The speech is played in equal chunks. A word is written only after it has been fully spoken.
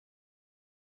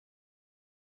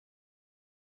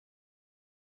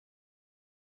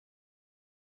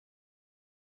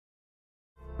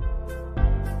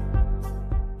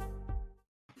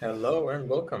Hello and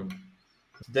welcome.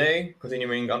 Today,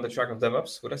 continuing on the track of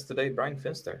DevOps, with us today, Brian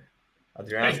Finster.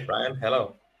 Adrian, Hey. Brian,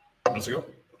 hello. How's it go?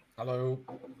 Hello.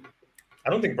 I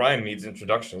don't think Brian needs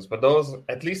introductions, but those,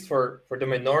 at least for the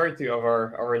minority of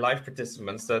our live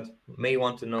participants that may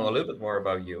want to know a little bit more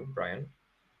about you, Brian.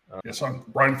 Yes, I'm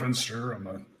Brian Finster. I'm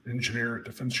an engineer at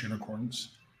Defense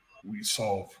Unicorns. We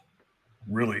solve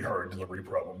really hard delivery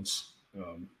problems.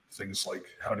 Things like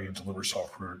how do you deliver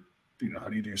software? How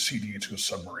do you do CD to a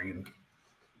submarine?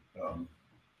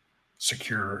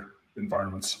 Secure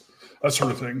environments, that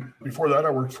sort of thing. Before that, I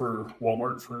worked for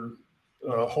Walmart for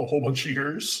a whole bunch of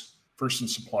years. First in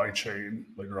supply chain,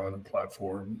 later on in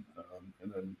platform,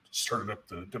 and then started up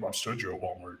the DevOps Dojo at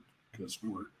Walmart because we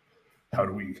were how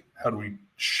do we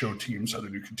show teams how to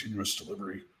do continuous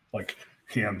delivery, like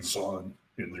hands-on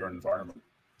in their environment.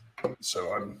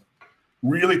 So I'm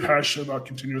really passionate about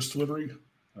continuous delivery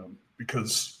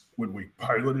because when we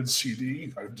piloted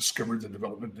CD, I discovered that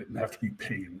development didn't have to be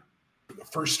pain. The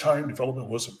first time development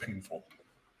wasn't painful.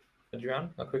 Adrian,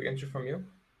 a quick intro from you.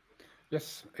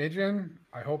 Yes, Adrian,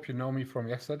 I hope you know me from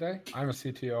yesterday. I'm a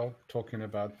CTO talking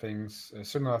about things,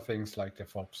 similar things like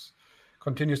DevOps,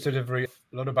 continuous delivery,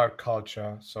 a lot about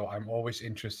culture. So I'm always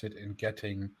interested in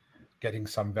getting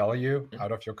some value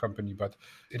out of your company. But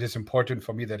it is important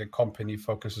for me that a company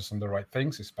focuses on the right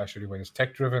things, especially when it's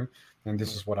tech-driven. And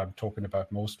this is what I'm talking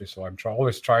about mostly. So I'm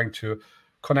always trying to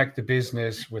connect the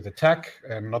business with the tech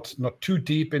and not too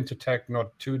deep into tech,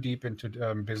 not too deep into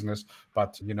business,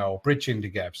 but bridging the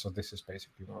gap. So this is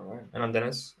basically all right. And I'm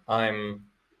Dennis. I'm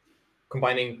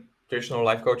combining traditional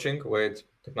life coaching with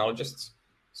technologists.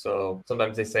 So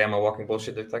sometimes they say I'm a walking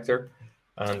bullshit detector,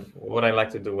 and what I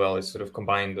like to do well is sort of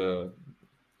combine the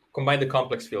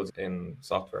complex fields in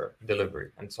software delivery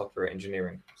and software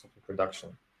engineering, software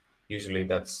production. Usually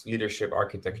that's leadership,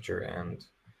 architecture, and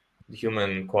the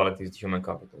human qualities, the human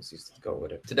competencies that go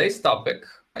with it. Today's topic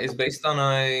is based on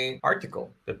an article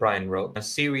that Brian wrote, a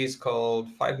series called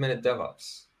 5-Minute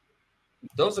DevOps.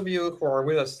 Those of you who are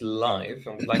with us live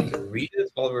and would like to read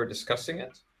it while we're discussing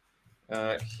it,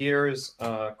 here's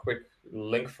a quick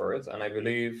link for it. And I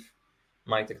believe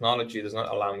my technology does not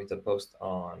allow me to post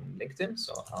on LinkedIn,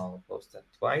 so I'll post that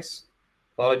twice.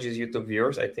 Apologies, YouTube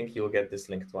viewers. I think you'll get this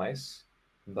link twice,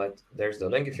 but there's the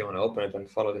link if you want to open it and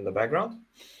follow it in the background.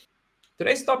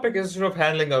 Today's topic is sort of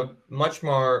handling a much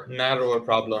more narrower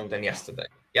problem than yesterday.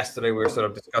 Yesterday, we were sort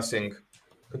of discussing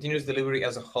continuous delivery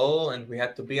as a whole, and we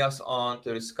had Tobias on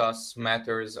to discuss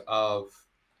matters of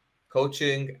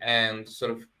coaching and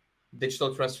sort of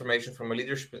digital transformation from a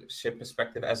leadership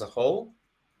perspective as a whole.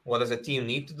 What does a team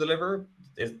need to deliver?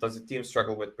 Does a team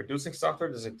struggle with producing software?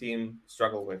 Does a team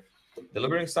struggle with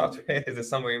delivering software? Is it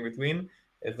somewhere in between?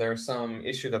 Is there some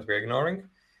issue that we're ignoring?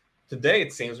 Today,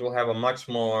 it seems we'll have a much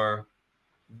more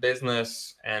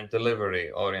business and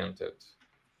delivery oriented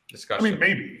discussion. I mean,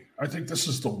 maybe. I think this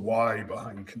is the why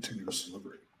behind continuous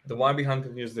delivery. The why behind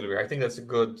continuous delivery. I think that's a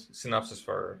good synopsis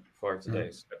for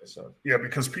today's episode. Yeah,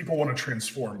 because people want to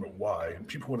transform, but why? And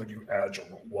people want to do agile,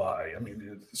 but why? I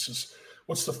mean, this is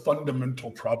what's the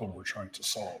fundamental problem we're trying to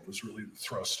solve is really the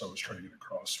thrust I was trying to get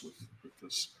across with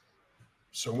this.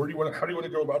 So how do you want to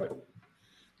go about it?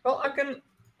 Well, I can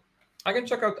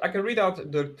read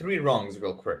out the 3 wrongs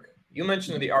real quick. You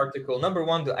mentioned in the article, number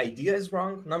 1, the idea is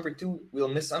wrong. Number 2, we'll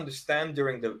misunderstand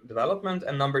during the development.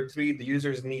 And number 3, the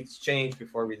user's needs change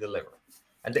before we deliver.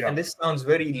 And this sounds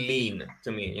very lean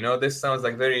to me. This sounds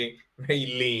like very, very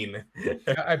lean.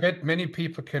 I bet many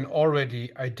people can already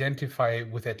identify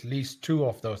with at least 2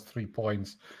 of those 3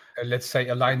 points. Let's say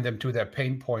align them to their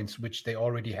pain points, which they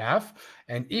already have.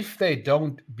 And if they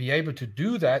don't be able to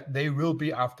do that, they will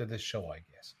be after this show, I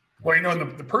guess. Well,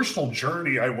 the personal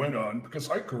journey I went on, because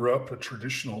I grew up a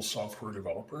traditional software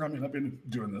developer. I mean, I've been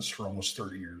doing this for almost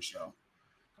 30 years now,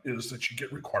 is that you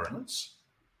get requirements.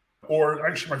 Or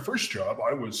actually, my first job,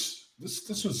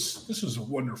 this was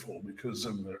wonderful because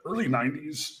in the early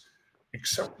 90s,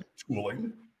 except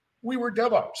tooling, we were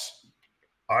DevOps.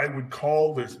 I would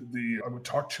call I would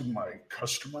talk to my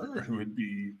customer who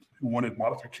wanted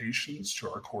modifications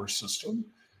to our core system,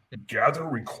 gather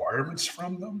requirements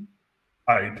from them.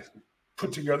 I'd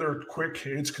put together a quick,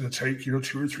 hey, it's going to take 2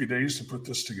 or 3 days to put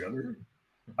this together.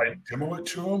 I'd demo it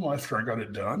to them after I got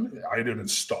it done. I'd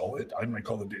install it. I'd make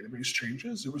all the database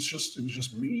changes. It was just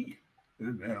me,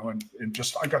 and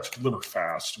just I got to deliver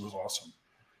fast. It was awesome.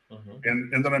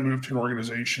 Mm-hmm. And then I moved to an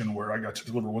organization where I got to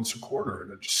deliver once a quarter,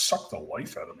 and it just sucked the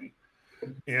life out of me.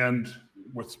 And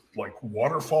with like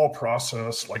waterfall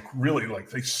process, really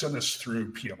they sent us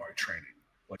through PMI training,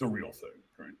 like the real thing,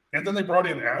 right? And then they brought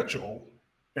in Agile,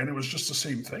 And it was just the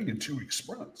same thing in 2-week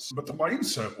sprints. But the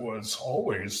mindset was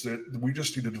always that we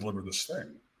just need to deliver this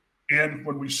thing. And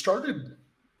when we started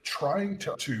trying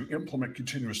to implement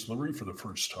continuous delivery for the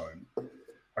first time,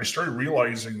 I started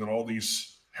realizing that all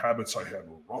these habits I had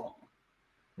were wrong.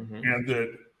 And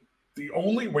that the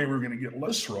only way we were going to get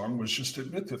less wrong was just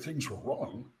admit that things were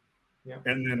wrong.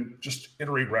 And then just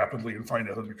iterate rapidly and find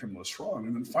out how to become less wrong.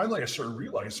 And then finally, I started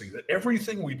realizing that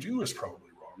everything we do is probably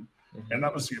wrong. And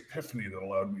that was the epiphany that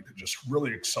allowed me to just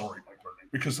really accelerate my learning,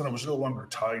 because then I was no longer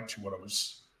tied to what I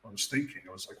was thinking.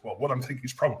 I was like, well, what I'm thinking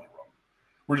is probably wrong.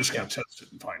 We're just going to test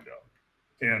it and find out.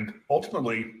 And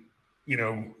ultimately,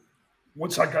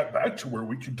 once I got back to where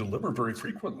we could deliver very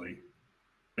frequently,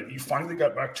 you finally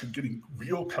got back to getting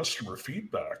real customer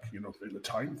feedback, in the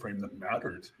time frame that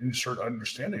mattered. And you start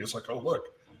understanding, it's like, oh, look,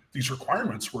 these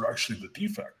requirements were actually the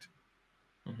defect.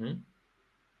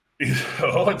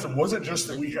 It wasn't just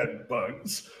that we had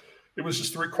bugs. It was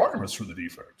just the requirements were the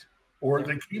defect. Or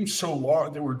they came so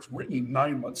long, they were written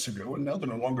 9 months ago, and now they're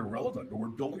no longer relevant, but we're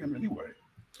building them anyway.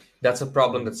 That's a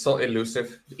problem that's so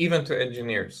elusive, even to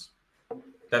engineers.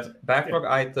 That backlog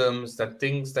items, that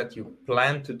things that you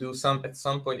plan to do at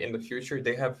some point in the future,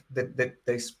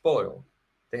 they spoil.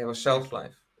 They have a shelf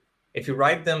life. If you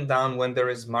write them down when there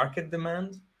is market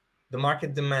demand, the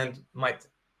market demand might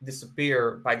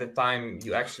disappear by the time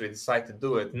you actually decide to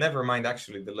do it. Never mind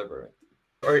actually deliver it.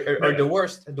 Or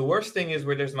the worst thing is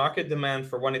where there's market demand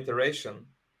for one iteration,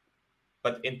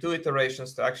 but in 2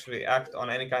 iterations to actually act on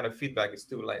any kind of feedback is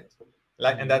too late.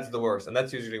 And that's the worst. And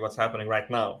that's usually what's happening right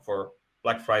now for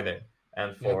Black Friday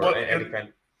and for any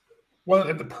kind. Well,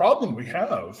 and the problem we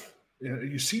have,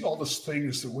 you see all these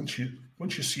things that once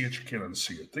you see it, you can't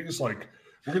unsee it. Things like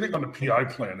we're going to go into PI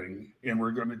planning and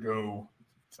we're going to go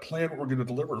plan what we're going to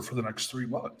deliver for the next 3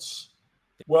 months.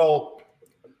 Well,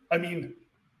 I mean,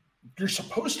 you're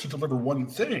supposed to deliver one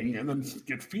thing and then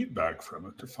get feedback from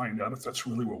it to find out if that's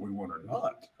really what we want or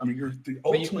not. I mean, you're the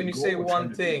ultimate when you goal say we're one trying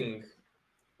to thing,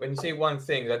 when you say one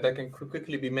thing, that can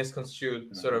quickly be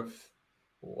misconstrued. Sort of,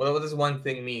 what does one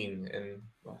thing mean, and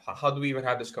how do we even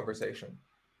have this conversation?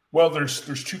 Well, there's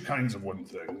 2 kinds of one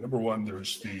thing. Number one,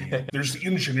 there's the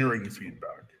engineering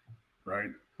feedback, right?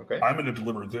 Okay. I'm going to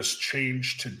deliver this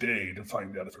change today to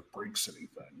find out if it breaks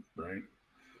anything, right?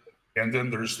 And then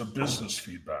there's the business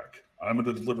feedback. I'm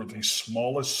going to deliver the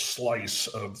smallest slice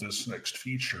of this next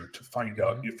feature to find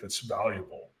out if it's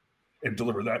valuable and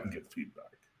deliver that and get feedback.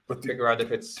 But figure out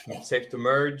if it's safe to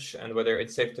merge and whether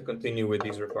it's safe to continue with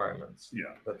these requirements.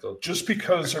 Yeah. Just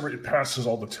because it passes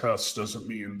all the tests doesn't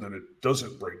mean that it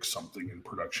doesn't break something in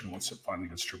production once it finally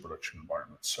gets to a production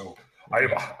environment. So I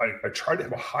try to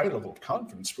have a high level of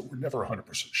confidence, but we're never 100%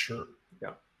 sure.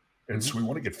 Yeah. And so we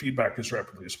want to get feedback as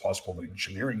rapidly as possible in the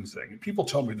engineering thing. And people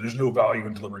tell me there's no value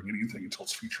in delivering anything until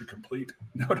it's feature complete.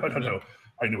 No.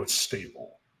 I know it's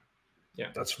stable.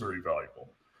 Yeah. That's very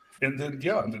valuable. And then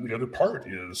the other part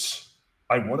is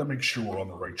I want to make sure we're on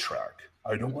the right track.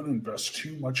 I don't want to invest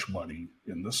too much money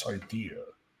in this idea.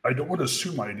 I don't want to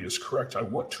assume my idea is correct. I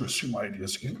want to assume my idea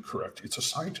is incorrect. It's a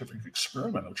scientific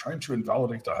experiment. I'm trying to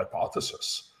invalidate the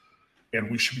hypothesis.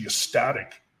 And we should be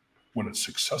ecstatic when it's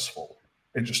successful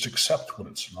and just accept when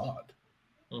it's not.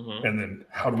 And then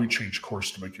how do we change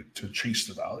course to chase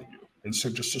the value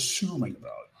instead of just assuming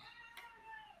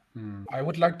value? I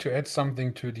would like to add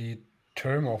something to the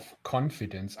term of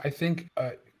confidence. I think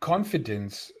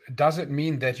confidence doesn't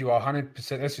mean that you are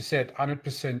 100%, as you said,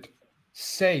 100%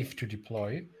 safe to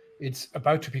deploy. It's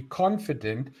about to be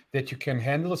confident that you can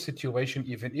handle a situation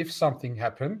even if something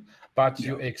happened, but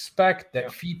you expect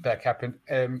that feedback happen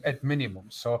at minimum.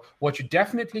 So what you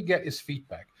definitely get is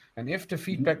feedback. And if the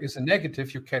feedback is a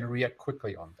negative, you can react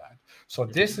quickly on that. So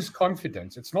this is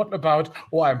confidence. It's not about,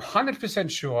 I'm 100%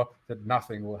 sure that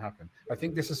nothing will happen. I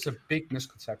think this is a big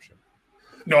misconception.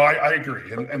 No, I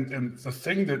agree. And the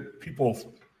thing that people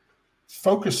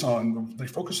focus on, they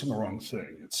focus on the wrong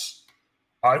thing.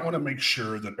 I want to make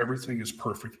sure that everything is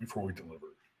perfect before we deliver.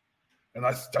 And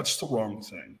that's the wrong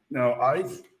thing. Now, I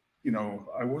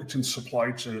worked in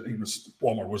supply chain.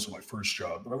 Walmart wasn't my first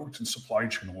job, but I worked in supply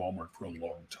chain at Walmart for a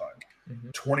long time,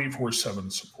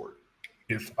 24/7 support.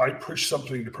 If I pushed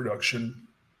something to production,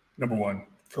 number one,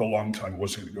 for a long time, it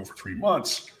wasn't going to go for 3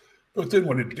 months. But then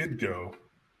when it did go,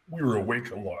 we were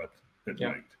awake a lot at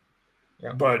night.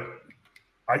 Yeah. But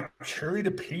I carried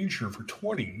a pager for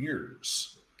 20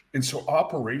 years. And so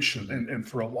operation, and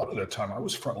for a lot of that time, I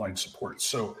was frontline support.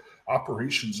 So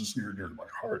operations is near and dear to my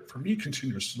heart. For me,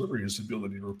 continuous delivery is the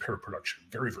ability to repair production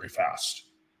very, very fast,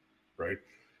 right?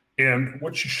 And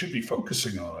what you should be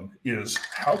focusing on is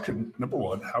number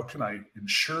one, how can I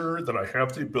ensure that I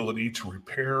have the ability to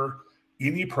repair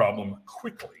any problem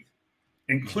quickly,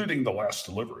 including the last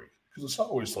delivery, because it's not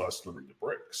always the last delivery that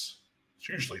breaks. It's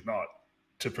usually not,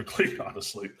 typically,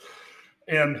 honestly.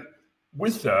 And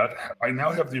with that, I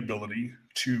now have the ability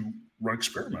to run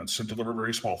experiments and deliver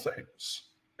very small things.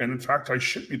 And in fact, I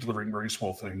should be delivering very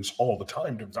small things all the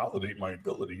time to validate my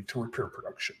ability to repair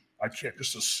production. I can't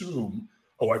just assume,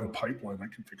 oh, I have a pipeline,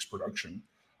 I can fix production.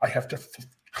 I have to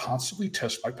constantly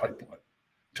test my pipeline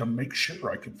to make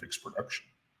sure I can fix production.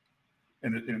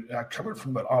 And I covered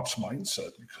from that ops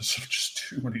mindset because of just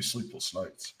too many sleepless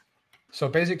nights. So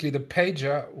basically, the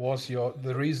pager was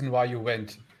the reason why you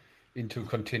went into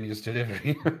continuous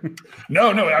delivery.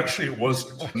 No, actually, it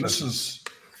wasn't. And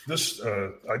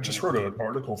I just wrote an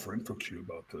article for InfoQ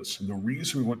about this, and the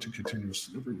reason we went to continuous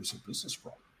delivery was a business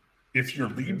problem. If your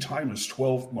lead time is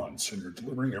 12 months and you're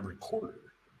delivering every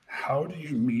quarter, how do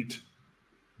you meet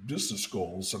business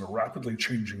goals in a rapidly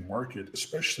changing market,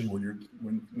 especially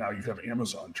when now you have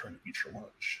Amazon trying to eat your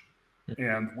lunch?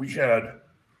 And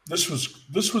this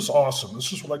was awesome.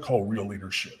 This is what I call real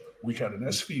leadership. We had an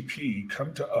SVP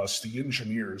come to us, the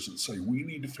engineers, and say,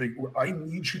 I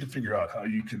need you to figure out how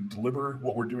you can deliver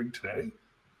what we're doing today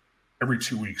every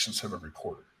 2 weeks instead of every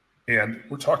quarter. And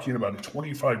we're talking about a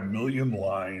 25 million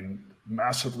line,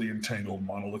 massively entangled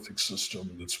monolithic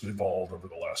system that's evolved over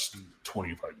the last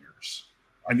 25 years.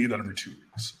 I need that every 2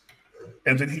 weeks.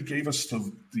 And then he gave us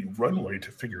the runway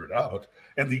to figure it out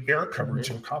and the air cover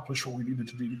to accomplish what we needed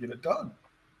to do to get it done.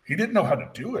 He didn't know how to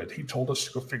do it. He told us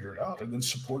to go figure it out and then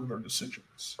supported our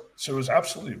decisions. So it was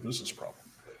absolutely a business problem.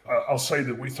 I'll say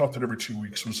that we thought that every 2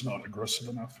 weeks was not aggressive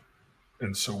enough.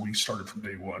 And so we started from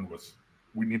day one with,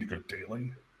 we need to go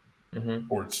daily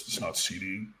or it's not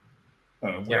CD.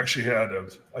 We actually had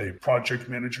a project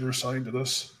manager assigned to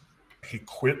this. He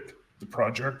quit the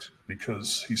project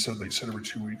because he said they said every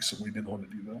 2 weeks and we didn't want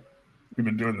to do that. We've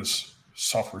been doing this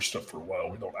software stuff for a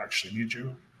while. We don't actually need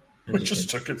you. We just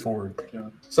took it forward. Yeah.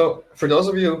 So for those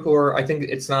of you who are, I think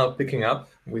it's now picking up.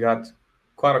 We got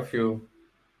quite a few.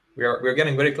 We're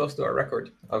getting very close to our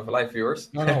record of live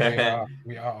viewers. No,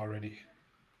 we are already.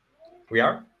 We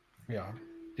are? We are.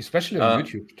 Especially on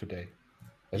YouTube today.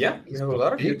 We have a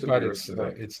lot of YouTube viewers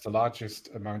today. It's the largest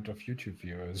amount of YouTube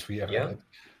viewers we ever had.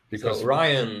 Because so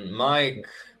Ryan, Mike,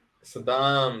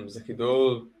 Saddam,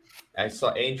 Zahidul, I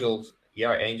saw Angel.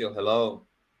 Yeah, Angel, hello.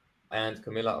 And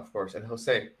Camila, of course, and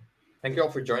Jose. Thank you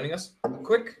all for joining us.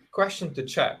 Quick question to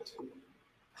chat.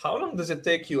 How long does it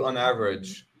take you on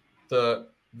average to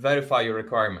verify your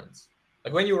requirements?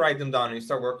 Like when you write them down and you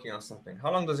start working on something,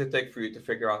 how long does it take for you to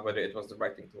figure out whether it was the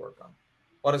right thing to work on?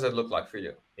 What does it look like for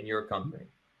you in your company?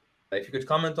 If you could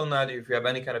comment on that, if you have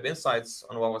any kind of insights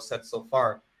on what was said so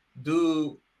far,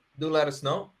 do let us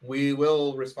know. We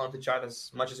will respond to chat as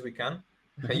much as we can.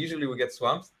 Usually we get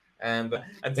swamped. And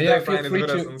feel free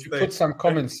to put some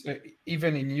comments,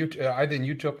 even in YouTube, either in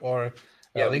YouTube or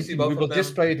LinkedIn. We will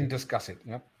display it and discuss it.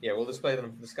 Yeah, we'll display it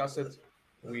and discuss it.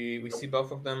 We see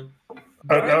both of them.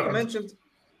 You mentioned.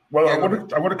 Well,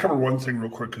 I want to cover one thing real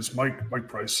quick because Mike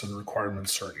Price said the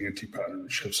requirements are an anti-pattern.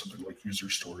 It should have something like user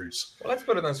stories. Well, let's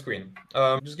put it on screen.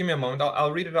 Just give me a moment.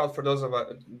 I'll read it out for those of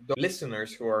the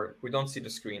listeners who don't see the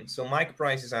screen. So Mike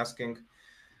Price is asking,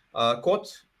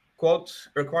 quote,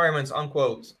 requirements,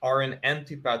 unquote, are an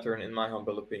anti-pattern in my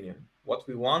humble opinion. What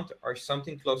we want are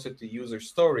something closer to user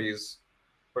stories.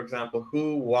 For example,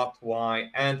 who, what,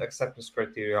 why, and acceptance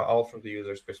criteria, all from the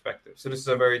user's perspective. So this is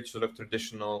a very sort of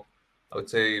traditional, I would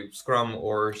say, Scrum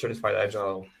or Certified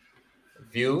Agile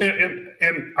view.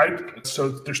 So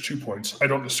there's 2 points. I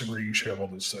don't disagree. You should have all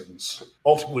those things.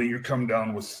 Ultimately, you come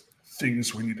down with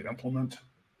things we need to implement.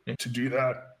 To do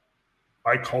that,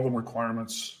 I call them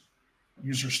requirements.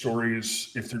 User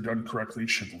stories, if they're done correctly,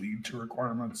 should lead to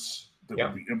requirements that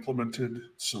will be implemented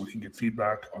so we can get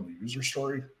feedback on the user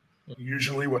story.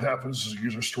 Usually what happens is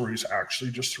user story is actually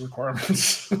just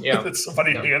requirements that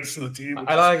somebody hands to the team.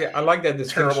 I like that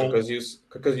distinction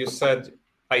because you said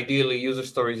ideally user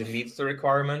stories leads to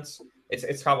requirements.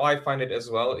 It's how I find it as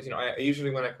well. I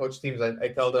usually when I coach teams, I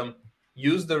tell them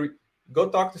go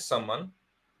talk to someone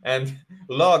and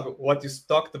log what you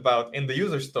talked about in the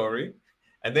user story.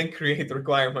 And then create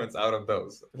requirements out of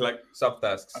those, like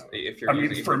subtasks.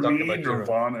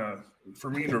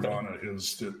 For me, Nirvana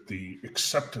is that the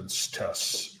acceptance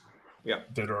tests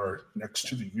that are next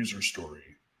to the user story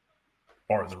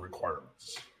are the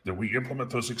requirements. That we implement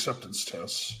those acceptance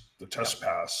tests, the test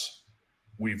pass,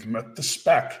 we've met the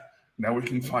spec. Now we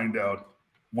can find out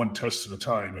one test at a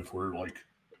time if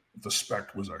the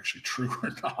spec was actually true or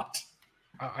not.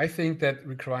 I think that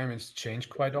requirements change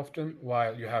quite often,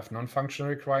 while you have non-functional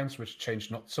requirements which change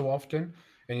not so often,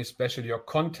 and especially your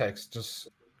context just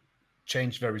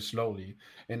change very slowly.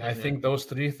 And I think those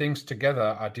three things together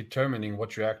are determining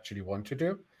what you actually want to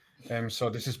do. So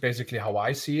this is basically how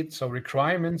I see it. So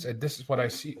requirements, and this is what I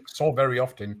saw very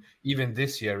often, even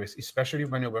this year, is especially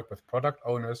when you work with product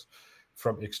owners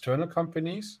from external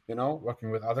companies, working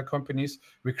with other companies,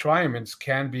 requirements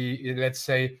can be, let's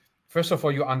say, first of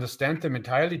all, you understand them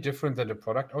entirely different than the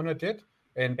product owner did.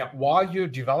 And while you're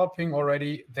developing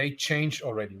already, they change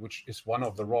already, which is one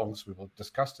of the wrongs we will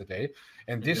discuss today.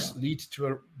 And this leads to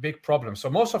a big problem. So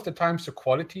most of the times the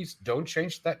qualities don't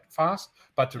change that fast,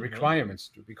 but the requirements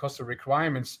do, because the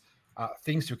requirements are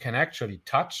things you can actually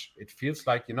touch. It feels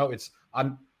like, it's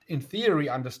in theory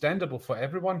understandable for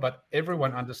everyone, but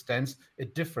everyone understands a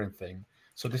different thing.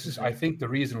 So this is, I think, the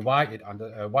reason why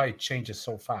it changes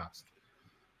so fast.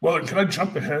 Well, can I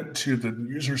jump ahead to the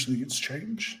user's needs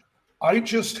change? I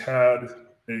just had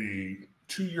a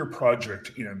 2-year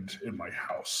project end in my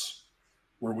house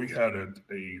where we had a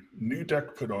new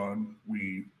deck put on.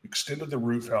 We extended the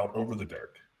roof out over the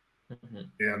deck.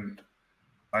 And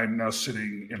I'm now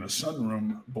sitting in a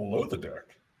sunroom below the deck.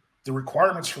 The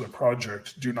requirements for the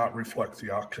project do not reflect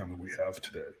the outcome that we have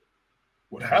today.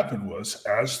 What happened was,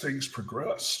 as things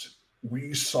progressed,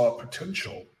 we saw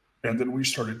potential, and then we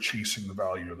started chasing the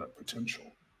value of that potential.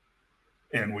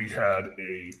 And we had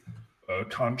a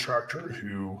contractor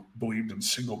who believed in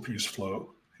single piece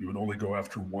flow. He would only go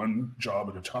after one job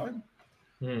at a time,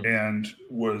 and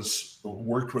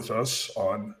worked with us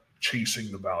on chasing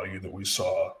the value that we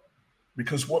saw.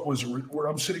 Because where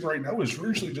I'm sitting right now is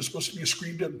originally just supposed to be a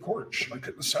screened-in porch. I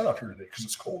couldn't have sat out here today because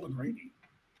it's cold and rainy.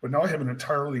 But now I have an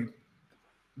entirely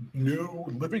new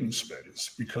living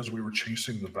space because we were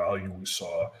chasing the value we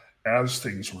saw as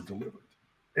things were delivered.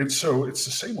 And so it's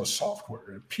the same with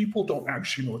software. People don't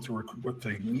actually know what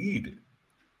they need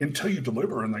until you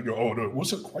deliver, and they go, "Oh no, it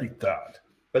wasn't quite that."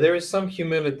 But there is some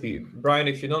humility, Brian.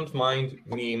 If you don't mind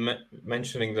me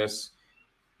mentioning this,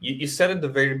 you said at the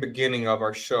very beginning of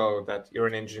our show that you're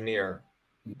an engineer,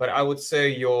 but I would say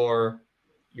you're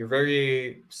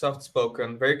very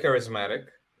soft-spoken, very charismatic,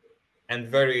 and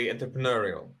very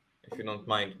entrepreneurial. If you don't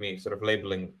mind me sort of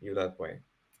labeling you that way.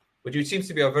 Which seems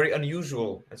to be a very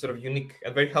unusual and sort of unique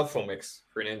and very helpful mix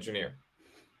for an engineer.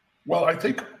 Well, I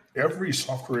think every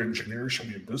software engineer should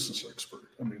be a business expert.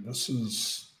 I mean, this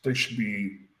is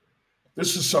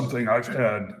something I've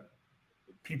had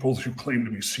people who claim to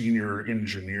be senior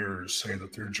engineers say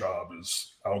that their job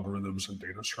is algorithms and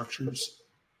data structures.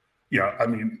 Yeah, I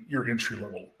mean, you're entry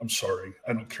level. I'm sorry.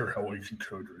 I don't care how well you can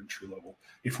code your entry level.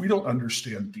 If we don't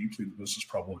understand deeply the business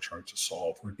problem we're trying to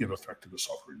solve, we're ineffective as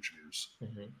software engineers.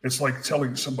 It's like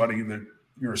telling somebody that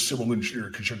you're a civil engineer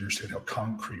because you understand how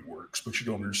concrete works, but you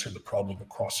don't understand the problem of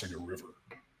crossing a river.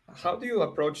 How do you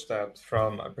approach that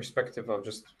from a perspective of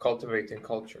just cultivating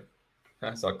culture?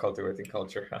 That's not cultivating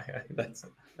culture. That's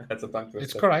a tongue twister.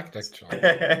 It's correct, actually.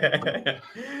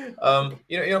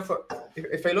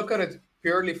 If I look at it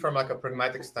purely from like a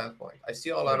pragmatic standpoint, I see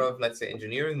a lot of, let's say,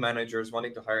 engineering managers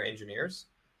wanting to hire engineers.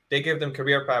 They give them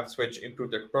career paths which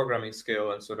improve their programming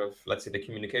skill and sort of, let's say, the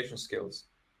communication skills.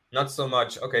 Not so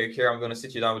much, okay, here I'm going to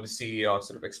sit you down with the CEO and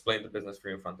sort of explain the business for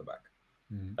you front to back.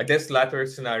 Like this latter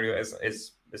scenario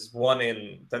is 1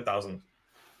 in 10,000.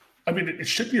 I mean, it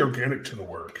should be organic to the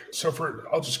work. So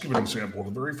I'll just give an example.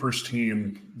 The very first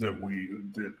team that we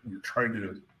were trying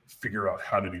to figure out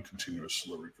how to do continuous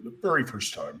delivery for the very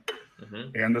first time.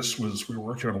 And we were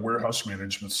working on a warehouse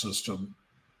management system.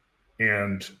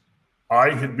 And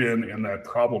I had been in that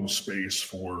problem space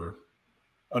for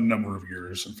a number of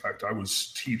years. In fact, I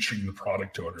was teaching the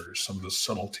product owners some of the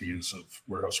subtleties of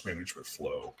warehouse management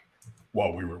flow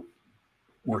while we were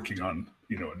working on,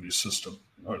 a new system,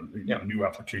 a new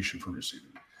application for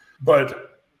receiving.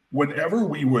 But whenever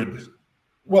we would,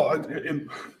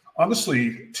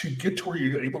 honestly, to get to where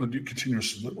you're able to do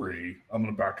continuous delivery, I'm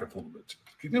going to back up a little bit.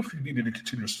 Even if you need to do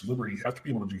continuous delivery, you have to be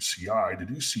able to do CI. To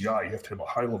do CI, you have to have a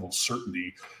high level of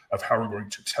certainty of how we're going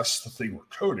to test the thing we're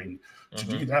coding. To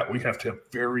do that, we have to have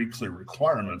very clear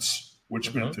requirements,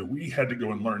 which meant that we had to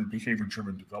go and learn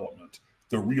behavior-driven development,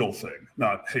 the real thing,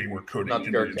 not, hey, we're coding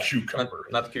in Cucumber.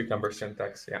 Not Cucumber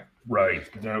syntax, yeah. Right.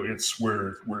 No, it's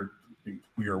where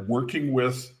we are working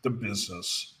with the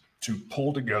business to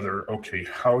pull together, okay,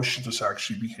 how should this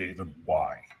actually behave and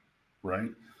why, right?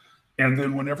 And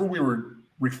then whenever we were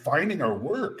refining our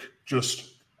work,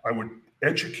 I would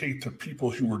educate the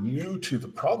people who were new to the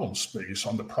problem space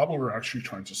on the problem we're actually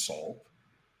trying to solve.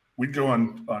 We'd go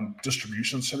on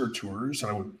distribution center tours,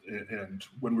 and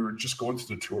when we were just going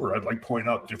through the tour, I'd point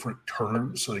out different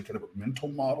terms so they could have a mental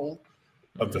model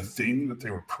of the thing that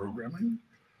they were programming.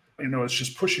 It's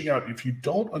just pushing out. If you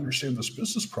don't understand this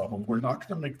business problem, we're not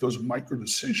going to make those micro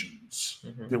decisions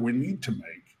that we need to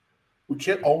make. We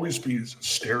can't always be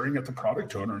staring at the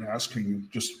product owner and asking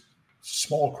just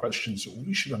small questions that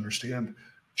we should understand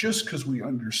just because we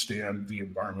understand the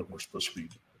environment we're supposed to be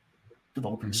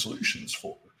developing solutions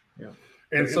for. Yeah.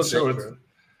 And so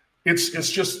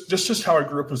it's just how I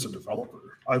grew up as a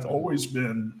developer. I've always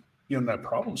been in that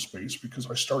problem space because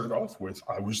I started off with,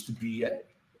 I was the BA.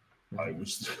 I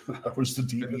was the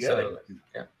DBA.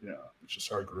 Yeah, it's just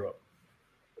how I grew up.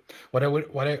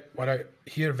 What I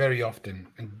hear very often,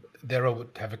 and there I would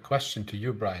have a question to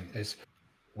you, Brian, is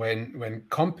when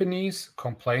companies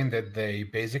complain that they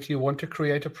basically want to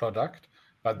create a product,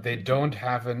 but they don't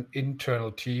have an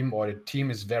internal team, or the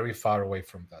team is very far away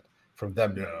from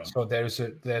them. Yeah. So there's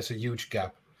a huge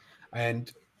gap, and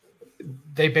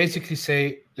they basically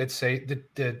say, let's say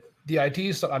the IT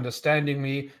is not understanding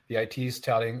me. The IT is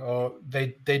telling,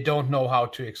 they don't know how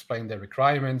to explain their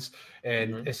requirements.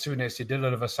 And as soon as you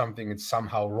deliver something, it's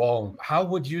somehow wrong. How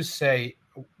would you say,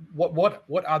 what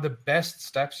are the best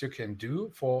steps you can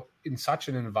do in such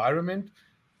an environment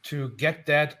to get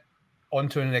that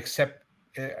onto an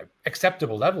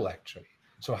acceptable level, actually?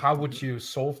 So how would you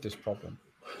solve this problem?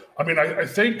 I mean, I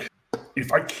think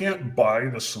if I can't buy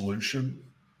the solution,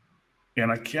 and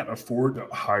I can't afford to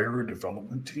hire a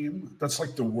development team, that's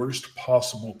like the worst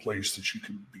possible place that you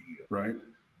can be, right?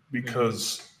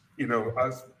 Because,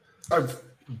 I've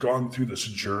gone through this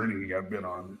journey I've been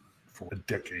on for a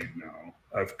decade now.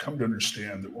 I've come to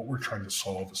understand that what we're trying to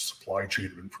solve is supply chain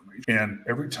of information. And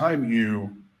every time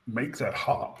you make that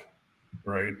hop,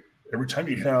 right? Every time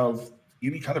you have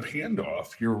any kind of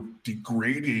handoff, you're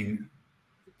degrading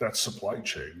that supply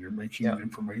chain. You're making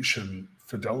information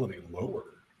fidelity lower.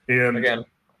 And again,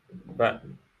 but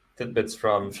tidbits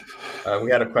from,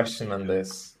 we had a question on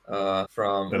this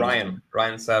from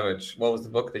Ryan Savage. What was the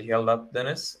book that he held up,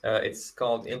 Dennis? It's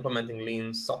called Implementing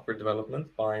Lean Software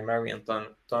Development by Mary and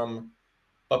Tom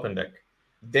Poppendek.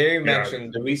 They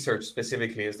mentioned the research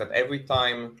specifically is that every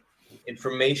time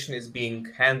information is being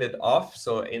handed off,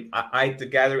 so I to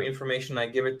gather information, I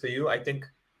give it to you, I think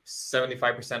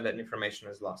 75% of that information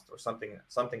is lost, or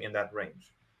something in that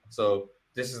range. So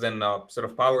this is then a sort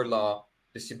of power law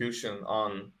distribution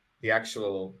on the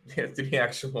actual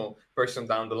person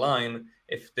down the line.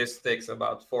 If this takes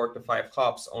about 4 to 5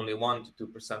 hops, only 1 to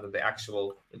 2% of the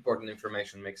actual important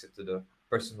information makes it to the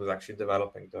person who's actually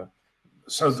developing the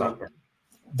software.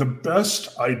 The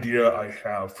best idea I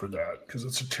have for that, because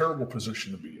it's a terrible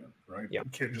position to be in, right? Yeah.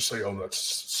 You can't just say, "Oh, that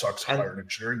sucks." Hire an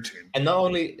engineering team. And not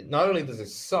only does it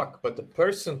suck, but the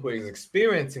person who is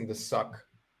experiencing the suck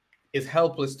is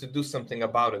helpless to do something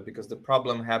about it because the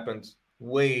problem happened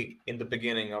way in the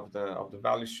beginning of the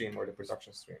value stream or the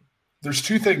production stream. There's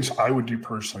 2 things I would do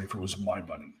personally if it was my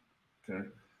money. Okay,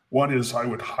 one is I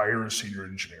would hire a senior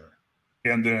engineer,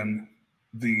 and then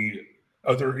the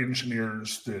other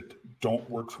engineers that don't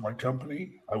work for my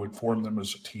company, I would form them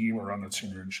as a team around that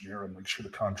senior engineer and make sure the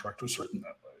contract was written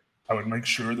that way. I would make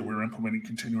sure that we were implementing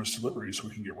continuous delivery so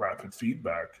we can get rapid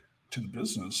feedback to the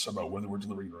business about whether we're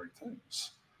delivering the right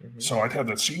things. So I'd have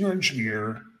that senior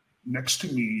engineer next to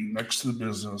me, next to the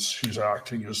business, who's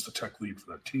acting as the tech lead for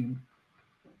that team.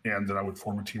 And then I would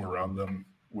form a team around them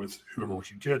with whoever we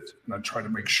could get. And I'd try to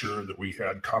make sure that we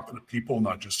had competent people,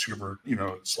 not just whoever,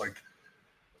 it's like,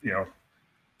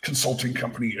 consulting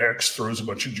company X throws a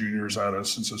bunch of juniors at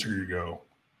us and says, "Here you go.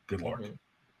 Good luck."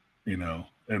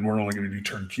 And we're only going to do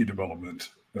turnkey development.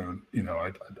 And,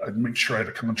 I'd make sure I had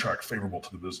a contract favorable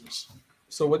to the business.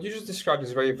 So what you just described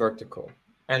is very vertical.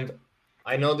 And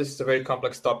I know this is a very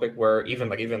complex topic where even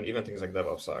things like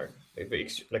DevOps are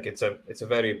it's a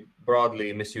very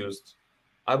broadly misused.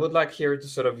 I would like here to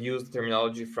sort of use the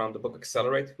terminology from the book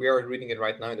Accelerate. We are reading it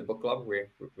right now in the book club. We're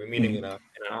meeting in an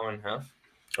hour and a half.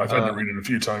 I've had to read it a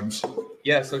few times.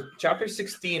 Yeah, so chapter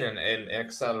 16 in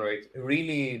Accelerate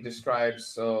really describes,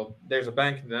 so there's a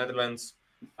bank in the Netherlands,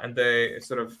 and they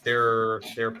sort of their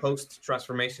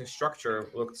post-transformation structure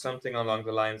looked something along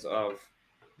the lines of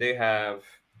they have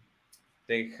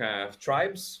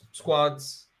tribes,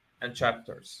 squads, and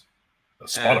chapters.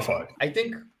 Spotify.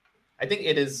 And I think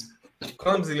it is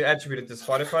clumsily attributed to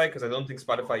Spotify because I don't think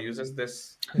Spotify uses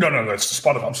this. No, that's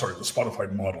Spotify. I'm sorry, the Spotify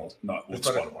model, not what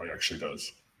Spotify actually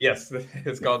does. Yes,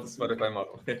 it's called the Spotify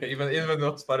model, even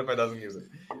though Spotify doesn't use it.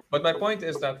 But my point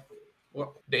is that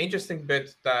the interesting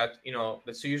bit that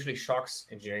usually shocks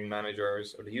engineering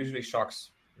managers, or that usually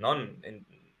shocks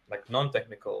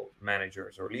non-technical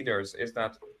managers or leaders, is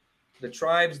that the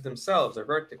tribes themselves are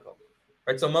vertical,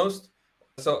 right?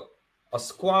 So a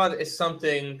squad is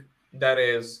something that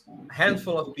is a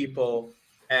handful of people,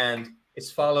 and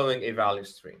is following a value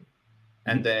stream.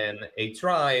 And then a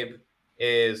tribe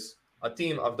is a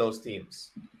team of those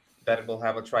teams that will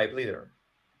have a tribe leader.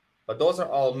 But those are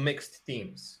all mixed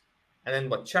teams. And then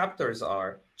what chapters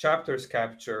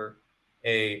capture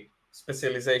a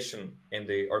specialization in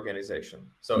the organization.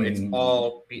 So it's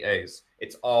all PAs,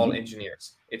 it's all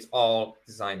engineers, it's all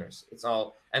designers, it's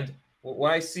all. And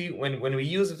what I see when we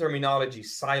use the terminology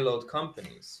siloed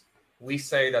companies, we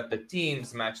say that the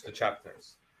teams match the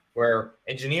chapters, where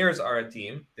engineers are a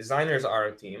team, designers are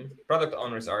a team, product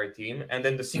owners are a team, and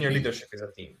then the senior leadership is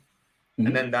a team.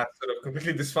 And then that's sort of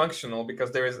completely dysfunctional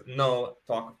because there is no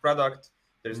talk of product,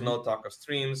 there's no talk of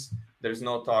streams, there's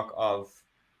no talk of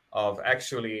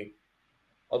actually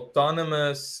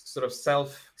autonomous sort of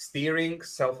self-steering,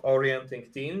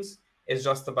 self-orienting teams. It's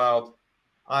just about,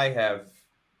 I have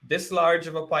this large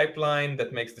of a pipeline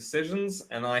that makes decisions,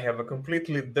 and I have a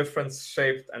completely different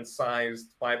shaped and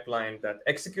sized pipeline that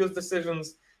executes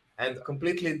decisions, and a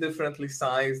completely differently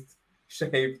sized,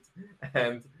 shaped,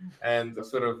 and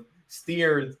sort of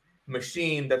steered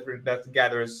machine that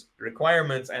gathers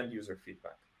requirements and user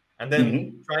feedback. And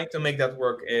then trying to make that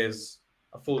work is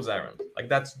a fool's errand. Like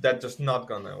that's just not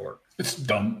gonna work. It's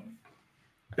dumb.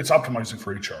 It's optimizing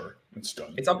for HR. It's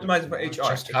done. It's optimized for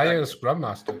HR. Just hire a Scrum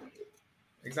Master.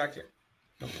 Exactly.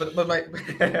 But my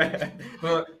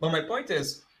but my point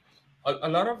is, a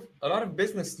lot of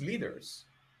business leaders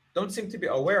don't seem to be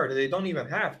aware that they don't even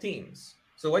have teams.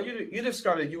 So what you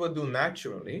described that you would do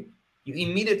naturally, you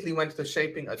immediately went to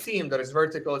shaping a team that is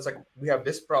vertical. It's like, we have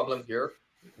this problem here.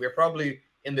 We're probably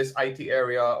in this IT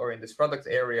area or in this product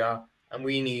area, and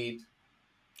we need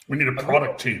a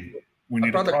product team. We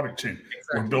need a product team.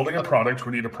 Exactly. We're building a product.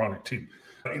 We need a product team.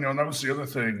 And that was the other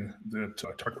thing that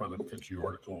I talked about in the PQ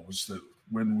article, was that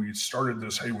when we started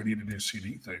this, hey, we need a new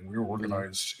CD thing, we were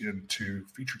organized into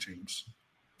feature teams.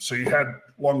 So you had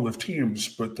long-lived teams,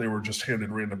 but they were just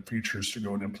handed random features to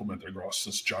go and implement across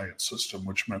this giant system,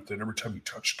 which meant that every time you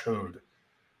touched code,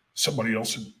 somebody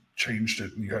else had changed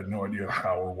it, and you had no idea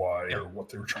how or why or what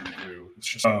they were trying to do. It's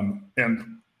just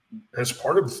and as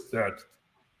part of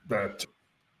that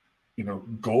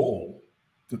goal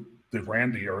that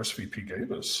Randy, our SVP,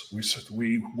 gave us,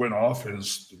 we went off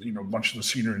as a bunch of the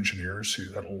senior engineers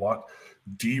who had a lot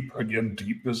deep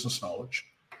business knowledge,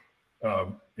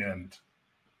 and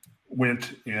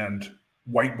went and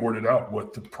whiteboarded out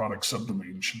what the product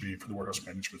subdomain should be for the warehouse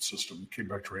management system. Came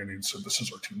back to Randy and said, this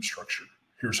is our team structure.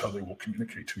 Here's how they will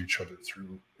communicate to each other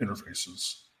through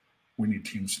interfaces. We need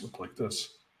teams to look like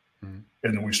this. And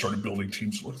then we started building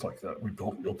teams that looked like that. We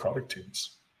built real product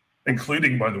teams,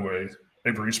 including, by the way,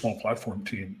 a very small platform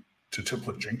team to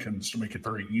template Jenkins to make it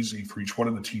very easy for each one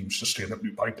of the teams to stand up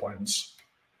new pipelines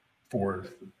for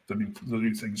the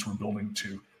new things we're building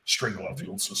to strangle out the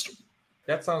old system.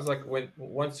 That sounds like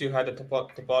once you had the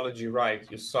topology right,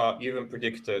 you even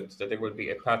predicted that there would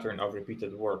be a pattern of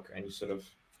repeated work, and you sort of...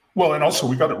 Well, and also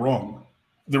we got it wrong.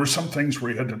 There were some things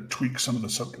where you had to tweak some of the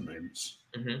subdomains,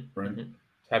 right?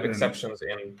 Have exceptions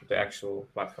in the actual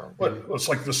platform. But it's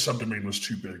like this subdomain was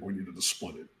too big. We needed to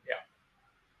split it. Yeah.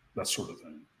 That sort of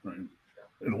thing, right?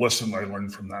 And the lesson I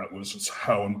learned from that was it's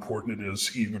how important it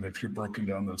is, even if you're broken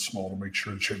down that small, to make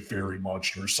sure that you have very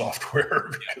modular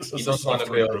software. You don't want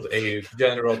to build a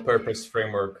general purpose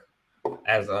framework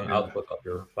as an output of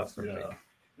your platform.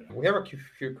 Yeah. We have a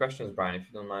few questions, Brian, if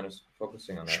you don't mind us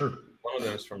focusing on that. Sure. One of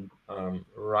them is from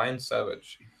Ryan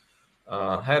Savage.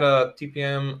 Had a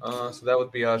TPM, so that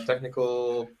would be a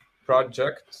technical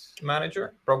project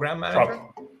manager, program manager?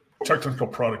 Technical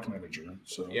product manager.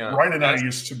 So Ryan and I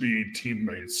used to be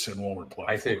teammates in Walmart platform.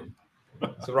 I see.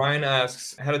 So Ryan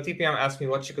asks, had a TPM ask me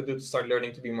what she could do to start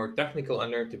learning to be more technical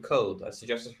and learn to code. I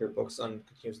suggested her books on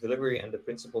continuous delivery and the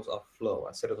principles of flow.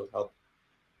 I said it would help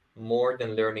more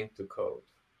than learning to code.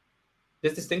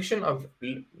 This distinction of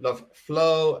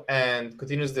flow and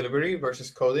continuous delivery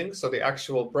versus coding, so the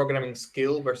actual programming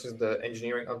skill versus the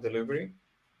engineering of delivery,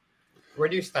 where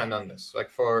do you stand on this? Like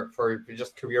for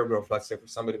just career growth, let's say, for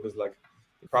somebody who's like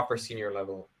the proper senior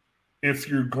level. If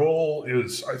your goal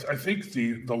is, I think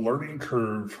the learning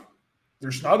curve,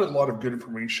 there's not a lot of good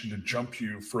information to jump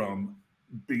you from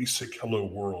basic hello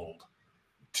world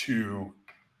to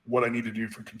what I need to do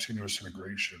for continuous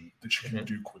integration that you can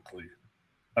do quickly.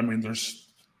 I mean,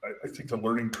 I think the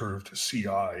learning curve to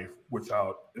CI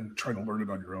without trying to learn it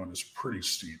on your own is pretty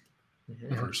steep.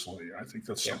 Personally, I think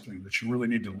that's something that you really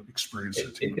need to experience.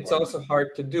 It's also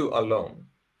hard to do alone,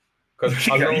 because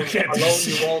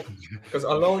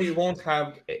alone you won't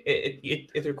have it.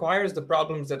 It requires the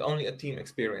problems that only a team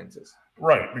experiences.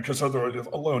 Right, because otherwise,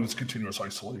 alone it's continuous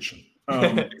isolation.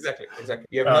 Exactly.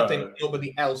 You have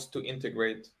nobody else to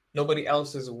integrate nobody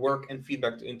else's work and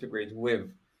feedback to integrate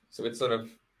with. So it sort of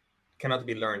cannot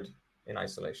be learned in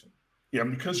isolation. Yeah,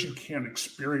 because you can't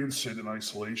experience it in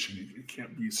isolation, you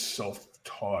can't be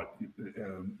self-taught.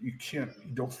 You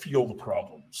don't feel the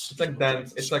problems. It's like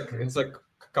dance. It's like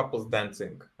couples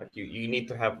dancing. Like you need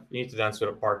to dance with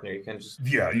a partner. You can't just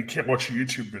you can't watch a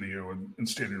YouTube video and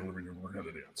stand in your living room and learn how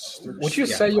to dance. Would you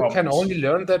say you can only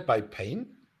learn that by pain?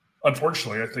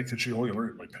 Unfortunately, I think that you only learn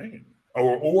it by pain.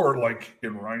 Or like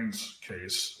in Ryan's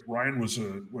case, Ryan was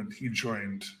when he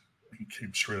joined, he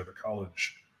came straight out of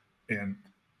college, and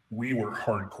we were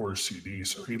hardcore CD,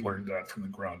 so he learned that from the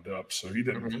ground up. So he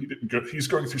didn't go. He's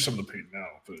going through some of the pain now,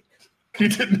 but he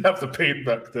didn't have the pain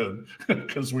back then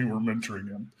because we were mentoring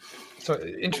him. So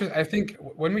interesting. I think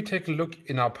when we take a look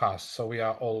in our past, so we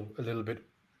are all a little bit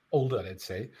older, let's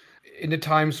say, in the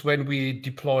times when we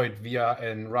deployed via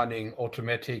and running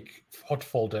automatic hot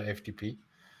folder FTP,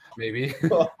 maybe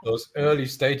those early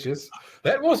stages,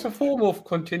 that was a form of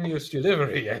continuous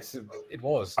delivery. Yes, it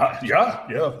was. Yeah,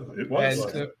 it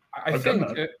was. And I think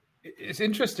it's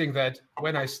interesting that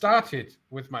when I started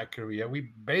with my career,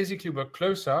 we basically were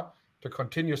closer to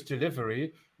continuous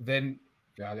delivery than,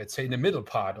 let's say, in the middle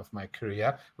part of my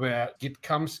career, where Git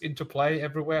comes into play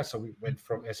everywhere. So we went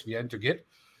from SVN to Git.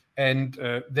 And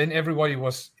then everybody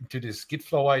was into this Git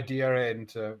flow idea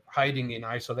and hiding in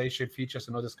isolation features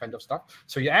and all this kind of stuff.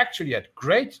 So you actually had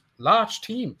great large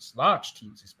teams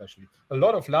especially, a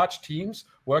lot of large teams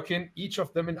working, each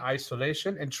of them in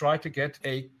isolation, and try to get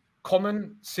a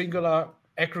common singular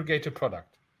aggregated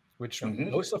product, which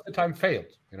most of the time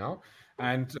failed,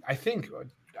 And I think,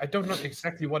 I don't know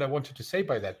exactly what I wanted to say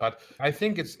by that, but I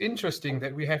think it's interesting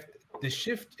that we have the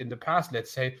shift in the past.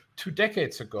 Let's say 2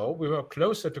 decades ago, we were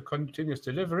closer to continuous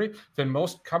delivery than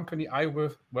most company I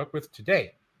work with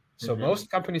today. So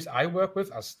most companies I work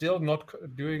with are still not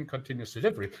doing continuous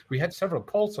delivery. We had several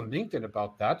polls on LinkedIn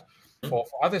about that for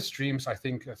other streams, I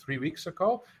think 3 weeks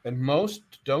ago, and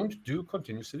most don't do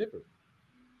continuous delivery.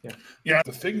 Yeah,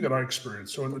 the thing that I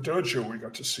experienced, so in the dojo, we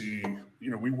got to see,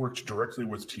 we worked directly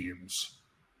with teams.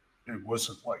 It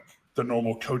wasn't like the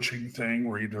normal coaching thing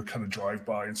where you kind of drive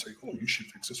by and say, oh, you should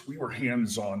fix this. We were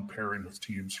hands-on pairing with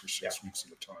teams for 6 weeks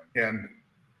at a time. And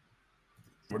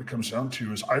what it comes down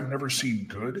to is I've never seen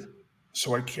good,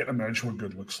 so I can't imagine what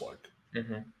good looks like.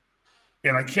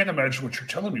 And I can't imagine what you're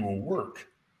telling me will work.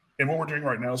 And what we're doing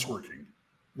right now is working.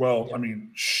 Well, I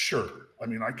mean, sure. I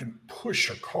mean, I can push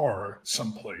a car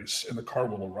someplace and the car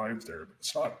will arrive there, but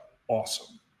it's not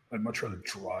awesome. I'd much rather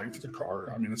drive the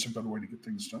car. I mean, it's a better way to get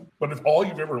things done. But if all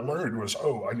you've ever learned was,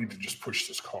 I need to just push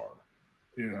this car,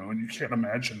 and you can't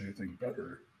imagine anything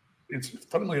better.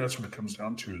 Fundamentally, that's what it comes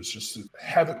down to, is just that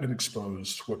haven't been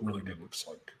exposed to what really good looks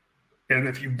like. And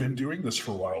if you've been doing this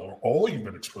for a while, or all you've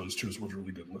been exposed to is what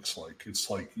really good looks like, it's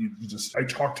like I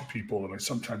talk to people and I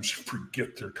sometimes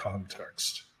forget their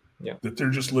context, that they're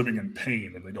just living in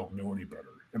pain and they don't know any better.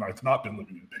 And I've not been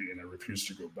living in pain. I refuse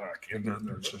to go back. And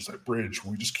there's that bridge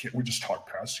where we just talk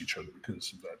past each other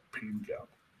because of that pain gap.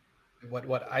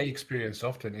 What I experience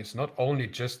often is not only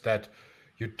just that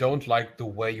you don't like the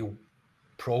way you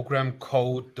program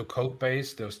code, the code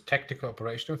base, those technical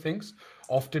operational things.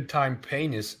 Oftentimes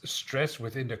pain is stress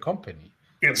within the company.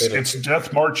 It's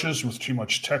death marches with too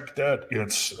much tech debt.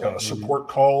 It's support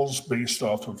calls based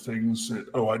off of things that,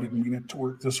 I didn't mean it to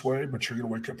work this way, but you're going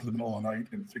to wake up in the middle of the night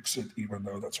and fix it, even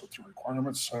though that's what the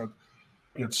requirements said.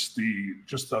 It's the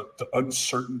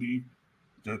uncertainty,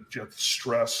 the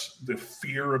stress, the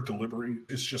fear of delivery.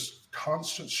 It's just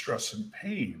constant stress and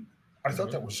pain. I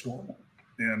thought that was normal.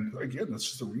 And again,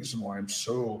 this is the reason why I'm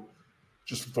so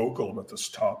just vocal about this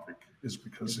topic, is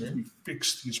because if we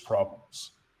fix these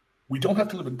problems, we don't have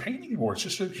to live in pain anymore. It's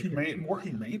just a more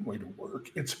humane way to work.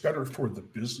 It's better for the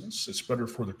business. It's better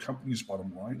for the company's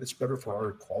bottom line. It's better for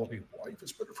our quality of life.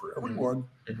 It's better for everyone.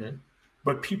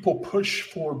 But people push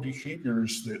for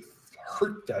behaviors that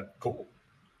hurt that goal,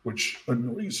 which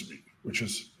annoys me, which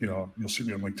is, you'll see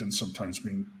me on LinkedIn sometimes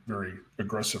being very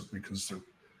aggressive because they're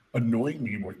annoying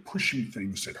me by pushing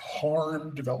things that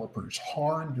harm developers,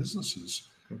 harm businesses,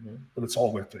 but it's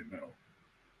all that they know.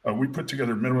 We put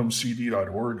together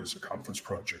minimumcd.org as a conference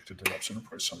project at DevOps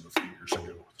Enterprise Summit a few years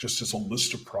ago, just as a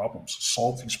list of problems.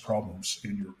 Solve these problems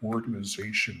and your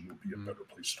organization will be a better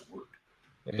place to work.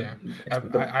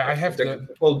 I have the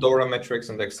whole DORA metrics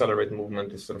and the accelerate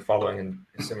movement is sort of following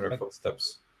in similar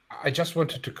footsteps. I just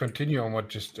wanted to continue on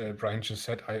what Brian just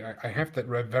said. I have that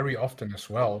very often as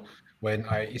well, when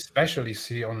I especially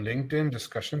see on LinkedIn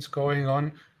discussions going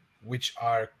on, which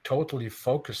are totally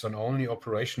focused on only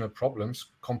operational problems,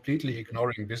 completely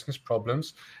ignoring business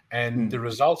problems and the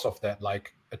results of that,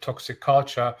 like a toxic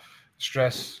culture,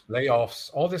 stress, layoffs,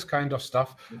 all this kind of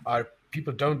stuff are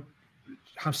people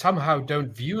somehow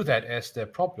don't view that as their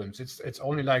problems. It's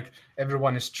only like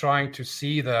everyone is trying to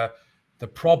see the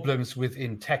problems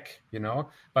within tech,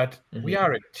 but we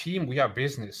are a team, we are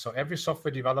business. So every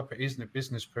software developer isn't a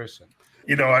business person.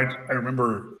 I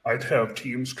remember I'd have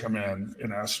teams come in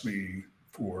and ask me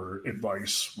for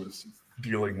advice with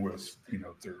dealing with,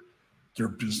 their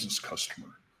business customer.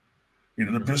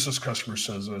 The business customer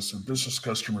says this, and business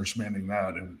customer is demanding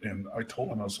that. And I told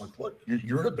him, I was like, look,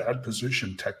 you're in a bad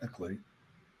position technically.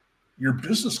 Your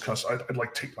business customer, I'd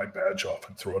like take my badge off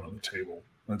and throw it on the table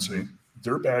and say,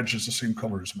 their badge is the same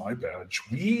color as my badge.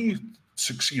 We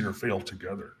succeed or fail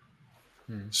together.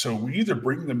 So we either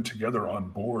bring them together on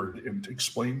board and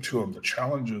explain to them the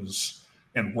challenges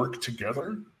and work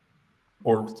together,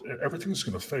 or everything's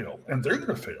going to fail, and they're going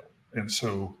to fail. And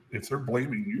so if they're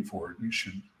blaming you for it, you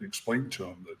should explain to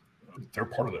them that they're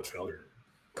part of that failure.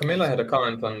 Camilla had a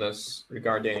comment on this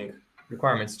regarding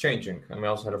requirements changing, and we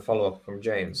also had a follow-up from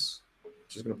James.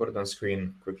 Just going to put it on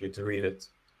screen quickly to read it.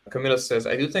 Camilla says,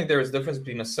 I do think there is a difference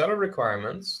between a set of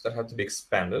requirements that have to be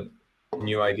expanded,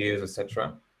 new ideas,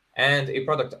 etc., and a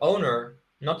product owner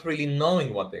not really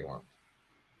knowing what they want.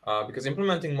 Because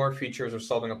implementing more features or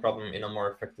solving a problem in a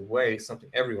more effective way is something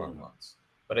everyone wants.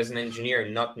 But as an engineer,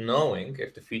 not knowing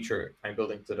if the feature I'm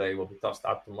building today will be tossed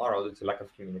out tomorrow due to lack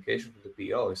of communication with the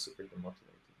PO is super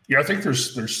demotivating. Yeah, I think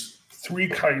there's three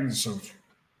kinds of,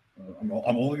 I'm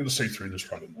only going to say three, there's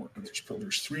probably more, but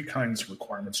there's three kinds of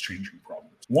requirements changing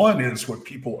problems. One is what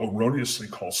people erroneously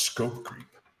call scope creep.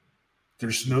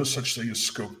 There's no such thing as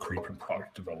scope creep in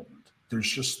product development. There's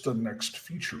just the next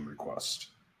feature request.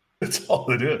 That's all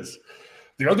it is.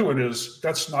 The other one is,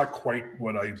 that's not quite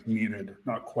what I needed,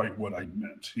 not quite what I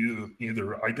meant.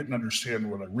 Either I didn't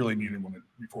understand what I really needed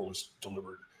before it was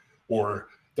delivered, or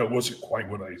that wasn't quite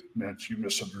what I meant. You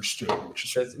misunderstood, which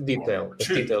is that's detail. It's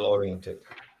detail oriented.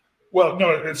 Well, no,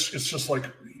 it's just like,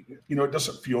 it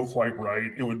doesn't feel quite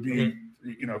right. It would be,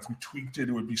 if we tweaked it,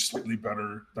 it would be slightly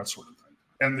better, that sort of thing.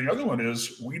 And the other one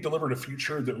is, we delivered a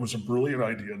feature that was a brilliant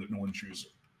idea that no one's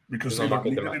using because they don't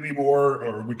need it anymore,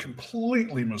 or we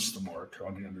completely missed the mark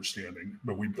on the understanding,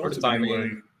 but we built it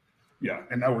anyway. Yeah,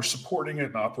 and now we're supporting it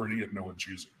and operating it, no one's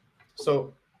using it.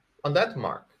 So on that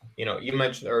mark, you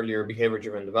mentioned earlier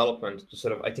behavior-driven development to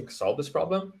sort of, I think, solve this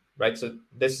problem, right? So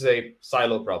this is a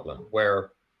silo problem where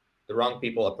the wrong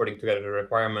people are putting together the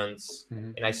requirements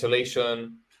in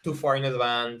isolation, too far in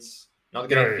advance, not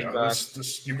getting feedback.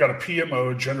 You've got a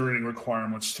PMO generating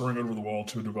requirements, throwing it over the wall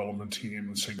to a development team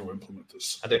and saying, go implement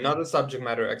this. And they're not a subject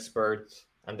matter expert,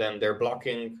 and then they're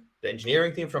blocking the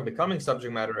engineering team from becoming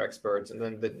subject matter experts, and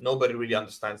then nobody really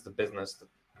understands the business.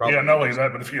 Not only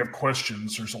that, but if you have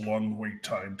questions, there's a long wait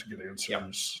time to get answers.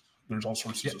 Yep. There's all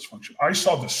sorts of dysfunction. I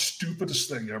saw the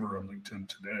stupidest thing ever on LinkedIn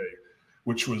today,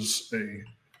 which was a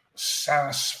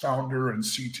SaaS founder and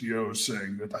CTO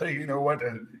saying that, hey, you know what?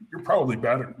 You're probably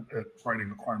bad at writing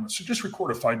requirements, so just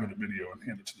record a 5-minute video and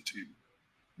hand it to the team.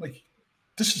 Like,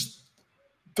 this is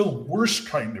the worst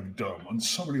kind of dumb on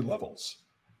so many levels.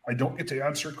 I don't get to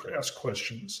ask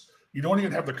questions. You don't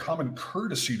even have the common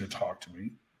courtesy to talk to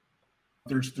me.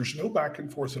 There's no back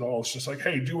and forth at all. It's just like,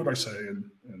 hey, do what I say, and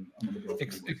I'm going to go.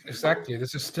 Exactly.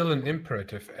 This is still an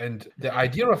imperative. And the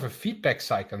idea of a feedback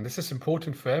cycle, and this is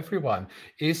important for everyone,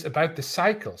 is about the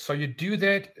cycle. So you do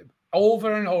that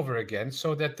over and over again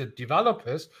so that the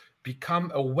developers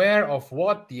become aware of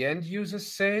what the end users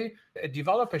say. A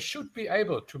developer should be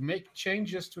able to make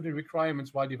changes to the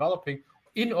requirements while developing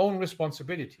in own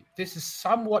responsibility. This is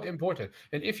somewhat important.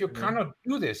 And if you cannot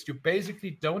do this, you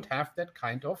basically don't have that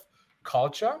kind of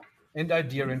culture and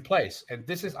idea in place. And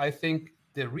this is, I think,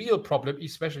 the real problem,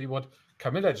 especially what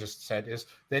Camilla just said, is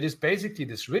that is basically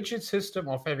this rigid system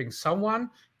of having someone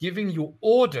giving you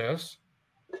orders,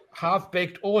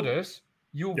 half-baked orders,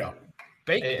 you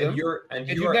bake them, and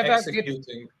you're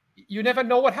executing. You never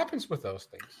know what happens with those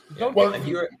things.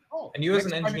 And you as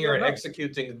an engineer are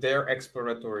executing their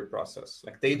exploratory process.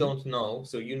 Like, they don't know,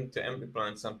 so you need to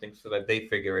implement something so that they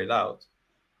figure it out.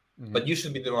 But you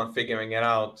should be the one figuring it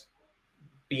out,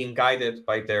 being guided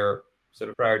by their sort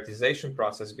of prioritization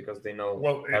process because they know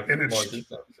more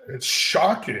detail. It's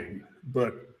shocking,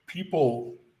 but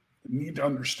people need to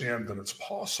understand that it's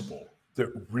possible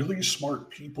that really smart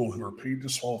people who are paid to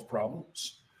solve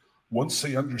problems, once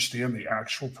they understand the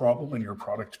actual problem and your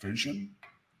product vision,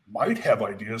 might have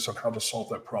ideas on how to solve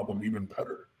that problem even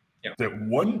better. Yeah. That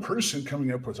one person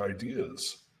coming up with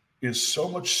ideas is so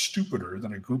much stupider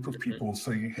than a group of people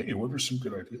saying, hey, what are some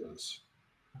good ideas?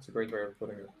 That's a great way of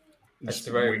putting it. It's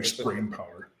waste brain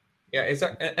power. Yeah,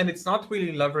 and it's not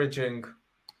really leveraging,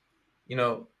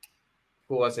 who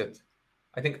was it?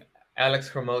 I think Alex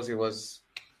Hormozy was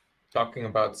talking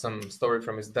about some story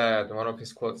from his dad. One of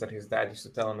his quotes that his dad used to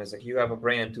tell him is like, "You have a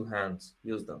brain and two hands,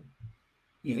 use them."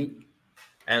 Mm-hmm.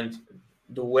 And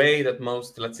the way that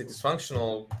most, let's say,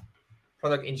 dysfunctional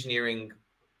product engineering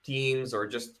teams or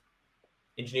just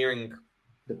engineering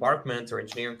departments or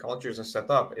engineering cultures are set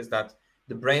up is that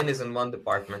the brain is in one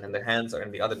department and the hands are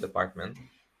in the other department,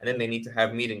 and then they need to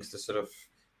have meetings to sort of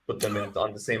put them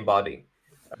on the same body,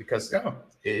 because Yeah.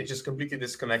 it's just completely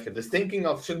disconnected. This thinking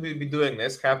of should we be doing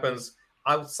this happens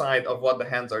outside of what the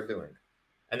hands are doing,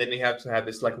 and then you have to have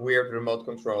this like weird remote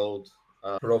controlled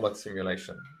robot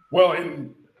simulation. Well,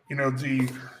 and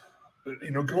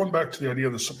going back to the idea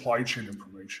of the supply chain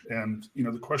information, and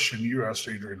the question you asked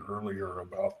Adrian earlier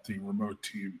about the remote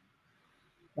team,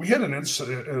 we had an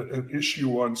issue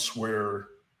once where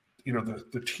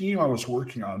the team I was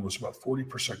working on was about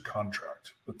 40%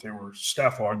 contract, but they were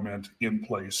staff augment in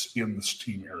place in this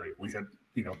team area. We had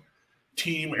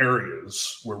team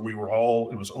areas where we were all,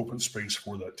 it was open space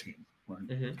for that team, right?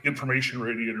 Mm-hmm. Information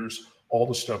radiators, all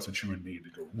the stuff that you would need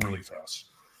to go really fast.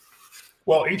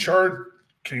 Well, HR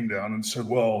came down and said,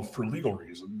 well, for legal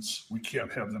reasons, we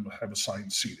can't have them have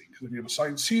assigned seating. Because if you have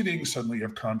assigned seating, suddenly you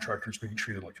have contractors being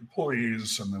treated like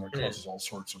employees, and then it causes all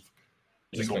sorts of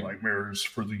legal nightmares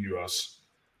for the US,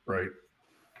 right?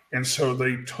 And so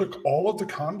they took all of the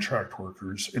contract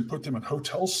workers and put them in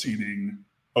hotel seating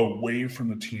away from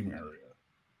the team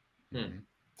area.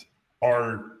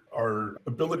 Our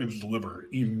ability to deliver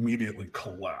immediately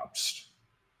collapsed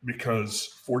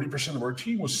because 40% of our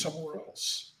team was somewhere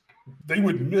else. They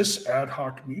would miss ad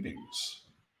hoc meetings.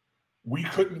 We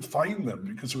couldn't find them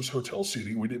because there was hotel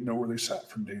seating. We didn't know where they sat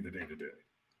from day to day to day.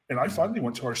 And I finally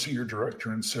went to our senior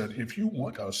director and said, if you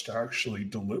want us to actually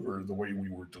deliver the way we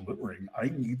were delivering,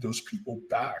 I need those people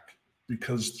back,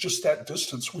 because just that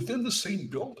distance within the same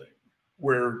building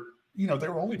where, they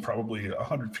were only probably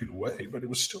 100 feet away, but it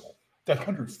was still that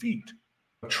 100 feet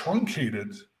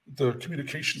truncated the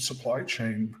communication supply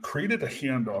chain, created a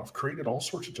handoff, created all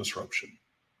sorts of disruption.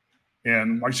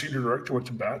 And my senior director went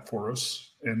to bat for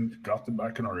us and got them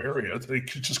back in our area. They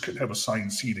just couldn't have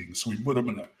assigned seating. So we put them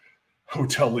in a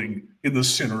hoteling in the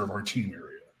center of our team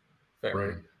area. Fair.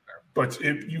 Right. But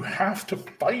you have to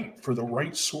fight for the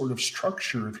right sort of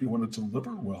structure if you want to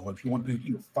deliver well, if you want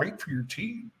to fight for your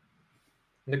team.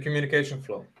 The communication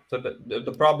flow. So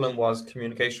the problem was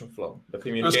communication flow. The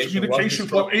communication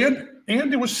flow, and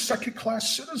it was second-class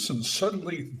citizens.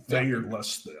 Suddenly they are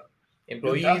less than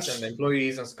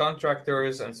employees and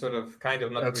contractors, and sort of kind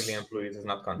of not really employees, it's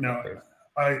not contractors.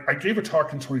 Now, I gave a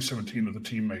talk in 2017 with a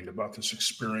teammate about this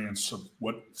experience of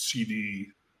what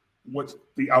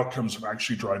the outcomes of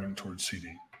actually driving towards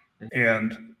CD.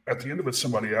 And at the end of it,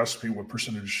 somebody asked me what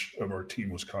percentage of our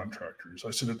team was contractors. I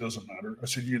said, it doesn't matter. I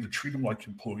said, you either treat them like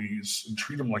employees and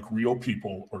treat them like real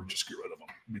people, or just get rid of them,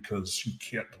 because you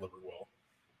can't deliver well.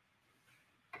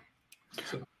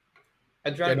 So,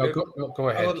 go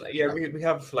ahead. We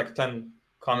have like 10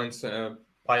 comments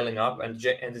piling up, and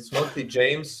it's mostly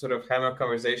James sort of having a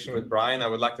conversation with Brian. I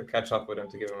would like to catch up with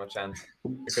him to give him a chance,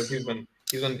 because he's been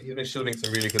shooting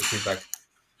some really good feedback.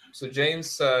 So James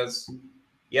says,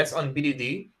 yes, on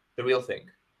BDD, the real thing.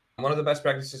 One of the best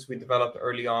practices we developed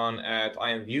early on at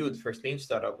IMView, the first lean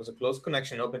startup, was a close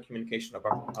connection, open communication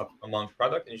among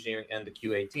product engineering and the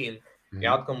QA team. The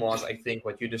outcome was, I think,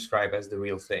 what you describe as the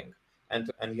real thing. And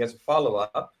he has a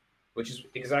follow-up, which is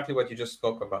exactly what you just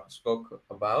spoke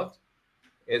about.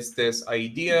 It's this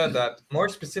idea that, more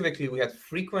specifically, we had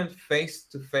frequent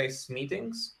face-to-face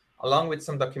meetings along with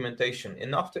some documentation,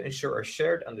 enough to ensure a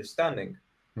shared understanding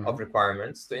of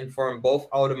requirements to inform both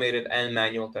automated and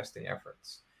manual testing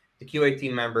efforts. The QA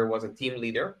team member was a team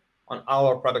leader on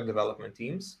our product development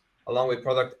teams, along with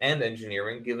product and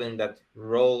engineering, given that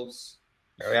roles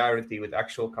priority with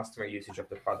actual customer usage of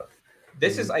the product.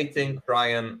 This is, I think,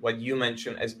 Brian, what you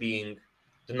mentioned as being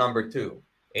the number 2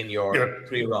 in your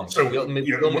 3 rungs. So you'll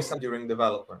miss some during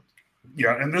development.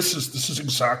 Yeah, and this is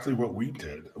exactly what we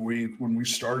did. When we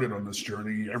started on this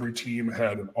journey, every team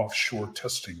had an offshore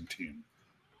testing team.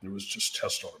 There was just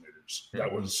test automators.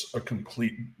 That was a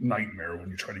complete nightmare when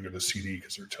you try to go to CD,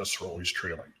 because their tests were always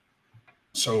trailing.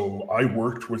 So I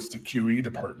worked with the QE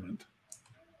department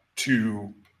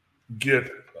to get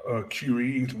a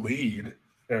QE lead,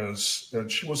 as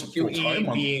she wasn't full time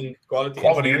on being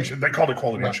quality engineering. They called it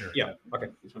quality engineering. Yeah. Okay.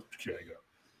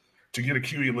 To get a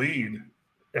QE lead,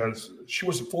 as she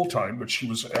wasn't full time, but she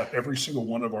was at every single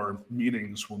one of our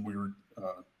meetings when we were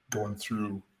going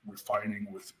through refining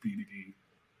with BDD,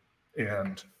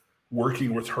 and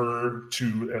working with her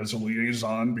as a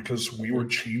liaison, because we were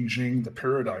changing the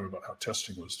paradigm about how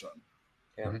testing was done.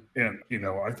 Yeah. And,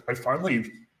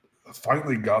 I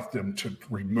finally got them to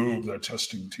remove that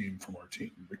testing team from our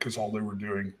team because all they were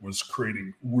doing was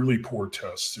creating really poor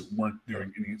tests that weren't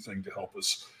doing anything to help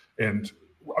us. And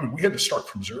I mean, we had to start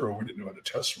from zero. We didn't know how to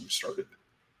test when we started.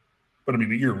 But I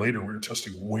mean, a year later, we were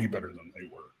testing way better than they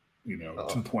were,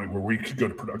 to the point where we could go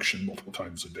to production multiple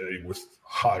times a day with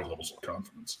high levels of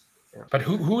confidence. Yeah. But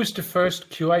who is the first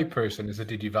QA person? Is it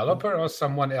the developer or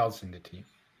someone else in the team?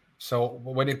 So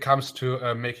when it comes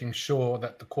to making sure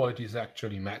that the quality is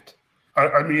actually met.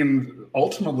 I mean,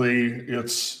 ultimately,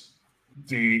 it's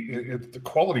the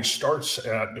quality starts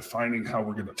at defining how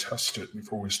we're going to test it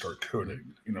before we start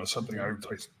coding. Something I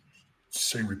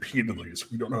say repeatedly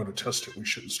is we don't know how to test it. We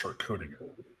shouldn't start coding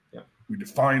it. Yeah. We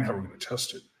define how we're going to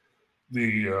test it.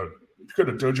 If you go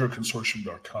to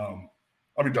dojoconsortium.com,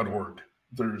 .org,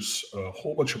 there's a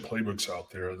whole bunch of playbooks out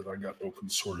there that I got open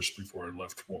sourced before I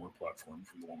left Walmer Platform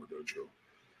from the Walmer Dojo.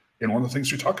 And one of the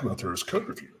things we talk about there is code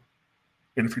review.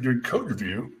 And if you're doing code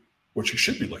review, what you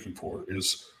should be looking for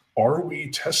is, are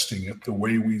we testing it the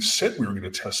way we said we were going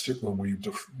to test it when we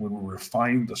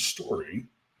refined the story?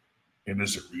 And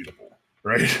is it readable,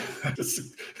 right?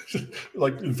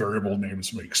 Like variable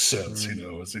names make sense,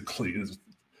 is it clean, is it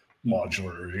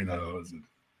modular, is it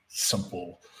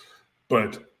simple?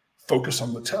 But focus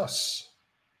on the tests.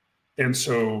 And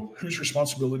so whose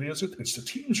responsibility is it? It's the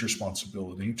team's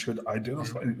responsibility to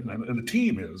identify, and the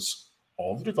team is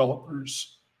all the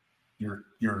developers, your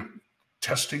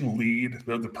testing lead,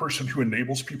 the person who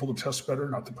enables people to test better,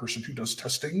 not the person who does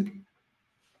testing.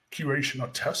 QA should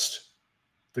not test.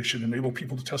 They should enable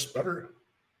people to test better,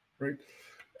 right?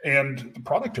 And the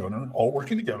product owner, all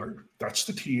working together, that's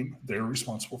the team. They're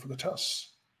responsible for the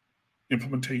tests.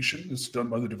 Implementation is done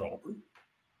by the developer.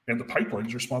 And the pipeline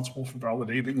is responsible for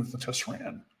validating that the test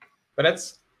ran. But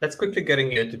that's quickly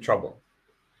getting you into trouble.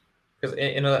 Because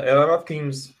in a lot of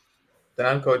teams that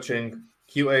I'm coaching,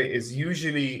 QA is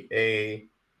usually an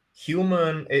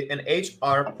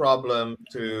HR problem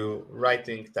to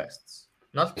writing tests.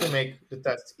 Not to make the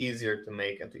tests easier to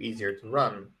make and easier to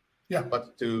run,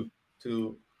 but to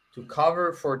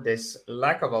cover for this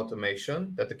lack of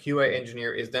automation, that the QA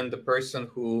engineer is then the person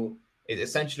who is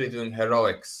essentially doing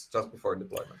heroics just before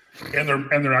deployment.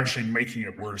 And they're actually making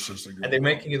it worse as they go. And they're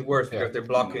making it worse because they're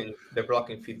blocking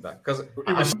feedback. Because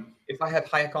if I had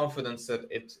high confidence that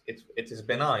it is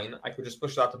benign, I could just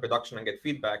push it out to production and get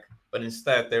feedback. But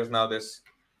instead, there's now this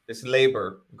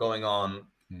labor going on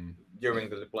during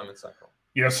the deployment cycle.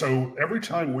 Yeah, so every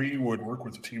time we would work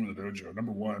with the team in the dojo,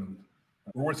 number one,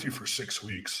 we're with you for 6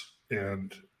 weeks,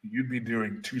 and you'd be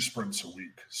doing 2 sprints a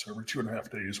week. So every 2.5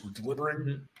 days, we're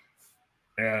delivering,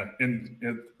 and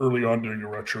early on doing a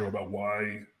retro about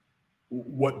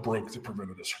what broke that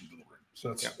prevented us from delivering.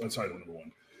 So that's item number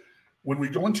one. When we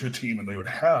go into a team and they would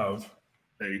have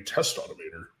a test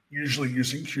automator, usually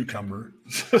using Cucumber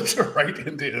to write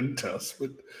end-to-end tests, but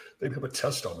they'd have a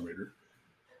test automator.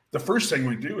 The first thing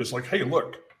we do is like, hey,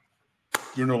 look,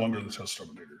 you're no longer the test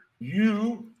automator.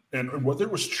 And whether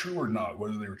it was true or not,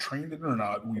 whether they were trained in it or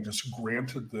not, we just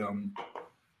granted them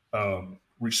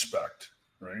respect,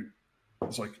 right?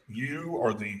 It's like, you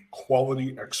are the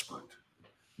quality expert.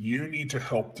 You need to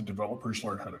help the developers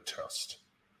learn how to test,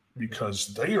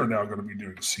 because they are now going to be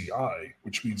doing CI,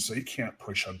 which means they can't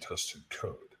push untested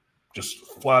code. Just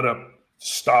flat up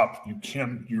stop.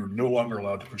 You're no longer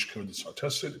allowed to push code that's not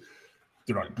tested.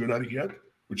 They're not good at it yet,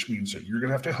 which means that you're going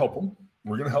to have to help them.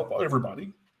 We're going to help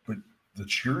everybody, but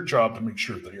it's your job to make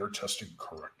sure they are testing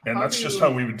correct. And that's just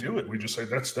how we would do it. We just say,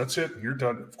 that's it. You're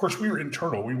done. Of course, we were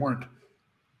internal. We weren't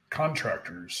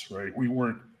contractors, right? We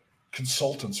weren't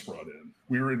consultants brought in.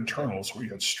 We were internal, so we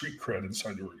had street cred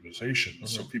inside the organization. Mm-hmm.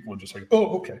 So people were just like,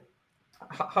 oh, okay.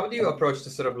 How do you approach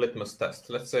this sort of litmus test?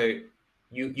 Let's say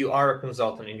you are a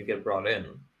consultant and you get brought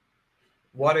in.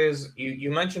 What is, you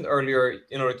mentioned earlier,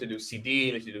 in order to do CD,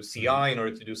 you need to do CI. In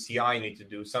order to do CI, you need to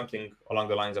do something along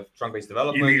the lines of trunk-based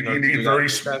development. You need very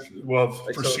well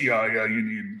for CI. Yeah,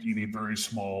 you need very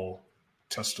small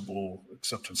testable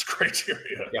acceptance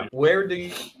criteria. Yeah. Where do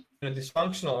you, in a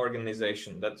dysfunctional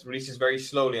organization that releases very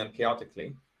slowly and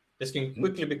chaotically, this can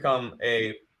quickly become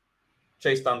a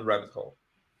chase down the rabbit hole.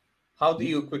 How do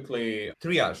you quickly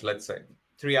triage? Let's say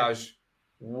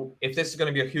if this is going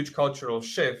to be a huge cultural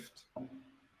shift.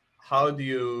 How do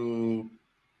you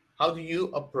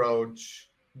approach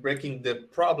breaking the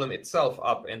problem itself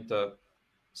up into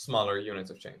smaller units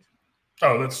of change?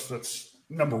 Oh, that's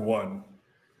number one.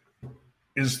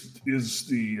 Does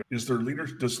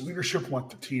leadership want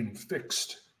the team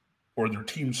fixed, or their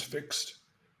teams fixed,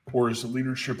 or is the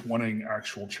leadership wanting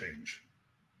actual change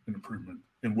and improvement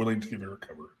and willing to give it a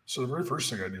cover? So the very first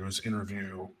thing I do is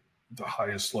interview the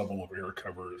highest level of air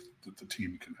cover that the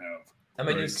team can have. And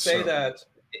when you right? say So- that,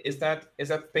 is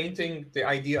that painting the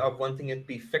idea of wanting it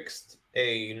be fixed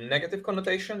a negative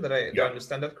connotation? Do I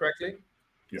understand that correctly?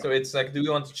 Yeah. So it's like, do we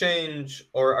want to change,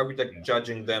 or are we like Yeah.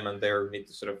 judging them and they need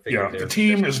to sort of figure their the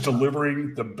team position is out?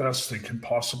 delivering the best they can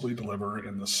possibly deliver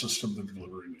in the system they're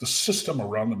delivering. The system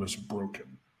around them is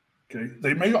broken. Okay.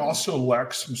 They may also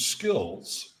lack some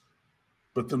skills,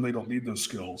 but then they don't need those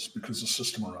skills because the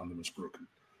system around them is broken.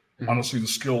 Mhm. Honestly, the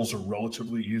skills are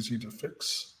relatively easy to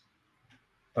fix.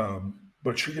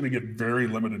 But you're going to get very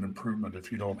limited improvement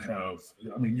if you don't have,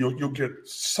 I mean, you'll get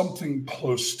something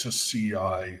close to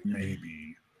CI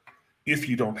maybe if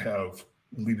you don't have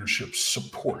leadership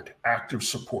support, active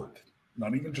support,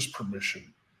 not even just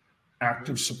permission,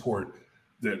 active support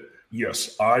that,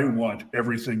 yes, I want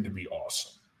everything to be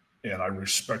awesome. And I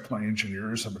respect my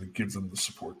engineers. I'm going to give them the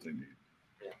support they need.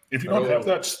 Yeah. If you don't have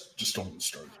that, just don't get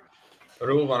started.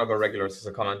 Rahul, one of our regulars, has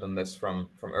a comment on this from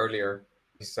earlier.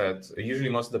 He said, usually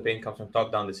most of the pain comes from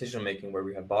top-down decision-making where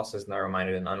we have bosses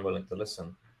narrow-minded and unwilling to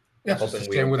listen. Yeah, Hoping it's the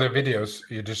we same are- with the videos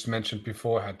you just mentioned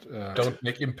before. Don't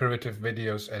make imperative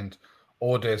videos and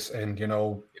orders and,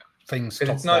 things top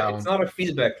Because down. it's not a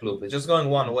feedback loop. It's just going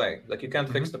one way. Like you can't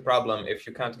fix the problem if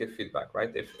you can't give feedback,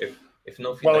 right? If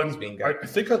no feedback is being I given.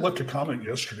 think I left a comment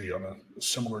yesterday on a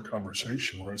similar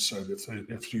conversation where I said,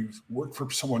 if you work for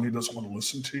someone who doesn't want to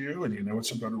listen to you and you know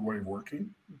it's a better way of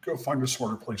working, go find a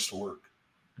smarter place to work.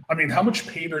 I mean, how much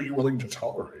pain are you willing to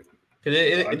tolerate?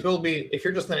 It will be, if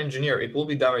you're just an engineer, it will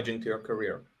be damaging to your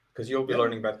career because you'll be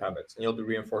learning bad habits and you'll be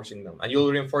reinforcing them, and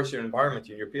you'll reinforce your environment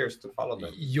and your peers to follow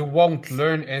them. You won't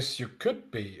learn as you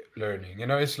could be learning.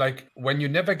 It's like when you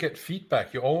never get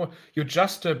feedback, you're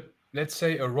just let's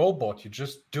say a robot. You're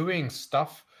just doing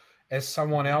stuff as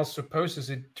someone else supposes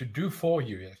it to do for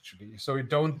you, actually. So you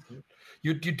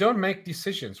don't make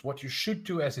decisions. What you should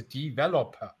do as a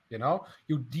developer,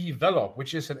 you develop,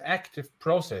 which is an active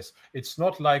process. It's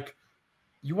not like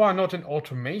you are not an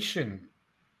automation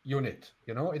unit,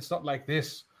 it's not like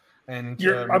this. And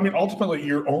ultimately,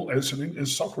 you're only as a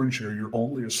software engineer, you're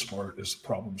only as smart as the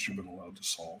problems you've been allowed to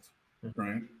solve,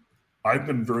 right? I've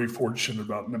been very fortunate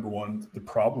about, number one, the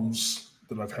problems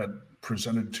that I've had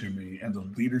presented to me and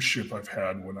the leadership I've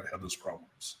had when I had those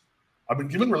problems. I've been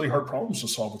given really hard problems to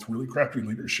solve with really crappy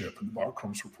leadership in the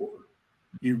Botcom's report.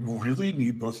 You really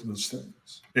need both of those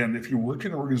things. And if you work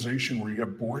in an organization where you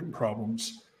have boring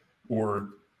problems or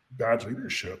bad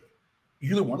leadership,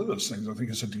 either one of those things, I think,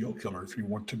 is a deal killer if you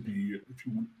want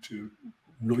to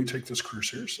really take this career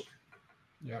seriously.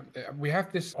 Yeah, we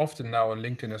have this often now on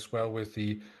LinkedIn as well with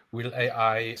the will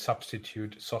AI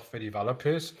substitute software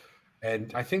developers?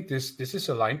 And I think this is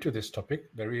aligned to this topic,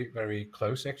 very, very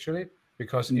close actually,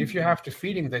 because if you have the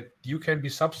feeling that you can be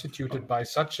substituted by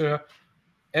such a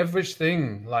average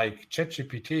thing like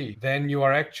ChatGPT, then you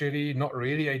are actually not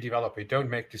really a developer. You don't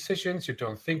make decisions, you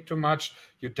don't think too much,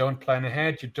 you don't plan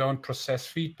ahead, you don't process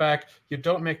feedback, you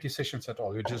don't make decisions at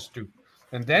all, you just do.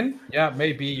 And then,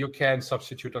 maybe you can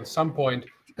substitute on some point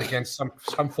against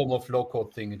some form of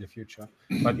low-code thing in the future.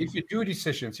 But if you do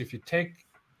decisions, if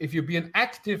you be an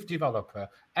active developer,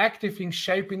 active in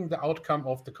shaping the outcome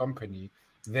of the company,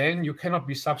 then you cannot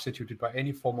be substituted by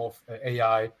any form of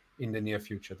AI in the near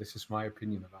future. This is my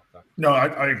opinion about that. No,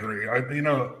 I agree. I've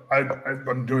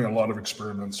been doing a lot of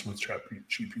experiments with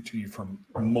ChatGPT from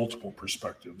multiple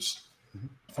perspectives. Mm-hmm.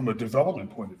 From a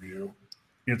development point of view,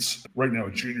 it's right now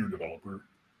a junior developer,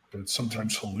 and it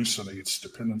sometimes hallucinates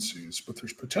dependencies, but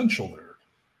there's potential there.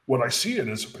 What I see it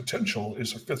as a potential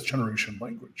is a 5th generation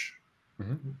language.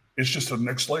 Mm-hmm. It's just a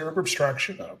next layer of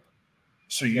abstraction up.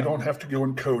 So you don't have to go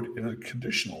and code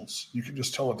conditionals. You can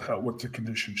just tell it what the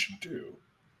condition should do.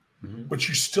 Mm-hmm. But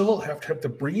you still have to have the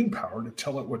brain power to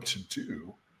tell it what to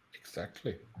do.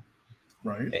 Exactly.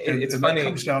 Right? And that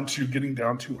comes down to getting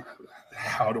down to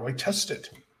how do I test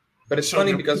it? But it's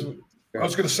funny because I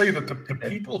was going to say that the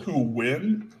people who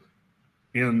win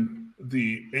in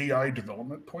the AI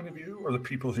development point of view are the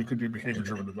people who can do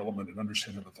behavior-driven development and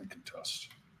understand everything can test.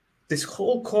 This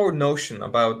whole core notion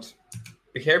about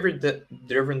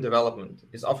behavior-driven development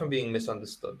is often being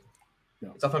misunderstood. Yeah.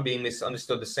 It's often being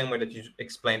misunderstood the same way that you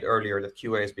explained earlier that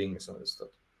QA is being misunderstood.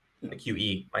 Yeah. The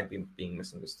QE might be being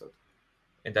misunderstood.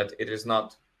 And that it is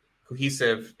not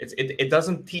cohesive. It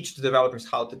doesn't teach the developers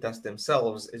how to test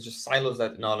themselves. It just silos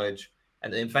that knowledge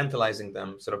and infantilizing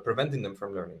them, sort of preventing them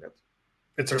from learning that.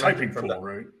 It's a typing pool,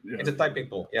 right? Yeah. It's a typing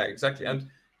pool. Yeah, exactly. And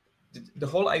the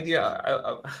whole idea,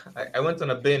 I went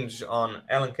on a binge on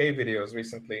Alan Kay videos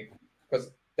recently because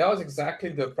that was exactly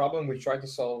the problem we tried to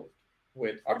solve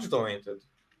with object-oriented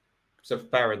sort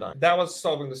of paradigm. That was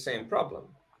solving the same problem.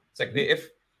 It's like if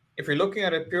if you're looking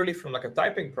at it purely from like a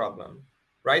typing problem,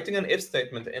 writing an if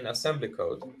statement in assembly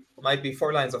code might be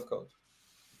 4 lines of code.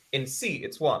 In C,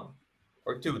 it's 1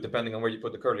 or 2, depending on where you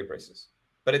put the curly braces.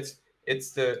 But it's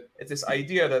this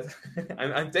idea that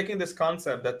I'm taking this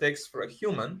concept that takes for a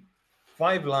human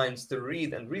 5 lines to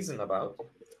read and reason about,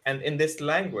 and in this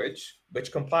language,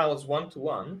 which compiles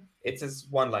 1-to-1, it is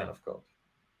 1 line of code.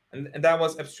 And that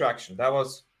was abstraction.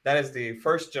 That is the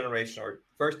first generation or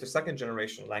first to second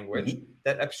generation language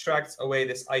that abstracts away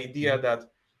this idea that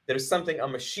there's something a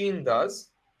machine does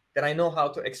that I know how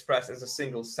to express as a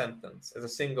single sentence, as a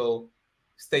single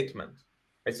statement.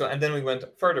 Right? So, and then we went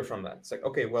further from that. It's like,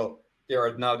 okay, well, there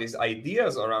are now these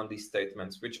ideas around these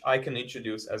statements, which I can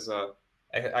introduce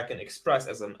I can express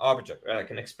as an object, right? I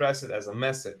can express it as a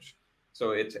message.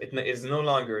 So it is no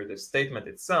longer the statement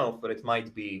itself, but it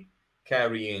might be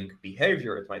carrying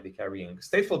behavior, it might be carrying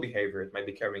stateful behavior, it might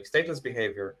be carrying stateless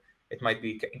behavior, it might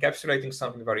be encapsulating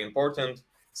something very important,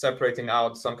 separating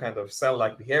out some kind of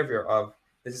cell-like behavior of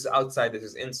this is outside, this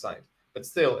is inside. But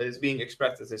still, it is being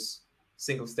expressed as this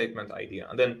single statement idea.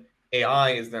 And then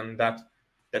AI is then that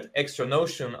extra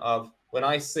notion of when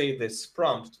I say this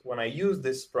prompt, when I use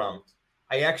this prompt,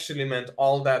 I actually meant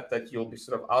all that you'll be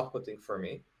sort of outputting for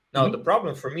me. Now, the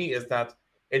problem for me is that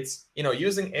it's,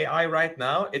 using AI right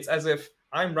now, it's as if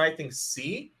I'm writing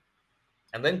C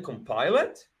and then compile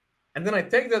it. And then I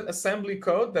take that assembly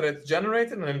code that it's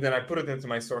generated and then I put it into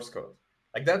my source code.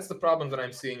 Like that's the problem that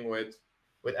I'm seeing with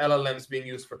LLMs being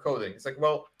used for coding. It's like,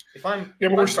 well, if I'm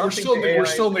we're still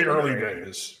in the early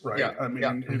days, right? Yeah, I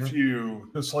mean,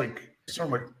 it's like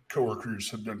some of my coworkers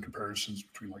have done comparisons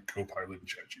between like Copilot and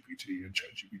ChatGPT, and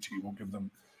ChatGPT will give them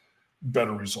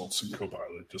better results than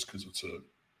Copilot just because it's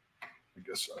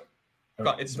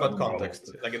it's about context.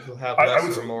 Model. Like it will have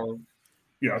less or more.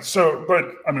 Yeah. So,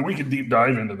 but I mean, we can deep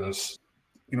dive into this.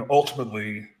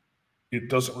 Ultimately, it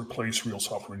doesn't replace real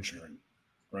software engineering,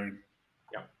 right?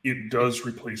 Yeah. It does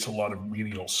replace a lot of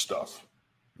menial stuff,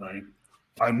 right?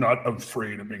 I'm not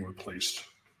afraid of being replaced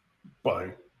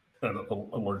by a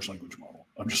large language model.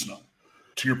 I'm just not.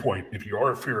 To your point, if you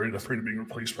are afraid of being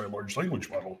replaced by a large language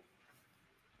model,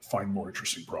 find more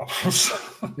interesting problems.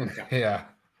 Yeah.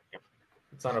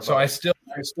 So I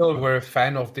still were a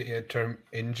fan of the term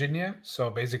engineer. So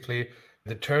basically,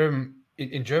 the term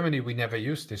in Germany we never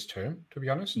used this term, to be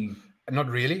honest. Not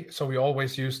really. So we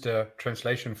always use the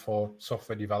translation for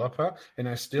software developer, and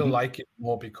I still like it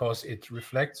more because it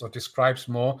reflects or describes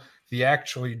more the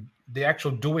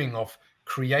actual doing of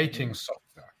creating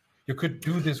software. You could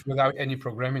do this without any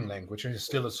programming language, and you're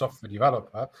still a software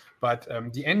developer. But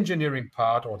the engineering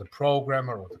part, or the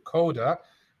programmer, or the coder,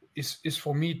 is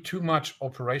for me too much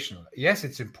operational. Yes,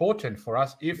 it's important for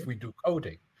us if we do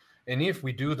coding and if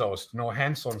we do those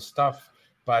hands-on stuff.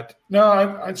 But no,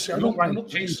 I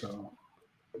don't think so.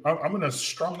 I'm going to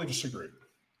strongly disagree.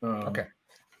 Okay.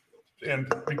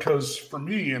 And because for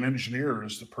me, an engineer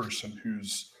is the person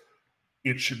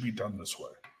it should be done this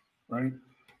way, right?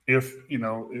 If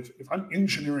I'm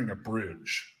engineering a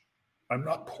bridge, I'm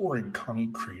not pouring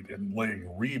concrete and laying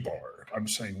rebar. I'm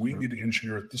saying we need to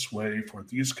engineer it this way for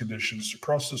these conditions,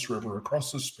 across this river,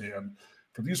 across this span,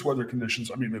 for these weather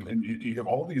conditions. I mean, and you have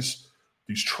all these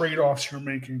trade-offs you're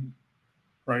making,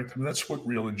 right? I mean, that's what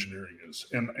real engineering is.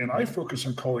 And I focus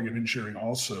on calling it engineering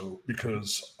also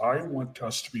because I want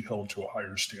us to be held to a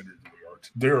higher standard than we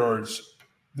are.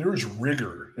 There is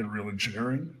rigor in real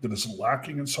engineering that is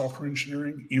lacking in software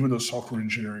engineering, even though software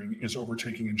engineering is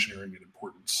overtaking engineering in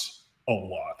importance a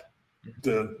lot.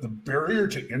 The barrier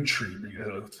to entry,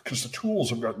 because the tools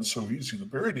have gotten so easy, the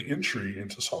barrier to entry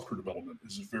into software development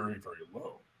is very, very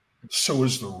low. So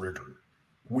is the rigor.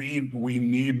 We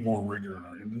need more rigor in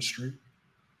our industry,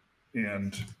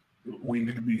 and we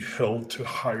need to be held to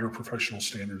higher professional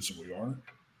standards than we are.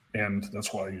 And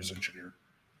that's why I use engineer.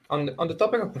 On the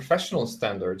topic of professional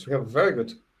standards, we have a very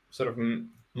good sort of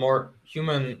more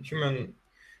human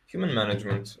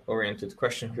management oriented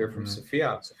question here from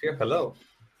Sophia. Sophia, hello.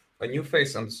 A new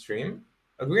face on the stream.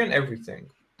 Agree on everything.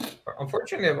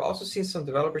 Unfortunately, I've also seen some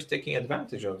developers taking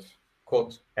advantage of,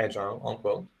 quote, agile,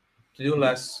 unquote, to do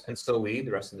less, and so we,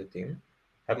 the rest of the team,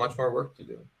 have much more work to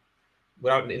do.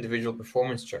 Without individual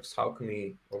performance checks, how can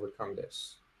we overcome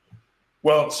this?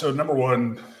 Well, so number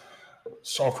one,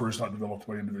 software is not developed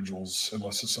by individuals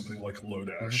unless it's something like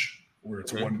Lodash, where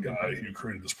it's one guy who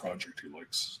created this project he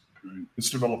likes. Right?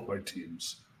 It's developed by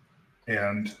teams.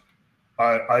 And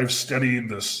I've studied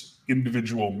this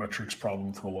individual metrics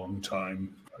problem for a long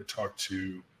time. I talked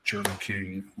to Jeremy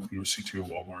King when he was CTO of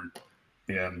Walmart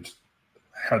and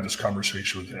had this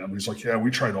conversation with him. He's like, yeah,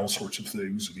 we tried all sorts of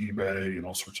things at eBay and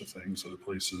all sorts of things, other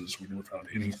places. We never found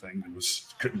anything that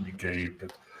couldn't be gamed.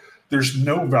 But there's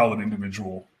no valid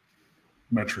individual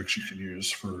metrics you can use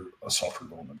for a software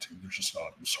development team. There's just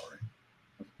not. I'm sorry.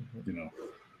 You know,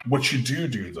 what you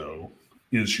do though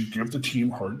is you give the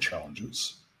team hard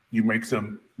challenges. You make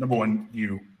them, number one,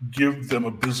 you give them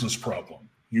a business problem.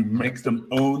 You make them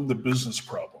own the business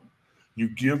problem. You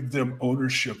give them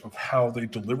ownership of how they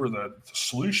deliver the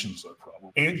solutions to that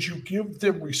problem. And you give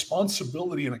them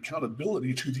responsibility and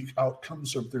accountability to the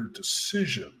outcomes of their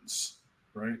decisions,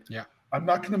 right? Yeah. I'm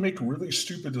not going to make really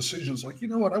stupid decisions like, you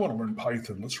know what, I want to learn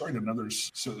Python. Let's write another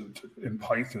in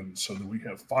Python so that we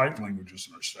have 5 languages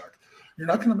in our stack. You're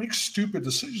not going to make stupid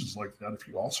decisions like that if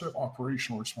you also have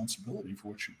operational responsibility for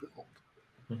what you build.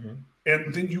 Mm-hmm.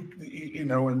 And then you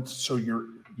know, and so you're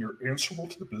answerable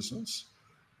to the business.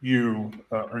 You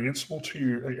are answerable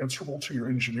to your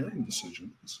engineering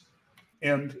decisions,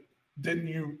 and then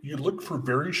you look for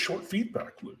very short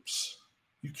feedback loops.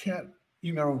 You can't,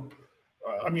 you know.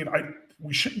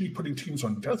 We shouldn't be putting teams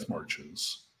on death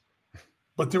marches,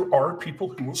 but there are people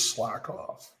who will slack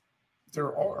off.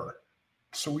 There are.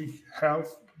 So we have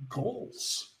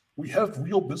goals. We have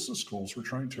real business goals we're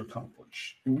trying to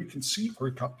accomplish, and we can see if we're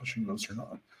accomplishing those or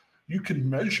not. You can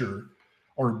measure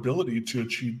our ability to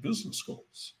achieve business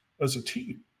goals as a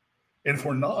team. And if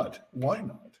we're not, why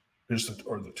not?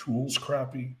 Are the tools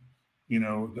crappy? You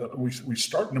know, we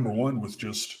start number one with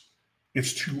just,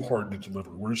 it's too hard to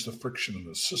deliver. Where's the friction in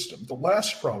the system? The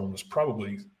last problem is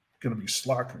probably going to be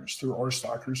slackers. There are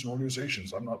slackers in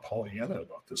organizations. I'm not Pollyanna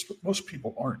about this, but most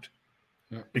people aren't.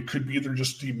 Yeah. It could be they're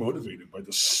just demotivated by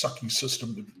the sucky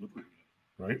system they're delivering,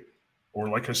 right? Or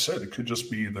like I said, it could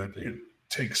just be that it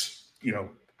takes, you know,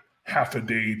 half a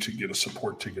day to get a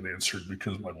support ticket answered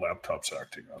because my laptop's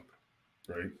acting up,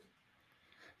 right?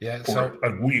 Yeah. Or so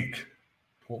a week.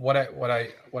 What I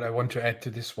want to add to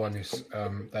this one is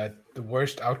that the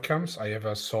worst outcomes I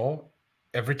ever saw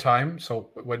every time.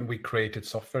 So when we created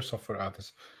software for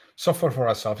others, software for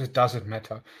ourselves, it doesn't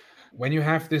matter. When you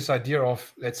have this idea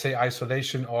of, let's say,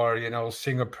 isolation or, you know,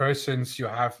 single persons, you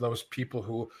have those people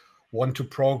who want to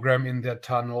program in their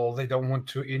tunnel. They don't want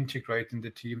to integrate in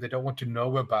the team. They don't want to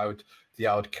know about the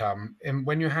outcome. And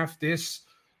when you have this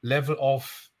level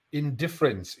of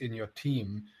indifference in your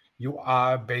team, you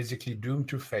are basically doomed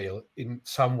to fail in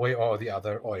some way or the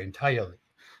other, or entirely.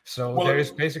 So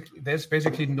there's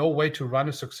basically no way to run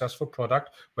a successful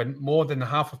product when more than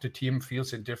half of the team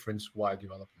feels indifference while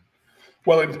developing.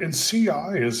 Well, and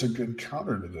CI is a good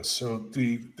counter to this. So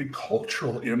the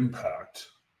cultural impact,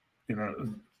 you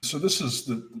know, so this is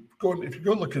if you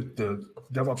go look at the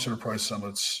DevOps Enterprise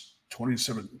Summit's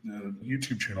 27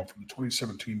 YouTube channel from the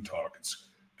 2017 talk, it's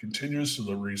continuous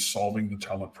delivery, solving the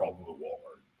talent problem at Walmart.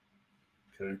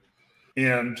 Okay.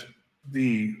 And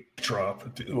the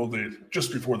drop,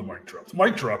 just before the mic drop. The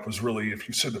mic drop was really, if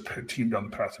you send the team down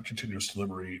the path of continuous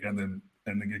delivery and then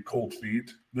get cold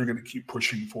feet, they're going to keep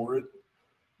pushing for it,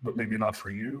 but maybe not for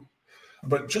you.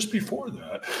 But just before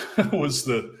that was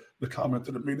the comment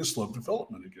that it made us love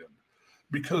development again,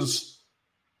 because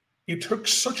it took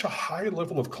such a high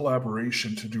level of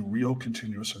collaboration to do real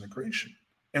continuous integration.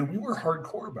 And we were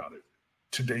hardcore about it.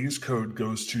 Today's code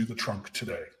goes to the trunk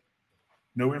today.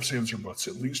 No ifs, ands, or buts.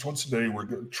 At least once a day,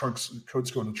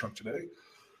 codes go in the trunk today.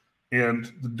 And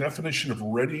the definition of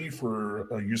ready for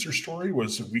a user story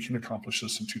was that we can accomplish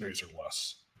this in 2 days or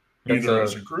less, either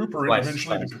as a group or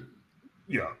individually.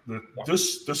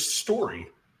 This story,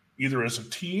 either as a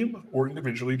team or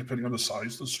individually, depending on the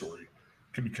size of the story,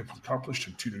 can be accomplished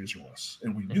in 2 days or less.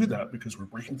 And we do that because we're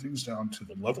breaking things down to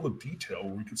the level of detail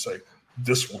where we could say,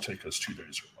 this will take us 2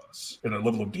 days or less. And a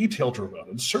level of detail drove out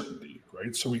uncertainty,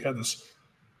 right? So we had this,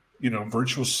 you know,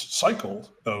 virtuous cycle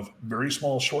of very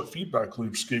small, short feedback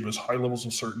loops gave us high levels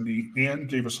of certainty and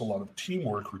gave us a lot of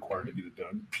teamwork required to get it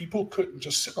done. People couldn't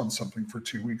just sit on something for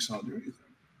 2 weeks and not do anything.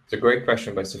 It's a great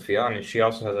question by Sophia, and she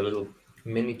also has a little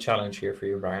mini challenge here for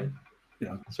you, Brian.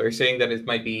 Yeah. So you're saying that it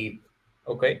might be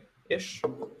okay-ish?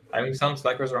 Having some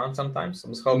slackers around sometimes?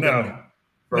 I'm hoping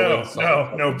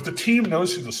No. The team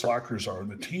knows who the slackers are.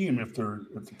 The team, if the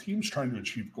team's trying to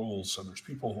achieve goals and there's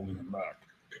people holding them back,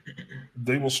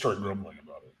 they will start grumbling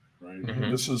about it, right?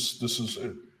 Mm-hmm. This is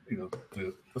you know,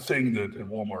 the thing that at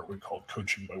Walmart we call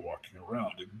coaching by walking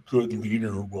around. A good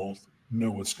leader will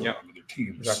know what's going on with their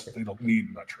teams. Exactly. They don't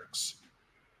need metrics.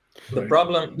 Right?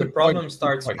 The problem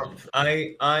starts from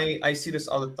I see this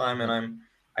all the time, and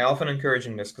I often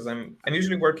encouraging this because I'm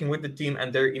usually working with the team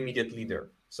and their immediate leader.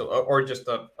 So or just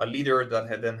a leader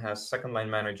that then has second line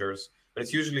managers, but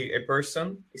it's usually a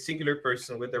singular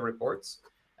person with their reports.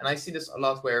 And I see this a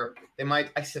lot where they might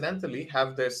accidentally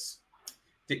have this,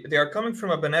 they are coming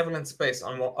from a benevolent space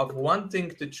of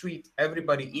wanting to treat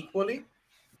everybody equally,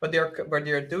 but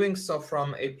they're doing so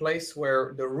from a place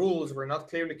where the rules were not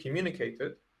clearly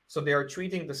communicated. So they are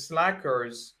treating the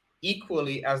slackers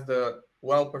equally as the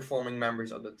well-performing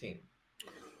members of the team,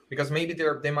 because maybe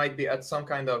they might be at some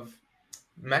kind of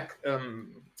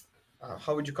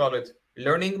how would you call it,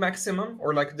 learning maximum,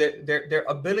 or like their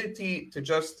ability to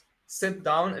just sit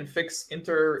down and fix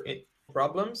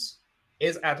problems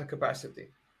is at a capacity.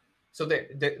 So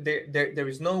there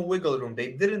is no wiggle room.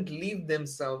 They didn't leave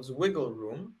themselves wiggle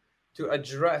room to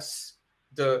address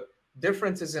the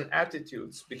differences in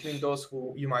attitudes between those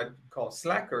who you might call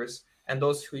slackers and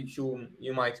those who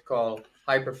you might call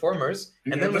high performers.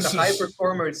 And then when the high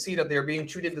performers see that they're being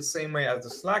treated the same way as the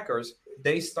slackers,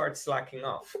 they start slacking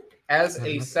off as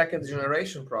a second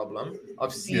generation problem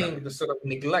of seeing the sort of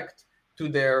neglect to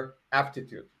their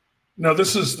aptitude. Now,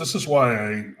 this is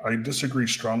why I disagree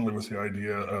strongly with the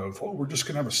idea of, we're just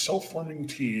going to have a self-forming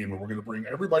team and we're going to bring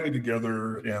everybody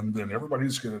together and then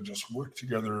everybody's going to just work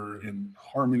together in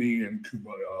harmony and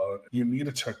kumbaya. You need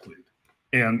a tech lead.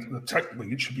 And the tech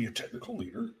lead should be a technical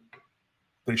leader.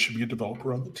 They should be a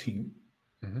developer on the team.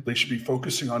 Mm-hmm. They should be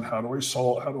focusing on how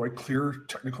do I clear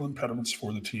technical impediments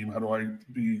for the team? How do I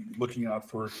be looking out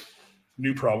for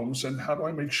new problems? And how do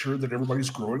I make sure that everybody's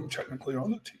growing technically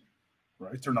on the team?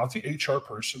 Right? They're not the HR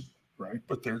person, right?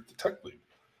 But they're the tech lead.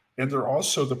 And they're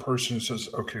also the person who says,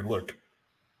 okay, look,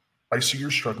 I see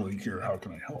you're struggling here. How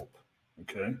can I help?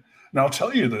 Okay. Now I'll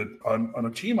tell you that on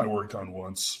a team I worked on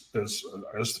once as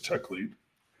the tech lead,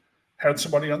 had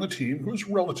somebody on the team who was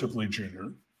relatively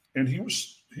junior, and he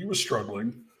was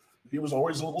struggling. He was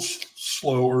always a little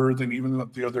slower than even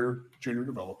the other junior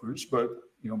developers. But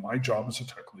my job as a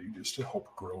tech lead is to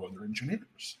help grow other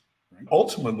engineers. Right?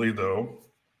 Ultimately, though,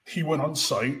 he went on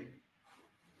site,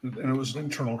 and it was an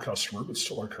internal customer, but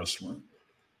still our customer,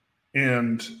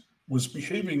 and was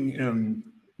behaving in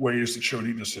ways that showed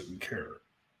he just didn't care.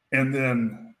 And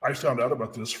then I found out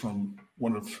about this from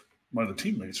one of my other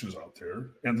teammates who was out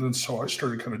there. And then so I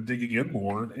started kind of digging in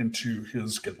more into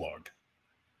his Git log.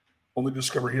 Only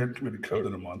discovered he hadn't committed code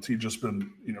in a month. He'd just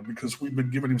been, because we've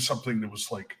been giving him something that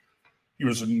was like, he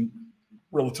was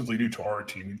relatively new to our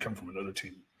team. He'd come from another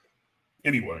team.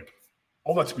 Anyway,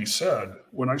 all that to be said,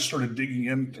 when I started digging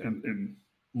in and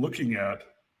looking at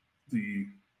the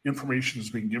information that's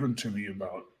being given to me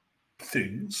about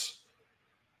things,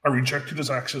 I rejected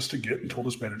his access to Git and told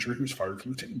his manager he was fired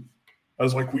from the team. I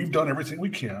was like, we've done everything we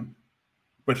can,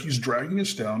 but he's dragging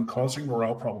us down, causing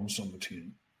morale problems on the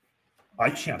team. I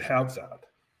can't have that.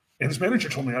 And his manager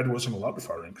told me I wasn't allowed to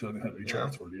fire him because I didn't have HR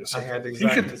authority. I said, I had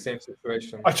exactly the same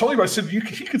situation. I told him, I said, he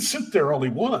could sit there all he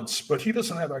wants, but he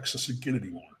doesn't have access to Git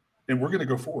anymore. And we're going to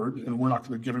go forward, and we're not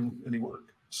going to give him any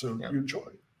work. So you enjoy.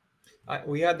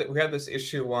 We had this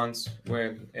issue once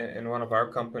in one of our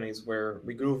companies where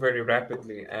we grew very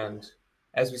rapidly, and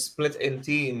as we split in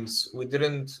teams, we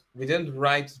didn't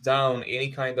write down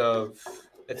any kind of,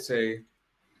 let's say,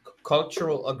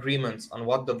 cultural agreements on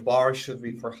what the bar should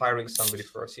be for hiring somebody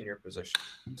for a senior position.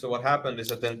 So what happened is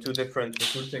that then two different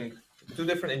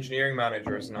engineering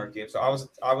managers in our team. So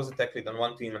I was a tech lead on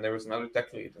one team, and there was another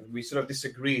tech lead, and we sort of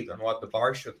disagreed on what the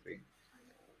bar should be.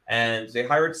 And they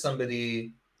hired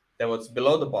somebody that was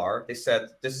below the bar. They said,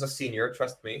 "This is a senior,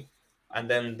 trust me." And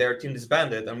then their team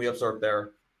disbanded, and we absorbed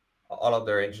all of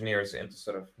their engineers into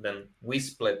sort of, then we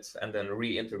split and then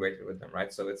reintegrated with them,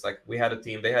 right? So it's like we had a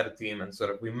team, they had a team, and sort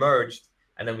of we merged,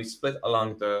 and then we split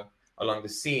along the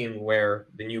seam where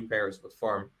the new pairs would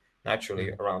form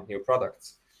naturally around new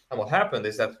products. And what happened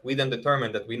is that we then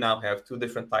determined that we now have two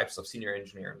different types of senior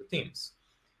engineer in the teams.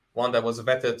 One that was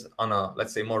vetted on a,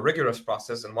 let's say, more rigorous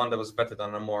process, and one that was vetted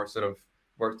on a more sort of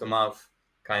word-to-mouth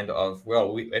kind of,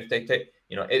 if they take,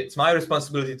 it's my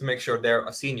responsibility to make sure they're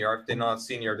a senior. If they're not a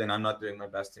senior, then I'm not doing my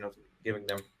best, giving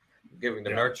them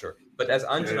nurture. But as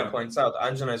Anjana points out,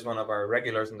 Anjana is one of our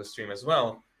regulars in the stream as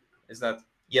well, is that,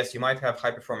 yes, you might have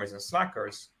high performers and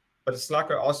slackers, but the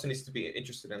slacker also needs to be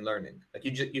interested in learning. Like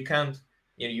you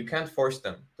can't force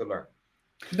them to learn.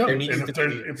 No, it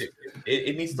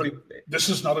needs to be. This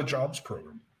is not a jobs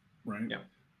program, right? Yeah.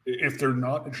 If they're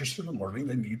not interested in learning,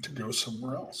 they need to go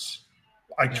somewhere else.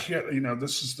 I can't,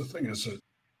 this is the thing, is that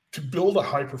to build a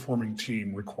high-performing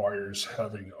team requires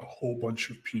having a whole bunch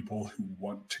of people who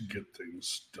want to get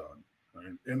things done,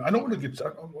 right? And I don't want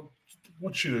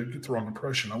you to get the wrong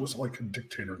impression. I wasn't like a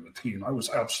dictator in the team. I was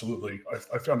absolutely,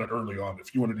 I found it early on,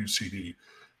 if you want to do CD,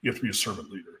 you have to be a servant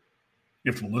leader.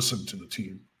 You have to listen to the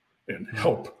team and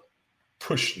help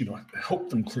push, help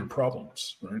them clear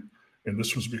problems, right? And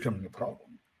this was becoming a problem.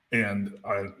 And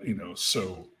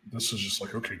so this is just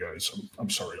like, okay, guys, I'm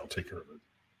sorry, I'll take care of it.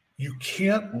 You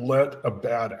can't let a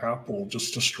bad apple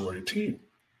just destroy a team.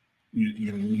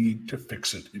 You need to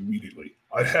fix it immediately.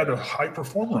 I had a high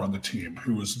performer on the team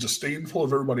who was disdainful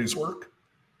of everybody's work.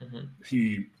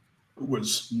 He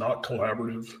was not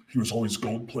collaborative. He was always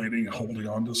gold plating and holding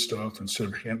on to stuff instead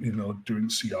of doing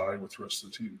CI with the rest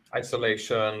of the team.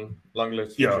 Isolation,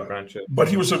 long-lived feature branches. But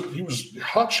he was a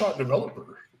hotshot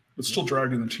developer, but still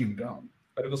dragging the team down.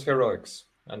 But it was heroics,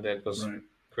 and it was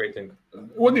creating.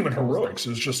 It wasn't even heroics. It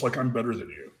was just like, I'm better than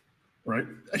you, right?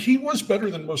 He was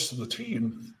better than most of the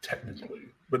team, technically,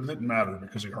 but it didn't matter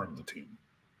because he harmed the team.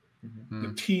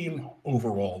 The team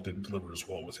overall didn't deliver as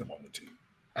well with him on the team.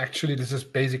 Actually, this is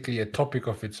basically a topic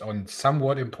of its own,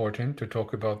 somewhat important to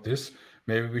talk about this.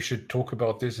 Maybe we should talk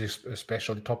about this as a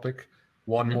special topic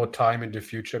one more time in the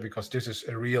future, because this is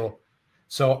a real.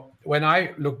 So when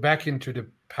I look back into the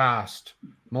past,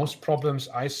 most problems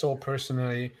I saw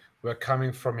personally were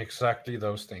coming from exactly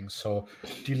those things. So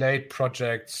delayed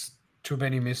projects, too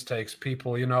many mistakes,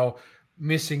 people,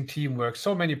 missing teamwork.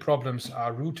 So many problems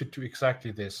are rooted to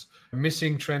exactly this.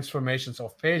 Missing transformations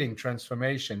or failing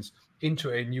transformations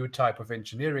into a new type of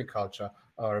engineering culture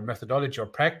or methodology or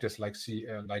practice like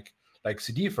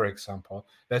CD, for example,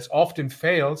 that's often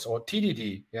fails, or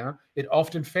TDD. It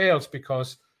often fails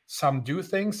because some do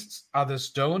things,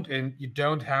 others don't, and you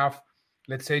don't have,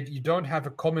 let's say, you don't have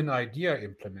a common idea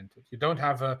implemented. You don't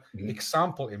have an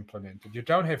example implemented. You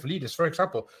don't have leaders. For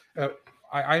example,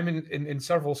 I'm in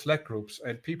several Slack groups,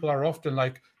 and people are often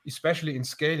like, especially in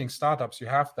scaling startups, you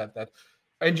have that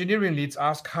engineering leads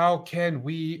ask, how can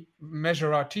we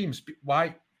measure our teams?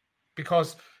 Why?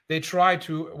 Because they try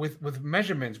to, with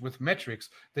measurements, with metrics,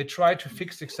 they try to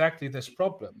fix exactly this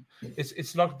problem.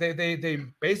 It's like they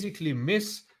basically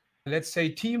miss, let's say,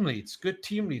 team leads, good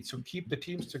team leads who keep the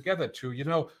teams together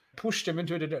to, push them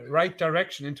into the right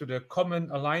direction, into the common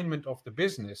alignment of the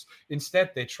business. Instead,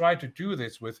 they try to do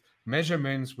this with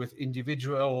measurements, with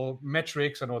individual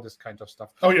metrics and all this kind of stuff.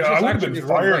 Oh yeah, I would have been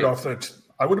fired off that.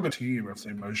 I would have been a team if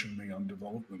they measured me on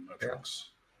development metrics.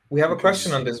 Yeah. We have a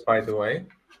question on this, by the way.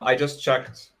 I just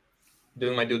checked,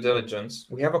 doing my due diligence.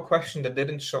 We have a question that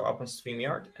didn't show up on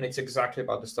StreamYard, and it's exactly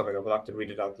about this topic. I would like to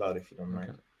read it out loud if you don't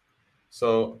mind.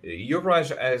 So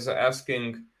Yuvraj is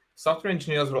asking, software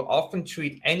engineers will often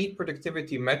treat any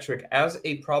productivity metric as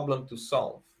a problem to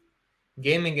solve.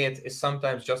 Gaming it is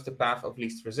sometimes just the path of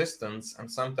least resistance,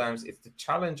 and sometimes it's the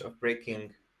challenge of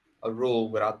breaking a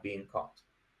rule without being caught.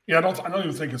 Yeah, I don't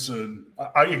even think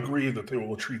I agree that they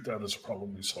will treat that as a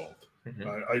problem to solve.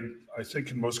 I think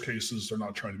in most cases, they're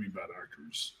not trying to be bad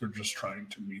actors. They're just trying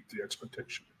to meet the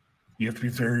expectation. You have to be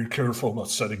very careful about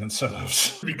setting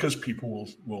incentives because people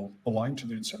will align to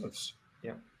the incentives.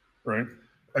 Yeah. Right?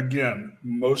 Again,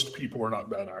 most people are not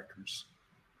bad actors.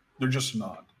 They're just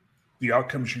not. The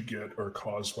outcomes you get are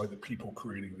caused by the people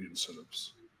creating the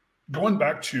incentives. Going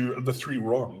back to the 3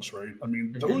 wrongs, right? I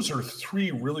mean, those are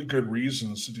 3 really good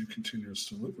reasons to do continuous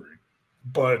delivery.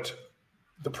 But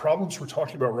the problems we're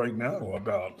talking about right now,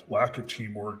 about lack of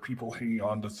teamwork, people hanging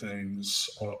on to things,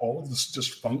 all of this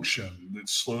dysfunction that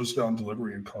slows down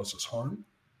delivery and causes harm,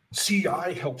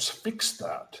 CI helps fix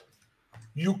that.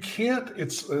 You can't,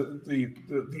 it's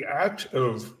the act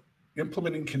of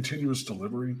implementing continuous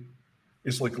delivery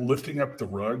is like lifting up the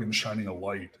rug and shining a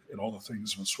light, and all the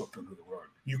things have been swept under the rug.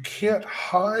 You can't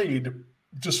hide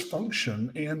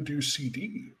dysfunction and do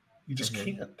CD. You just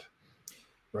can't,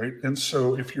 right? And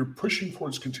so if you're pushing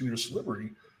towards continuous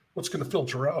delivery, what's going to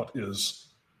filter out is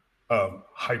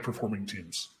high-performing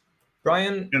teams.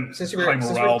 Brian, and high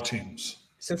morale teams.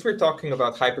 Since we're talking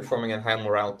about high-performing and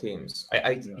high-morale teams,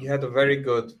 you had a very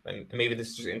good, and maybe this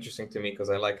is just interesting to me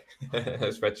because I like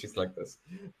spreadsheets like this,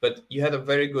 but you had a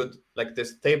very good, like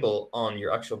this table on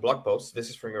your actual blog post.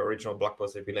 This is from your original blog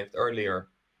post that we linked earlier.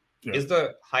 Yeah. Is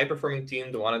the high-performing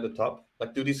team the one at the top?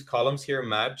 Like, do these columns here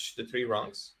match the 3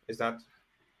 wrongs? Is that?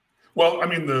 Well, I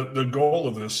mean, the goal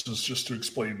of this is just to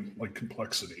explain like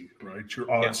complexity, right? Your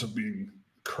odds of being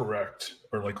correct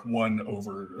are like 1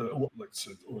 over, let's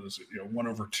say, what is it? 1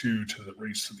 over 2 to the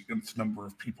raise to the nth number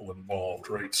of people involved,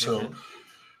 right? So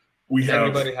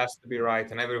everybody has to be right,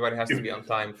 and everybody has to be on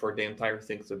time for the entire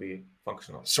thing to be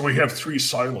functional. So we have 3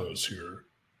 silos here,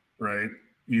 right?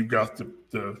 You've got the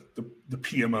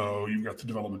PMO, you've got the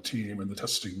development team, and the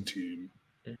testing team.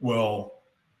 Well,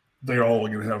 they're all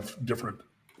going to have different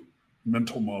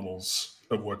mental models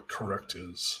of what correct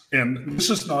is. And this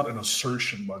is not an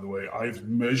assertion, by the way. I've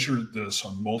measured this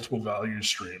on multiple value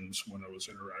streams when I was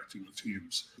interacting with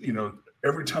teams.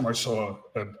 Every time I saw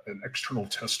an external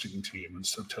testing team,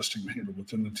 instead of testing handled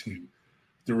within the team,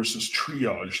 there was this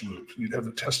triage loop. You'd have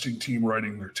the testing team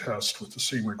writing their test with the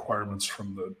same requirements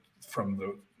from the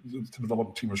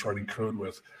development team was writing code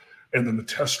with, and then the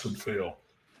test would fail.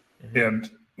 And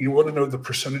You want to know the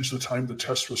percentage of the time the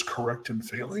test was correct and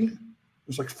failing? It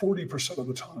was like 40% of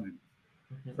the time,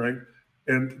 right?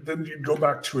 And then you'd go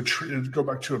back to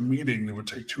a meeting that would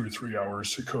take 2 or 3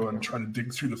 hours to go and try to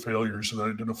dig through the failures and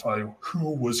identify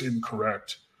who was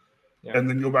incorrect. Yeah. And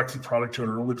then go back to the product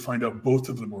owner only to find out both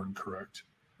of them were incorrect.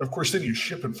 Of course, then you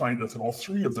ship and find out that all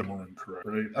 3 of them were incorrect,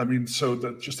 right? I mean, so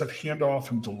that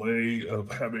handoff and delay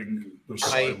of having those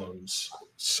silos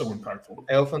so impactful.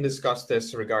 I often discuss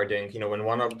this regarding, when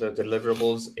one of the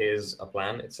deliverables is a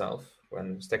plan itself,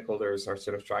 when stakeholders are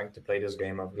sort of trying to play this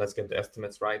game of let's get the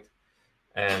estimates right.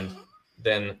 And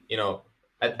then,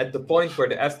 at the point where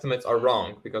the estimates are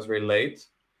wrong because we're late,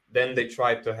 then they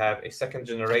try to have a second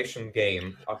generation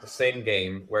game of the same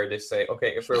game where they say,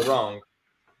 okay, if we're wrong,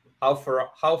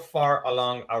 how far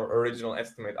along our original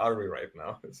estimate are we right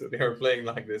now? So they are playing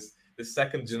like this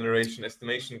second generation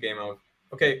estimation game of,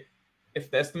 okay, if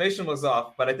the estimation was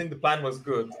off, but I think the plan was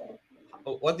good,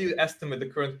 what do you estimate the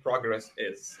current progress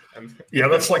is? And yeah,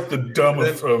 that's like the dumb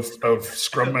of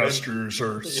Scrum Masters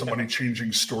or somebody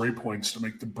changing story points to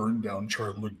make the burn down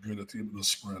chart look good at the end of the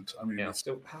sprint. I mean,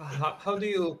 so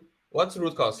what's the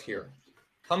root cause here?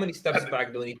 How many steps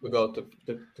back do we need to go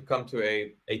to come to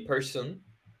a person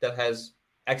that has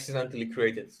accidentally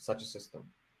created such a system?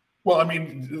 Well, I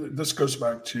mean, this goes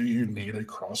back to you need a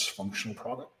cross-functional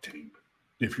product team.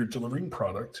 If you're delivering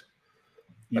product,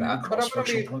 you need a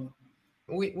cross-functional product.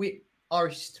 Our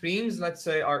streams, let's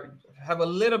say, have a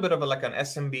little bit of an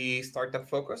SMB startup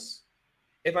focus.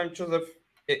 If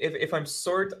I'm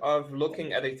sort of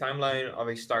looking at a timeline of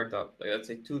a startup, like let's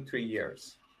say 2-3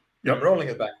 years, I'm rolling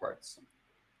it backwards.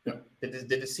 Yeah. Did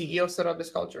the CEO set up this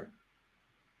culture?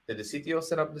 Did the CTO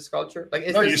set up this culture?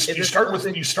 You start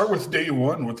with day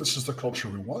one with this is the culture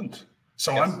we want.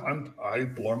 So yes. I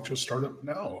belong to a startup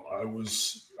now.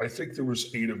 I think there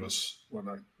was 8 of us when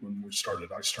we started.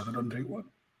 I started on day one,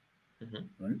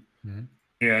 right? Mm-hmm.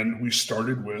 And we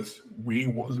started with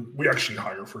we actually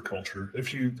hire for culture.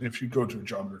 If you go to a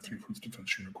job interview with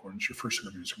Defense Unicorns, your first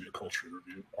interview is going to be a culture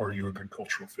interview. Are you a good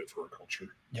cultural fit for our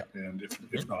culture? Yeah. And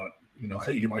if not,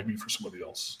 hey, you might be for somebody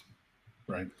else,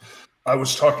 right? I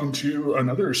was talking to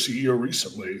another CEO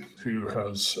recently who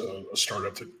has a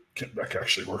startup that Kent Beck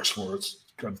actually works for. It's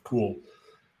kind of cool.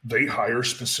 They hire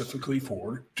specifically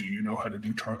for, do you know how to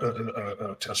do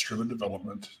test-driven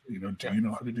development? Do you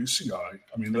know how to do CI?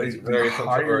 I mean, it's very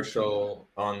controversial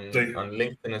on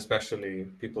LinkedIn, especially.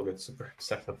 People get super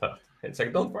upset about it. It's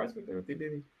like, don't fight with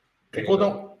it. People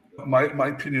don't. My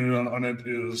opinion on it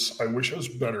is, I wish I was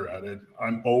better at it.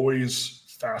 I'm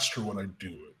always faster when I do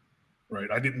it, right?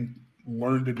 I didn't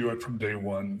learn to do it from day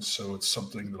one, so it's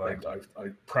something that I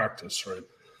practice, right?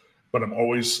 But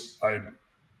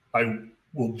I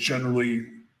will generally,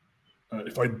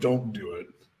 if I don't do it,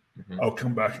 I'll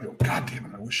come back and go, God damn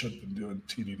it, I wish I'd been doing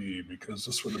TDD because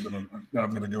this would have been, now I'm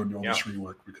going to go and do all this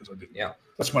rework because I didn't. Yeah.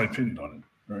 That's my opinion on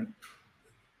it, right?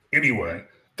 Anyway,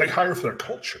 they hire for their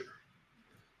culture.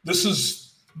 This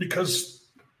is because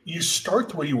you start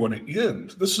the way you want to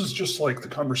end. This is just like the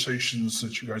conversations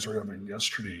that you guys were having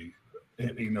yesterday,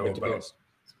 about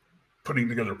putting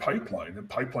together pipeline.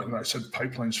 And I said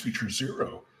pipeline's feature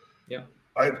 0. Yeah.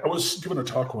 I was given a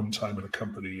talk one time at a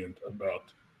company about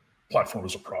platform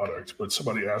as a product, but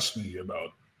somebody asked me about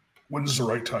when's the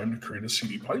right time to create a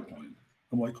CD pipeline.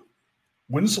 I'm like,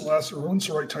 when's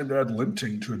the right time to add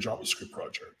linting to a JavaScript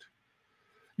project?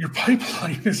 Your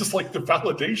pipeline is just like the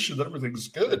validation that everything's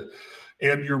good,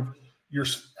 and your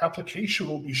application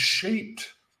will be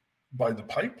shaped by the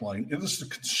pipeline. It is the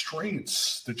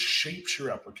constraints that shapes your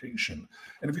application.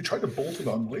 And if you try to bolt it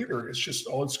on later, it's just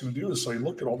all it's going to do is say,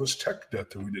 look at all this tech debt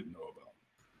that we didn't know about.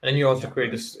 And you also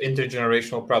create this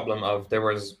intergenerational problem of there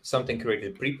was something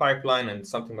created pre-pipeline and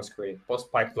something was created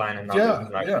post-pipeline, and now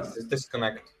there's this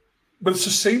disconnect. But it's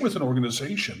the same with an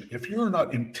organization. If you're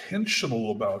not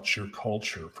intentional about your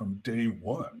culture from day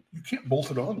one, you can't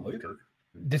bolt it on later.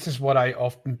 This is what I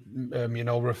often,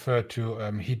 refer to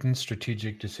hidden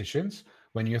strategic decisions.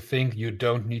 When you think you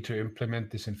don't need to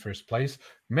implement this in first place,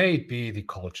 may it be the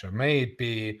culture, may it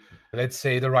be, let's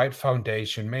say, the right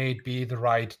foundation, may it be the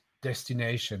right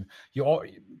destination.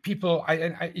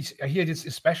 I hear this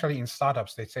especially in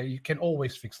startups. They say you can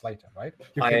always fix later, right?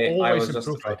 You can always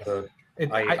improve later.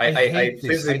 I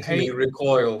physically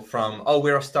recoil from,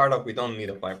 we're a startup, we don't need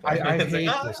a pipeline. I hate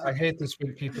this. I hate this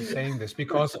when people saying this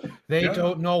because they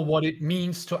don't know what it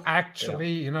means to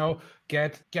actually,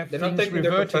 get things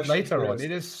reverted later on.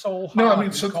 It is so hard. No, I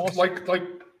mean, so like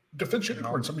Defense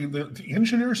Unicorns, I mean, the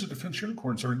engineers at Defense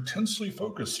Unicorns are intensely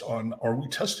focused on, are we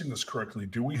testing this correctly?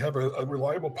 Do we have a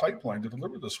reliable pipeline to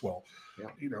deliver this well? Yeah.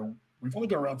 We've only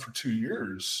been around for 2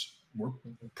 years. we're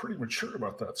pretty mature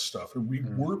about that stuff. And we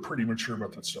were pretty mature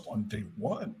about that stuff on day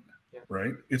one,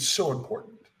 right? It's so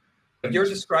important. But you're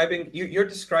describing,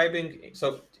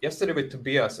 so yesterday with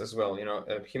Tobias as well,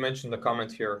 he mentioned the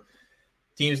comment here,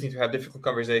 teams need to have difficult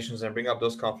conversations and bring up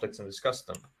those conflicts and discuss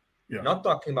them. Yeah. Not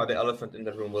talking about the elephant in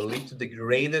the room will lead to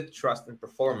degraded trust and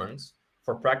performance.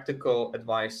 For practical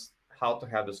advice, how to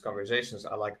have those conversations,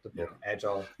 I like the book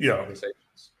Agile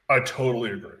Conversations. I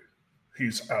totally agree.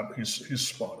 He's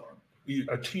spot on.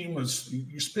 A team is,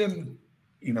 you spend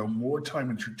more time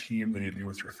with your team than you do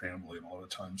with your family a lot of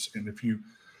times. And if you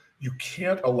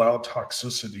can't allow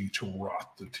toxicity to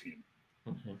rot the team,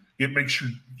 it makes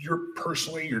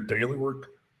your daily work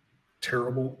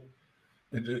terrible.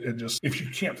 It just, if you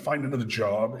can't find another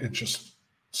job, it just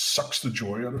sucks the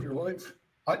joy out of your life.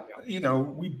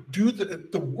 We do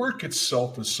the work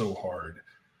itself is so hard.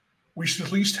 We should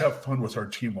at least have fun with our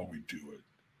team while we do it.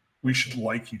 We should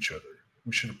like each other.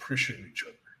 We should appreciate each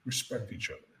other, respect each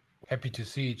other. Happy to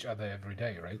see each other every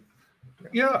day, right?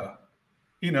 Yeah.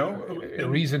 A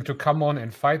reason to come on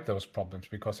and fight those problems,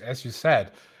 because as you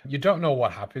said, you don't know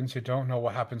what happens. You don't know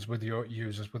what happens with your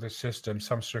users, with the system,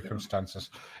 some circumstances,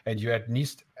 and you at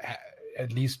least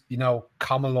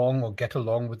come along or get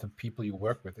along with the people you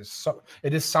work with.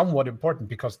 It is somewhat important,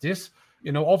 because this,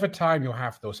 over time you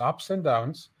have those ups and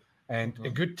downs, and a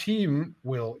good team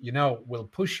will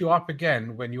push you up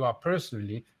again when you are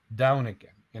personally down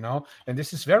again. And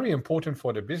this is very important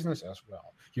for the business as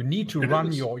well. You need to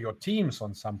run your teams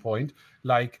on some point,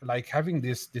 like having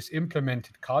this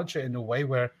implemented culture in a way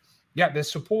where,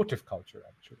 there's supportive culture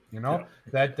actually.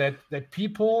 That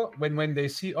people when they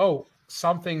see,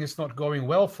 something is not going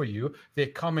well for you, they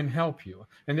come and help you.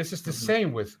 And this is the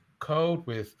same with code,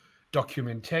 with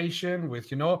documentation,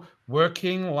 with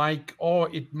working like,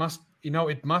 it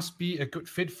must be a good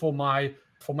fit for my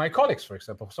colleagues, for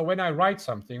example. So when I write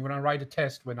something, when I write a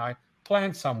test, when I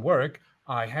plan some work,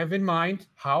 I have in mind,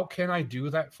 how can I do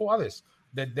that for others?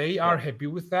 That they are happy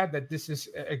with that this is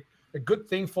a good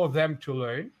thing for them to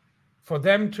learn, for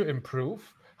them to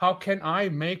improve. How can I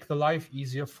make the life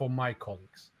easier for my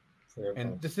colleagues?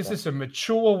 And this is a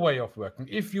mature way of working.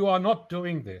 If you are not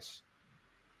doing this,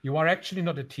 you are actually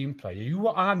not a team player. You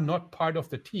are not part of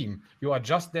the team. You are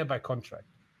just there by contract.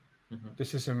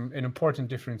 This is an important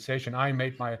differentiation.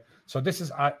 This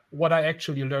is what I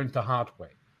actually learned the hard way.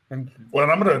 And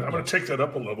I'm gonna take that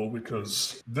up a level,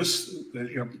 because this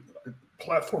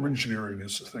platform engineering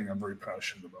is the thing I'm very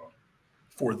passionate about.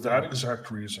 For that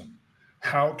exact reason,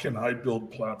 how can I build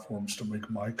platforms to make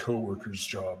my coworkers'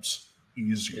 jobs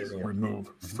easier, remove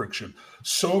friction?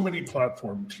 So many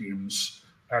platform teams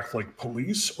act like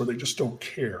police, or they just don't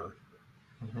care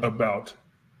about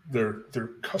their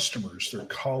customers, their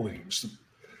colleagues.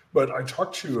 But I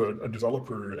talked to a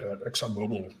developer at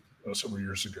ExxonMobil several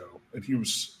years ago, and he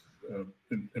was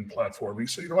in platform. He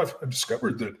said, I've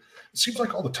discovered that it seems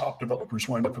like all the top developers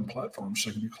wind up in platforms so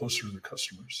they can be closer to their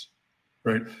customers,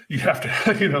 right? You have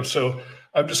to, so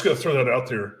I'm just going to throw that out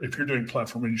there. If you're doing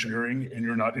platform engineering and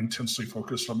you're not intensely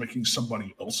focused on making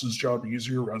somebody else's job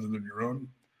easier rather than your own,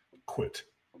 quit.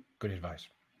 Good advice.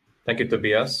 Thank you,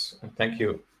 Tobias. And thank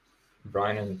you,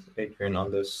 Brian and Adrian,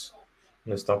 on this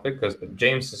topic, because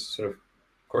James is sort of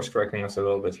course correcting us a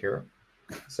little bit here.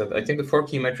 So I think the 4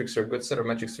 key metrics are a good set of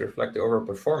metrics to reflect the overall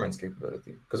performance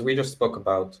capability, because we just spoke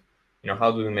about,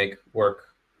 how do we make work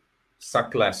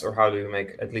suck less, or how do we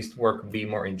make at least work be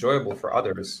more enjoyable for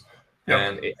others?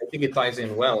 And I think it ties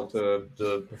in well to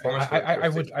the performance.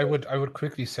 I would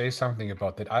quickly say something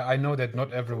about that. I know that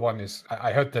not everyone is.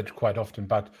 I heard that quite often,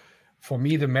 but for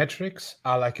me, the metrics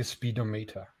are like a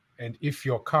speedometer. And if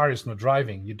your car is not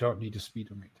driving, you don't need a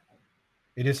speedometer.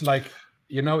 It is like,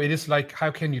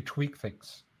 how can you tweak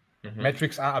things?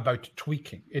 Metrics are about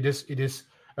tweaking. It is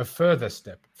a further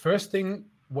step. First thing,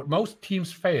 what most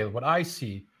teams fail, what I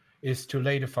see, is to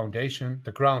lay the foundation,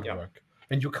 the groundwork.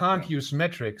 And you can't use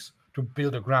metrics to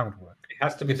build a groundwork. It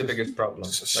has to be the biggest problem.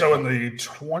 So in the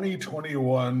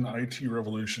 2021 IT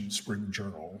Revolution Spring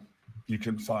Journal, you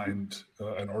can find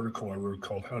an article I wrote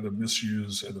called How to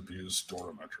Misuse and Abuse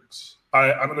DORA Metrics.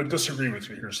 I'm going to disagree with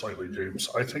you here slightly, James.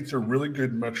 I think they're really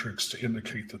good metrics to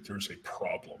indicate that there's a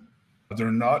problem.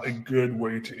 They're not a good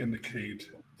way to indicate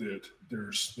that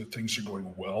things are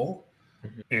going well,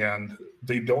 and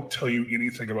they don't tell you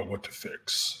anything about what to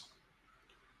fix.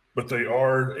 But they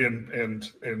are, and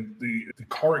the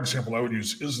car example I would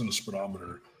use isn't a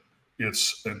speedometer.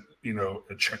 It's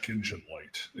a check engine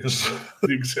light is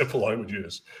the example I would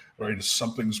use, right?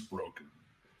 Something's broken.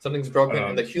 Something's broken,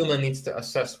 and the human needs to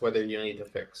assess whether you need to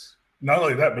fix. Not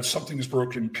only that, but something's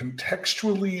broken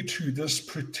contextually to this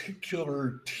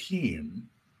particular team,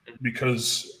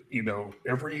 because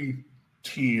every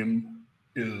team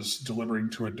is delivering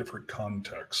to a different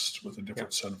context with a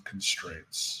different set of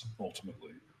constraints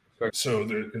ultimately. Right. So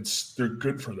they're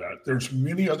good for that. There's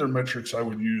many other metrics I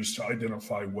would use to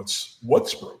identify what's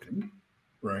broken,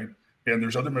 right? And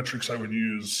there's other metrics I would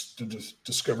use to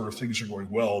discover if things are going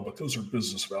well, but those are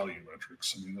business value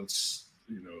metrics. I mean, that's,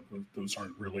 those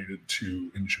aren't related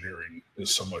to engineering as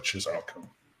so much as outcome.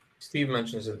 Steve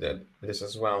mentions this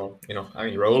as well.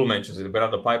 Raul mentions it. A bit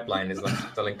of the pipeline is like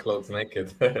selling clothes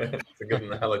naked. It's a good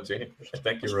analogy.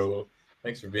 Thank you, Raul.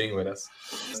 Thanks for being with us.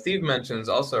 Steve mentions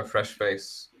also a fresh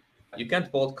face. You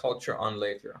can't bolt culture on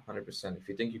later, 100%. If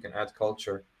you think you can add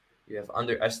culture, you have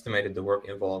underestimated the work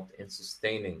involved in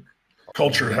sustaining.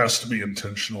 Culture has to be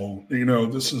intentional.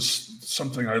 This is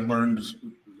something I learned.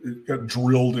 It got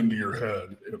drilled into your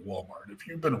head at Walmart. If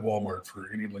you've been at Walmart for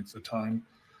any length of time,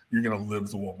 you're going to live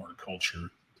the Walmart culture.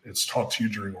 It's taught to you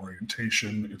during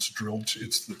orientation. It's drilled.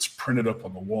 It's printed up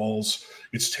on the walls.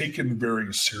 It's taken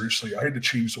very seriously. I had to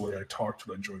change the way I talked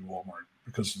when I joined Walmart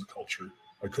because of the culture.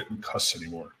 I couldn't cuss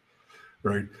anymore,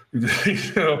 right?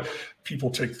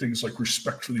 People take things like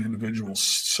respect for the individual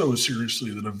so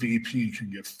seriously that a VP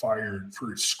can get fired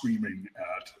for screaming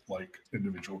at like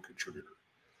individual contributor.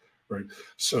 Right.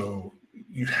 So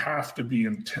you have to be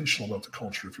intentional about the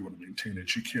culture if you want to maintain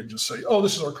it. You can't just say, "Oh,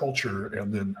 this is our culture,"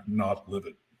 and then not live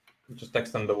it. Just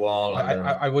text on the wall.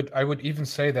 I would even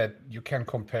say that you can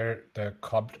compare the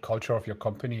culture of your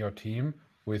company or team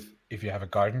with if you have a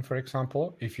garden, for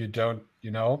example. If you don't,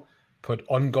 put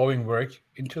ongoing work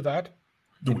into that,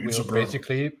 the weeds will grow.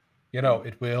 Basically, it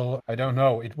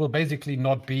will basically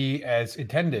not be as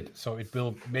intended. So it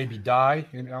will maybe die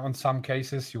on some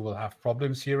cases. You will have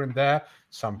problems here and there.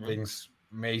 Some things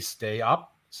may stay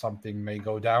up, something may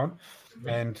go down.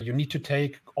 And you need to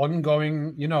take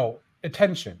ongoing,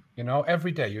 attention,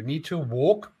 every day. You need to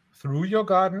walk through your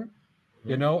garden,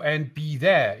 and be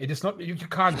there. It is not, you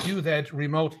can't do that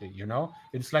remotely,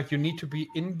 It's like you need to be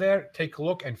in there, take a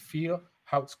look and feel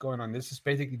how it's going on. This is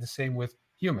basically the same with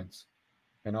humans.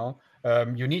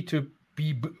 You need to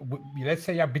be, let's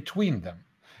say, between them.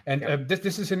 And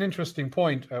this is an interesting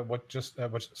point. What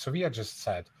Sophia just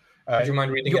said. Would you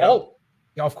mind reading it out?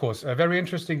 Yeah, of course. A very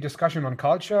interesting discussion on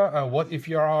culture. What if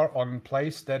you are on a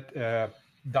place that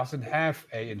doesn't have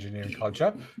a engineering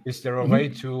culture? Is there a way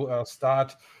to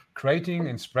start creating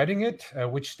and spreading it?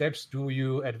 Which steps do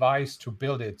you advise to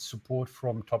build it? Support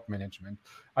from top management.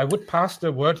 I would pass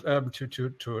the word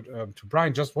to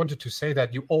Brian. Just wanted to say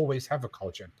that you always have a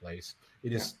culture in place.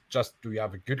 It is just, do you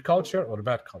have a good culture or a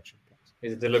bad culture in place?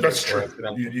 Is it deliberate? That's true.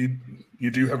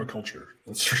 You do have a culture.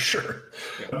 That's for sure.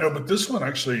 Yeah. No, but this one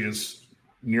actually is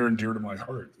near and dear to my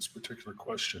heart, this particular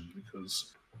question,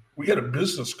 because we had a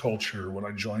business culture when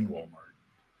I joined Walmart.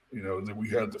 That we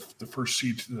had the first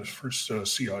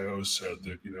CIO said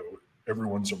that,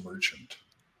 everyone's a merchant.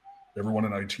 Everyone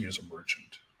in IT is a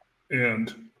merchant.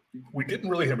 And we didn't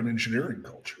really have an engineering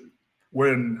culture.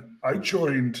 When I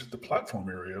joined the platform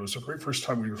area, it was the very first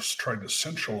time we were trying to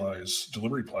centralize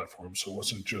delivery platforms. So it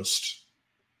wasn't just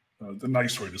the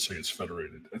nice way to say it's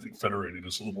federated. I think federated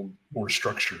is a little more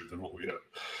structured than what we had.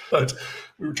 But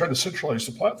we were trying to centralize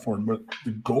the platform. But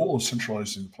the goal of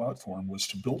centralizing the platform was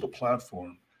to build a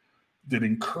platform that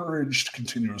encouraged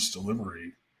continuous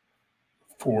delivery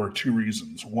for two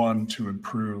reasons. One, to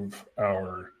improve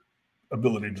our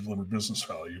ability to deliver business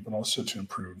value, but also to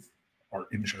improve our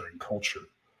engineering culture.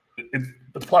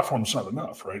 But the platform's not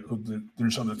enough, right?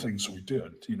 There's other things that we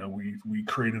did. We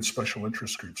created special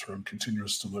interest groups around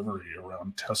continuous delivery,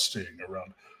 around testing,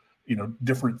 around,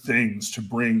 different things to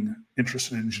bring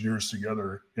interested engineers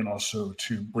together, and also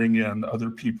to bring in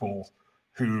other people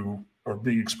who are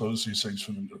being exposed to these things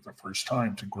for the first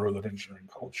time to grow that engineering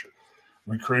culture.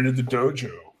 We created the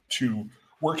dojo to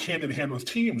work hand in hand with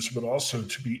teams, but also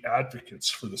to be advocates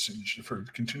for for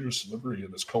continuous delivery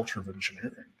and this culture of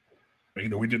engineering.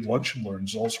 We did lunch and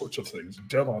learns, all sorts of things.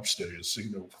 DevOps days,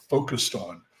 focused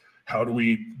on how do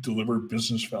we deliver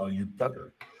business value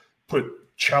better, put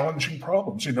challenging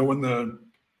problems.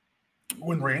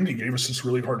 When Randy gave us this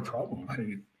really hard problem,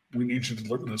 hey, we need you to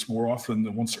deliver this more often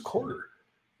than once a quarter.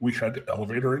 We had to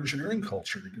elevate our engineering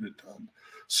culture to get it done.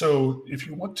 So if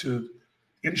you want to,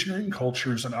 engineering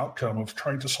culture is an outcome of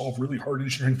trying to solve really hard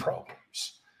engineering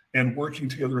problems and working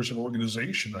together as an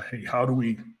organization. Hey, how do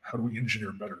we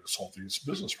engineer better to solve these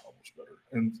business problems better?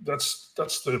 And that's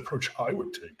the approach I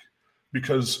would take,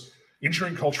 because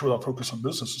engineering culture without focus on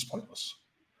business is pointless.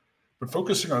 But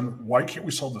focusing on why can't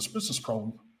we solve this business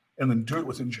problem and then do it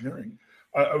with engineering.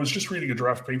 I was just reading a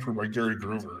draft paper by Gary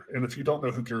Groover. And if you don't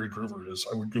know who Gary Groover is,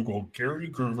 I would Google Gary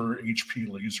Groover HP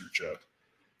LaserJet.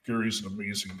 Gary's an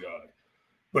amazing guy.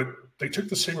 But they took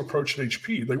the same approach at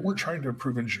HP. They weren't trying to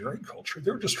improve engineering culture.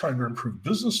 They were just trying to improve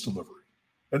business delivery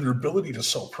and their ability to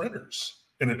sell printers.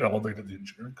 And it elevated the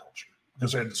engineering culture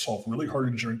because they had to solve really hard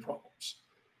engineering problems.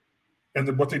 And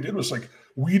then what they did was like,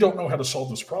 we don't know how to solve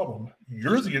this problem.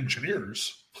 You're the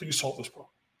engineers. Please solve this problem.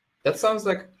 That sounds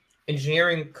like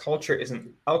engineering culture is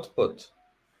an output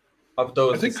of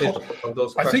those decisions, of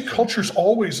those questions. I think culture is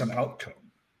always an outcome,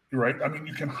 right? I mean,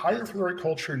 you can hire for the right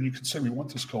culture and you can say, we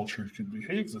want this culture, you can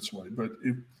behave this way. But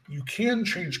if you can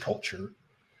change culture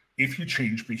if you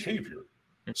change behavior.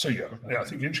 So yeah, I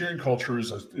think engineering culture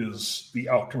is the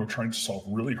outcome of trying to solve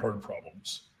really hard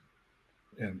problems.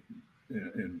 And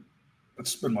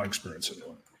that's been my experience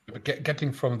anyway. But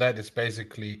getting from that is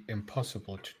basically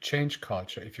impossible to change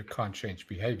culture if you can't change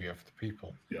behavior of the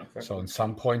people. Yeah. So at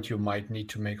some point you might need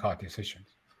to make hard decisions.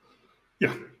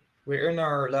 Yeah. We're in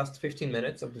our last 15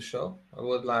 minutes of the show. I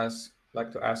would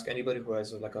like to ask anybody who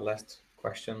has like a last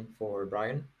question for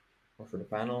Brian or for the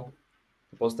panel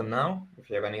to post them now if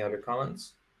you have any other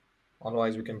comments.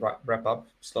 Otherwise, we can wrap up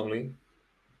slowly.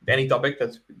 Any topic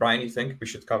that, Brian, you think we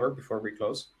should cover before we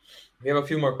close? We have a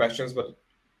few more questions, but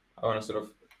I want to sort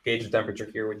of gauge the temperature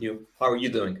here with you. How are you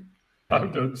doing?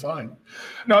 I'm doing fine.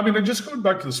 No, I mean, just going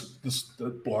back to this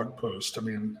blog post, I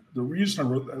mean, the reason I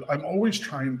wrote that, I'm always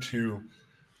trying to,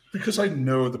 because I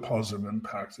know the positive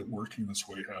impact that working this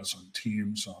way has on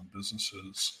teams, on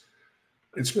businesses.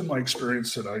 It's been my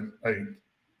experience that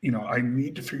I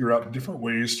need to figure out different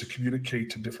ways to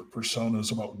communicate to different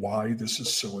personas about why this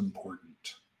is so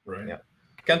important, right? Yeah.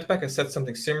 Kent Beck has said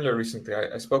something similar recently.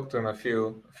 I spoke to him a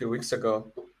few weeks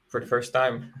ago for the first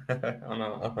time on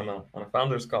a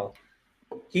founder's call.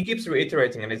 He keeps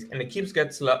reiterating, and it keeps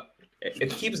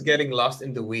getting lost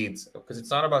in the weeds because it's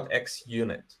not about X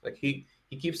unit. Like he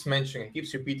keeps mentioning, he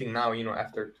keeps repeating now,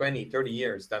 after 20, 30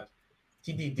 years that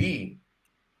TDD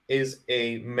is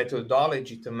a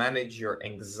methodology to manage your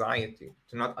anxiety,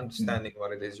 to not understanding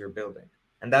what it is you're building.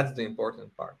 And that's the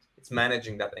important part. It's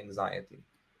managing that anxiety.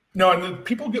 No, and then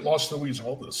people get lost in the weeds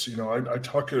all this. I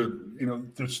talk,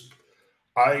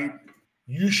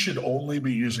 you should only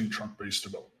be using trunk-based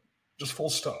development, just full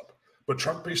stop. But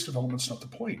trunk-based development's not the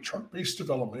point. Trunk-based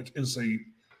development is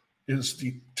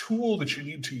the tool that you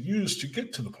need to use to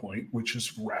get to the point, which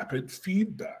is rapid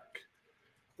feedback,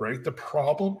 right? The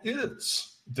problem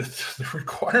is that the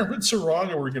requirements are wrong,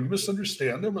 or we're going to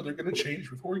misunderstand them, or they're going to change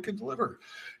before we can deliver.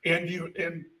 And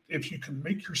if you can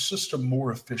make your system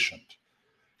more efficient,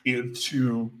 and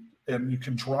you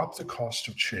can drop the cost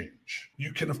of change.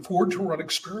 You can afford to run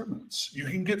experiments. You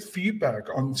can get feedback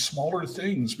on smaller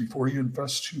things before you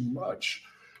invest too much.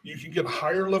 You can get a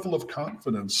higher level of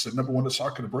confidence that number one, it's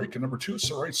not going to break, and number two, it's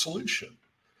the right solution,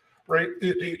 right?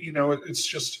 It's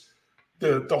just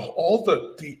all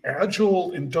the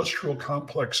agile industrial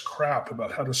complex crap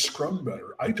about how to Scrum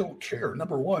better. I don't care.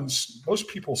 Number one, most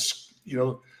people,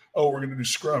 we're going to do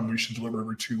Scrum. We should deliver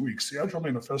every 2 weeks. The Agile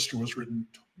Manifesto was written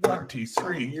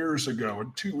 23 years ago,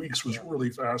 and 2 weeks was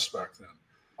really fast back then.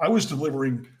 I was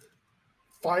delivering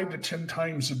 5 to 10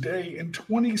 times a day in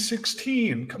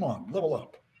 2016. Come on, level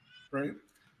up, right?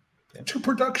 Yeah. To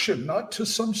production, not to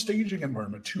some staging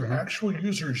environment, to actual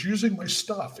users using my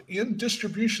stuff in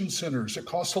distribution centers. It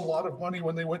cost a lot of money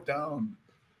when they went down.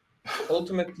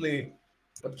 Ultimately,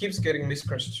 what keeps getting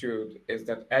misconstrued is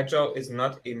that Agile is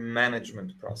not a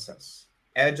management process.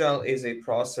 Agile is a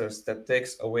process that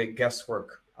takes away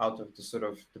guesswork out of the sort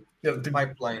of the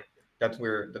pipeline that we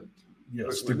are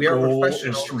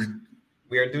professionals.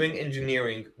 We are doing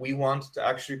engineering. We want to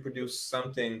actually produce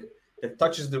something that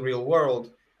touches the real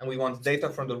world, and we want data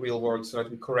from the real world so that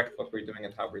we correct what we're doing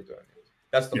and how we're doing it.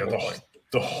 That's the whole point.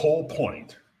 The whole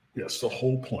point. Yes, the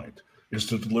whole point is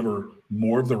to deliver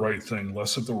more of the right thing,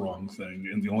 less of the wrong thing.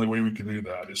 And the only way we can do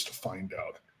that is to find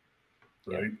out,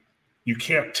 right? Yeah. You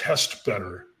can't test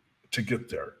better to get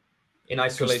there. In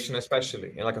isolation,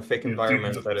 especially, in like a fake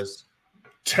environment that is...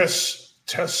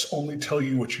 Tests only tell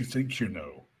you what you think you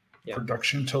know. Yeah.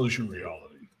 Production tells you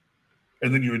reality.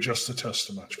 And then you adjust the test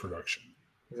to match production.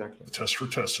 Exactly. The test for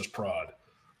test is prod,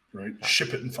 right?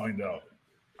 Ship it and find out.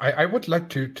 I would like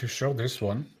to show this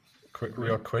one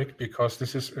real quick, because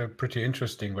this is pretty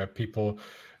interesting, where people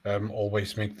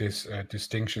always make these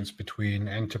distinctions between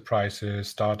enterprises,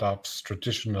 startups,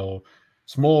 traditional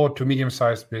small to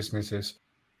medium-sized businesses.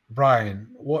 Brian,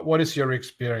 what is your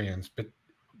experience? But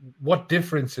what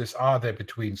differences are there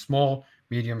between small,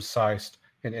 medium-sized,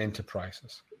 and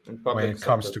enterprises when it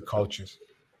comes to cultures?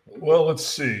 Well, let's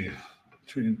see.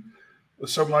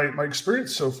 So my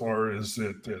experience so far is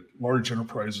that large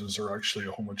enterprises are actually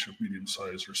a whole bunch of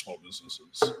medium-sized or small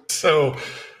businesses. So,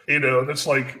 that's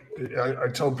like, I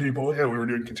tell people, yeah, we were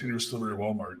doing continuous delivery at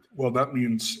Walmart. Well, that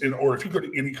means, or if you go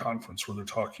to any conference where they're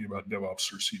talking about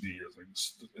DevOps or CD or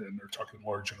things, and they're talking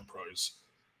large enterprise,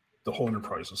 the whole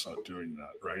enterprise is not doing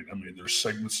that, right? I mean, there's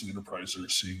segments of the enterprise that are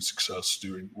seeing success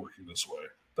working this way.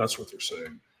 That's what they're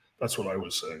saying. That's what I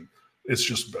was saying. It's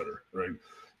just better, right?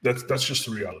 That's just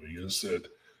the reality, is that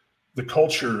the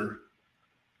culture,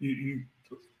 you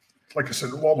like I said,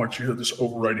 at Walmart, you have this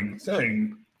overriding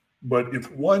thing, but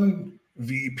if one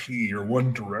VP or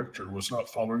one director was not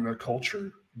following that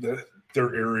culture, that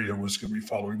their area was going to be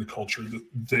following the culture that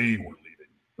they were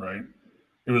leading, right?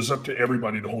 It was up to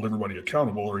everybody to hold everybody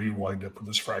accountable, or you wind up with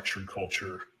this fractured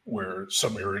culture where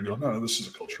some area go, no, this is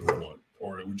a culture we want,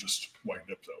 or it would just wind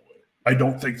up that way. I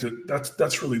don't think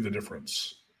that's really the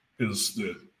difference, is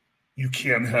that you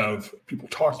can have people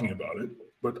talking about it,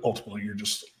 but ultimately you're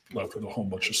just left with a whole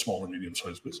bunch of small and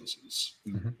medium-sized businesses,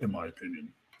 in my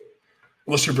opinion.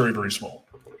 Unless you're very, very small.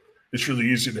 It's really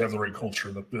easy to have the right culture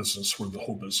in a business where the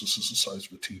whole business is the size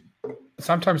of a team.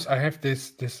 Sometimes I have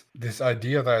this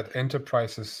idea that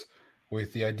enterprises,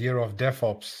 with the idea of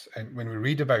DevOps, and when we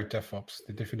read about DevOps,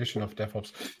 the definition of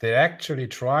DevOps, they actually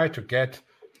try to get,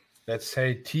 let's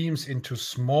say, teams into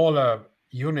smaller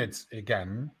units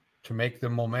again to make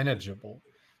them more manageable.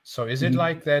 So is it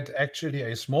like that actually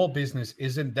a small business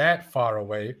isn't that far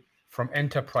away from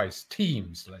enterprise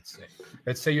teams, let's say?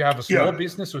 Let's say you have a small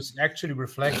business which is actually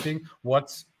reflecting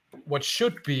what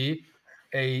should be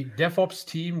a DevOps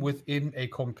team within a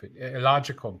company, a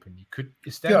larger company.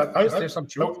 Is there some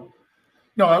truth?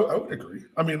 No, I would agree.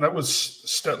 I mean, that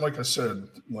was like I said,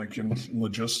 like in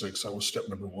logistics, that was step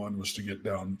number one, was to get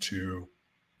down to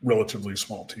relatively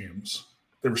small teams.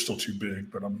 They were still too big,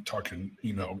 but I'm talking,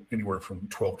 anywhere from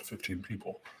 12 to 15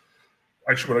 people.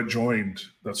 Actually, when I joined,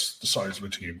 that's the size of a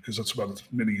team, because that's about as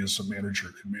many as a manager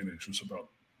can manage, was about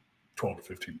 12 to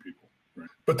 15 people. Right?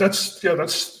 But that's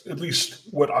at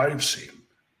least what I've seen,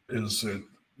 is that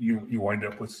you wind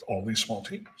up with all these small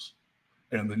teams.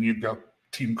 And then you've got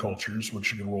team cultures,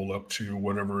 which you can roll up to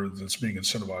whatever that's being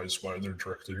incentivized by their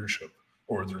direct leadership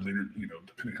or their leader,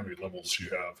 depending how many levels you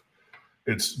have.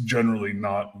 It's generally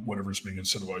not whatever's being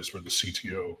incentivized by the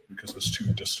CTO, because it's too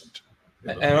distant.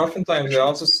 And oftentimes, I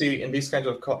also see in these kinds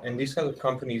of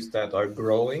companies that are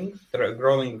growing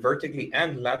vertically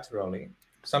and laterally.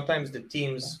 Sometimes the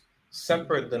teams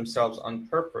separate themselves on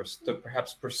purpose to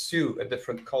perhaps pursue a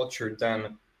different culture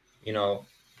than,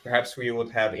 perhaps we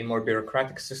would have a more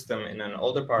bureaucratic system in an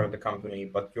older part of the company,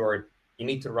 but you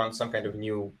need to run some kind of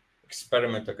new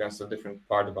experiment against a different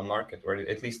part of the market, or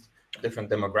at least a different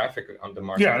demographic on the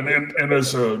market. Yeah, and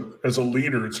as a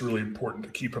leader, it's really important to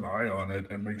keep an eye on it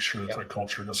and make sure that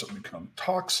culture doesn't become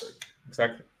toxic.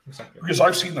 Exactly. Because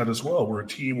I've seen that as well, where a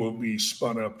team will be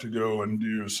spun up to go and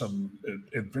do some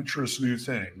adventurous new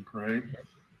thing, right?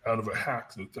 Out of a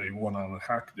hack that they won on a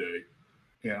hack day.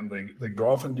 And they go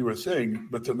off and do a thing,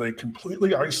 but then they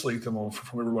completely isolate them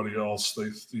from everybody else.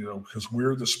 Because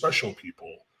we're the special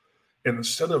people. And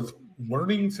instead of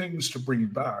learning things to bring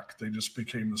back, they just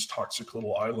became this toxic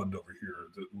little island over here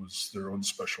that was their own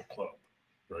special club,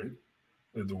 right?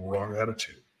 They had the wrong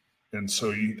attitude. And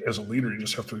so as a leader, you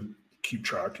just have to keep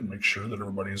track and make sure that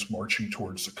everybody is marching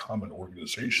towards the common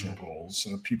organizational goals,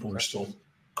 and that people are still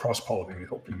cross-pollinating,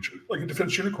 helping each other. Like in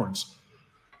Defense Unicorns,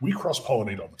 we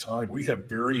cross-pollinate all the time. We have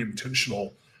very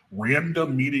intentional,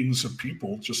 random meetings of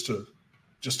people just to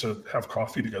have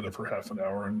coffee together for half an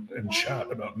hour and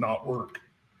chat about not work.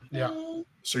 Yeah.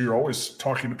 So you're always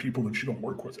talking to people that you don't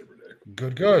work with every day.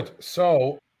 Good.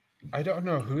 So I don't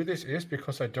know who this is,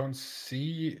 because I don't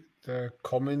see the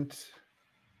comment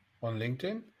on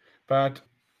LinkedIn, but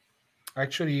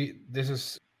actually this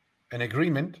is an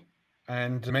agreement,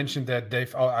 and mentioned that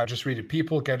I'll just read it.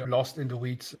 People get lost in the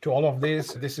weeds to all of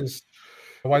this. This is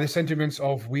why the sentiments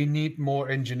of we need more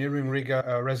engineering rigor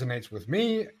resonates with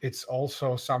me. It's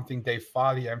also something Dave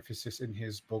Farley emphasizes in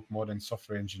his book, Modern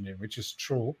Software Engineering, which is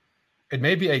true. It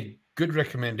may be a good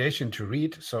recommendation to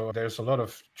read. So there's a lot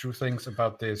of true things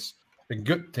about this, and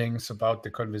good things about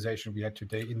the conversation we had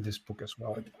today in this book as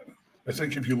well. I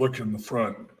think if you look in the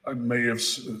front, I may have,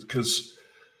 because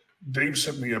Dave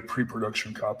sent me a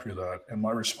pre-production copy of that, and my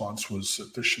response was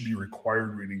that this should be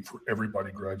required reading for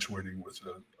everybody graduating with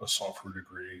a software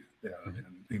degree.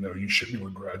 And you shouldn't be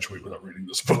able to graduate without reading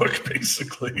this book,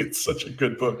 basically. It's such a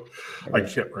good book. I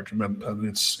can't recommend, and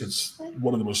it's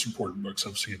one of the most important books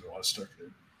I've seen in the last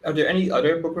decade. Are there any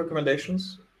other book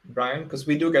recommendations, Brian? Because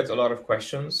we do get a lot of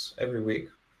questions every week.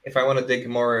 If I want to dig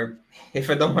more, if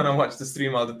I don't want to watch the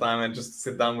stream all the time and just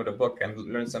sit down with a book and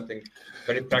learn something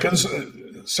very practical.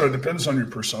 So it depends on your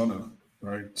persona.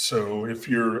 right? So if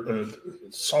you're a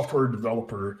software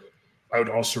developer, I would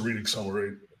also read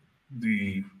Accelerate,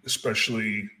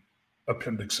 especially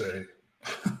Appendix A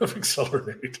of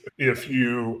Accelerate. If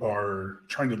you are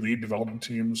trying to lead development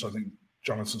teams, I think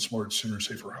Jonathan Smart's Sooner,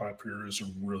 Safer, Happier is a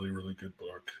really, really good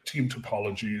book. Team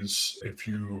Topologies, if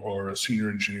you are a senior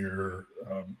engineer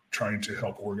trying to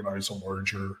help organize a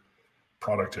larger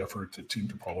product effort at Team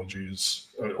Topologies,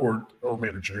 or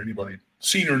manager, anybody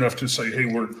senior enough to say, hey,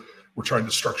 we're trying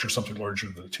to structure something larger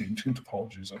than the team. Team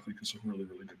Topologies, I think, is a really,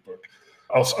 really good book.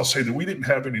 I'll say that we didn't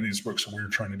have any of these books when we were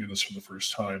trying to do this for the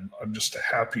first time. I'm just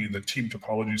happy that Team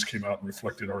Topologies came out and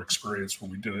reflected our experience when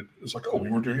we did it. It's like, oh, we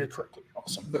were doing it correctly.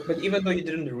 Awesome. But even though you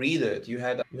didn't read it, you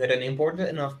had an important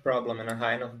enough problem and a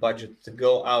high enough budget to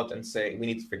go out and say, we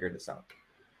need to figure this out.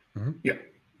 Mm-hmm. Yeah.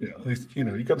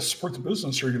 You got to support the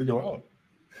business or you're going to go out.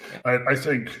 Yeah. I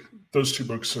think those two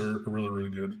books are really,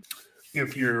 really good.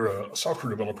 If you're a software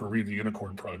developer, read the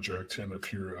Unicorn Project, and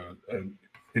if you're an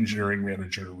engineering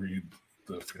manager, read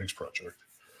the Phoenix Project.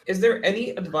 Is there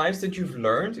any advice that you've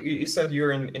learned? You said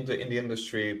you're in the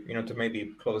industry, to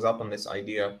maybe close up on this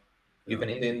idea. You've been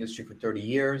in the industry for 30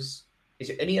 years. Is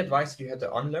there any advice that you had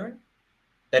to unlearn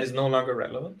that is no longer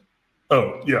relevant?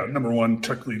 Oh, yeah. Number one,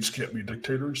 tech leads can't be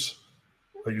dictators.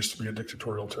 I used to be a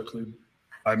dictatorial tech lead.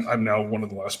 I'm now one of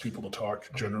the last people to talk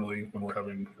generally when we're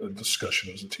having a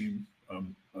discussion as a team.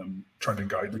 I'm trying to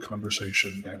guide the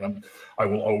conversation, and I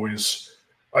will always.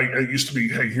 I used to be,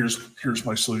 hey, here's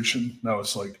my solution. Now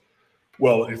it's like,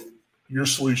 well, if your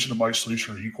solution and my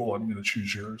solution are equal, I'm going to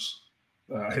choose yours.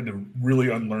 I had to really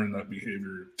unlearn that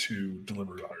behavior to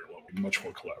deliver at a higher level, much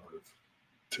more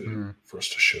collaborative for us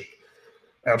to ship.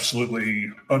 Absolutely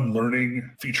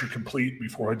unlearning feature complete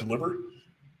before I deliver.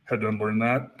 Had to unlearn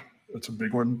that. That's a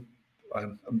big one.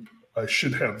 I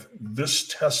should have this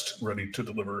test ready to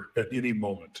deliver at any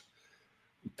moment.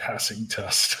 Passing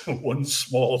test, one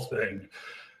small thing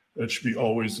that should be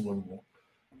always deliverable.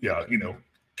 Yeah,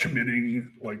 committing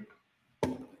like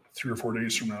 3 or 4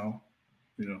 days from now,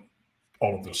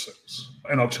 all of those things.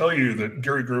 And I'll tell you that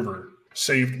Gary Gruber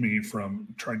saved me from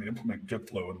trying to implement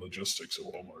GitFlow and logistics at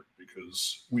Walmart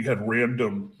because we had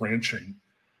random branching.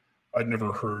 I'd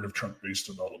never heard of trunk-based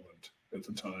development at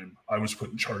the time. I was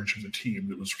put in charge of the team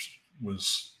that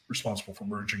was responsible for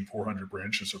merging 400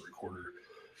 branches every quarter.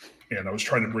 And I was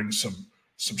trying to bring some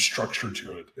structure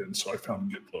to it. And so I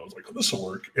found GitFlow. I was like, oh, this will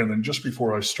work. And then just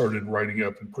before I started writing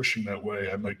up and pushing that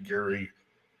way, I met Gary,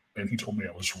 and he told me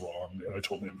I was wrong. And I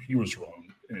told him he was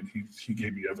wrong. And he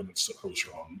gave me evidence that I was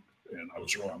wrong. And I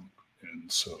was wrong.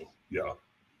 And so, yeah.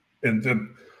 And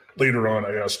then later on,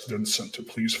 I asked Vincent to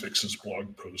please fix his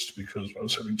blog post because I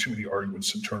was having too many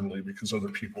arguments internally because other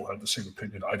people had the same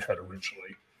opinion I'd had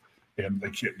originally. And they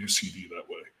can't do CD that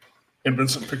way. And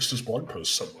Vincent fixed his blog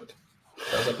post somewhat.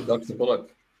 Sounds like you dodged the bullet.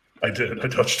 I did. I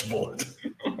dodged the bullet.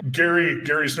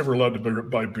 Gary's never allowed to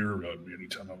buy beer around me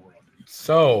anytime I'm around him.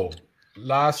 So,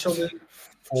 last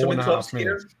 4.5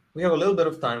 minutes. We have a little bit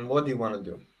of time. What do you want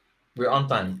to do? We're on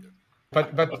time.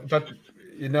 But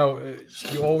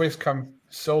you always come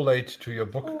so late to your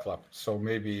book club. So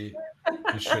maybe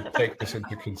you should take this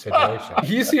into consideration.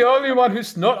 He's the only one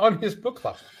who's not on his book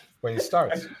club when he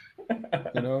starts.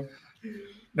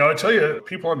 Now, I tell you,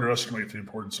 people underestimate the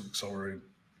importance of Accelerate,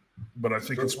 but I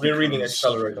think we're reading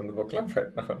Accelerate on the book club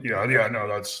right now. Yeah, no,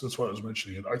 that's why I was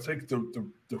mentioning it. I think the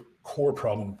core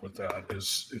problem with that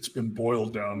is it's been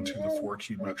boiled down to the 4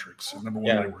 key metrics. And number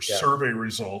one, they were survey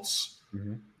results.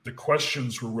 Mm-hmm. The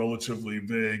questions were relatively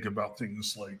vague about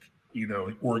things like,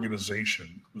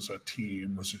 organization. Was that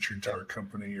team? Was it your entire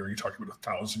company? Are you talking about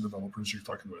 1,000 developers? You're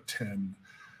talking about 10,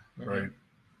 right?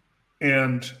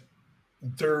 And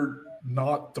they're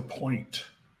not the point.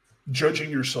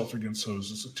 Judging yourself against those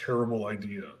is a terrible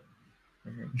idea.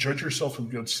 Mm-hmm. Judge yourself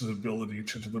against the ability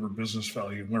to deliver business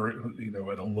value,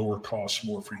 at a lower cost,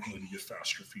 more frequently to get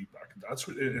faster feedback. And that's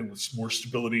and with more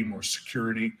stability, more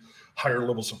security, higher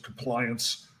levels of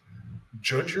compliance.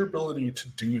 Judge your ability to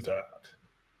do that.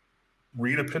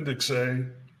 Read Appendix A.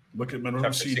 Look at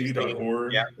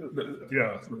minimumcd.org.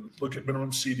 Look at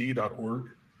minimumcd.org.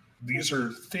 These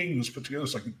are things put together.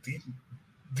 It's like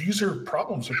these are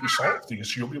problems. If you solve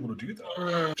these, you'll be able to do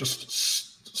that. Just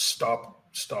stop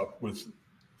with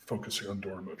focusing on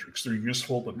door metrics. They're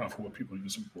useful, but not for what people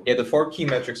use them for. Yeah, the 4 key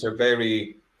metrics are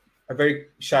very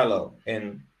shallow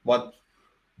in what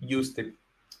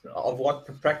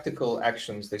what practical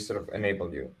actions they sort of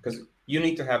enable you. Because you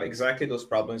need to have exactly those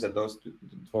problems that those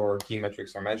 4 key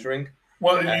metrics are measuring.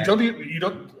 Well, you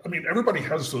don't. I mean, everybody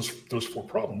has those four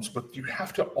problems, but you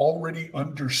have to already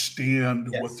understand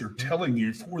what they're telling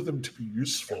you for them to be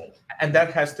useful. And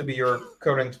that has to be your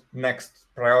current next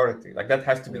priority. Like that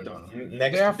has to be the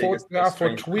next biggest. They are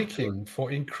for tweaking,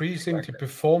 for increasing the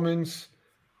performance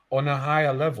on a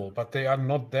higher level, but they are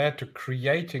not there to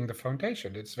creating the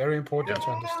foundation. It's very important to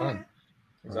understand.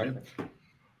 Exactly. Right?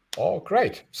 Oh,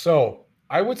 great. So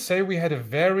I would say we had a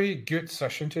very good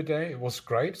session today. It was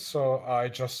great. So I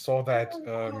just saw that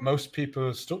most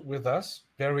people stood with us,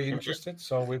 very interested.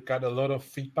 So we've got a lot of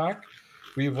feedback.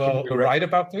 We will write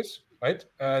about this, right?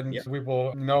 And we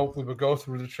will go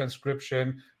through the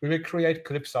transcription. We will create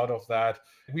clips out of that.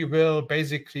 We will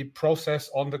basically process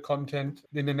on the content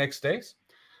in the next days.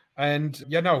 And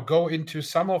go into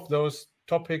some of those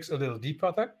topics a little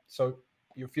deeper then. So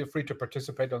you feel free to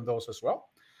participate on those as well.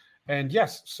 And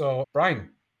yes, so Brian,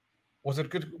 was it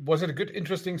a good,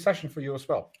 interesting session for you as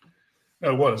well?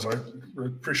 It was. I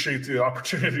appreciate the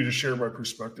opportunity to share my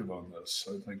perspective on this.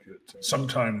 I think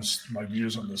sometimes my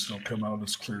views on this don't come out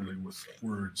as clearly with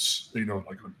words, like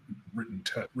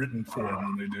a written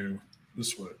form when they do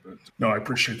this way. But no, I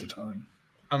appreciate the time.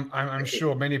 I'm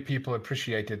sure many people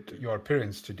appreciated your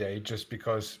appearance today, just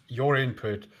because your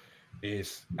input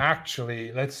is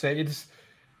actually, let's say, it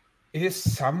is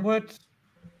somewhat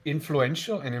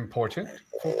influential and important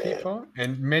for people,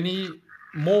 and many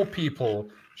more people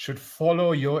should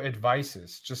follow your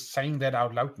advices. Just saying that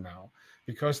out loud now,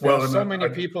 because there are so many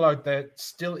people out there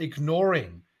still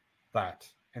ignoring that,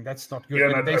 and that's not good. Yeah,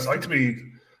 and I'd like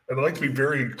to be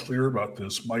very clear about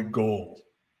this. My goal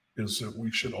is that we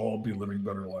should all be living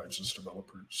better lives as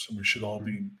developers, and we should all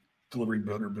be delivering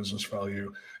better business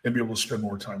value and be able to spend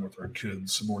more time with our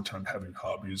kids and more time having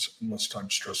hobbies and less time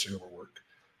stressing over work.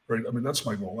 Right? I mean, that's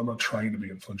my goal. I'm not trying to be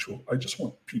influential. I just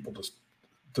want people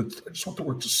I just want the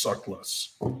work to suck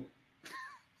less.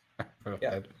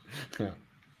 Yeah.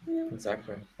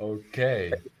 Exactly.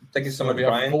 Okay. Thank you so much, we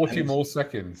Brian. Have 40 more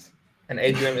seconds. And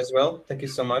Adrian as well. Thank you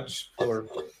so much for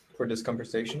this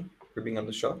conversation, for being on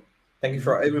the show. Thank you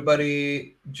for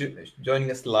everybody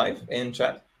joining us live in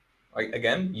chat.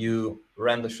 Again, you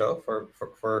ran the show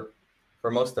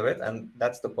for most of it, and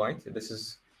that's the point. This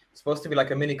is supposed to be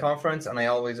like a mini conference, and I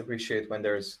always appreciate when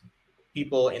there's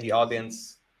people in the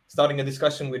audience starting a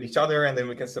discussion with each other, and then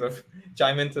we can sort of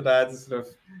chime into that, sort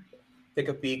of take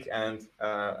a peek and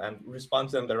respond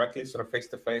to them directly, sort of face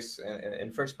to face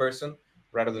in first person,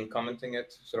 rather than commenting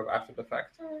it sort of after the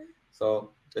fact.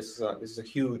 So this is a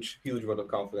huge vote of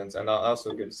confidence, and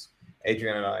also gives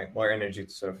Adrian and I more energy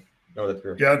to sort of know that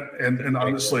we're and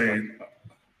honestly,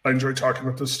 I enjoy talking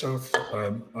about this stuff.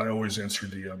 I always answer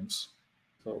DMs.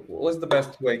 So what's the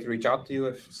best way to reach out to you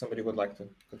if somebody would like to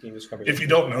continue this conversation? If you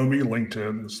don't know me,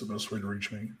 LinkedIn is the best way to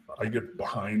reach me. I get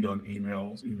behind on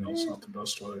emails. Email's not the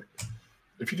best way.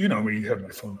 If you do know me, you have my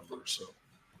phone number.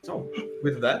 So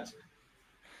with that,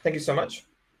 thank you so much.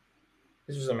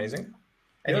 This was amazing.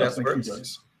 Any last words? You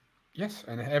guys. Yes,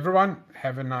 and everyone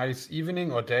have a nice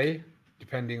evening or day,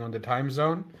 depending on the time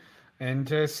zone. And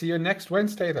see you next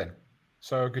Wednesday then.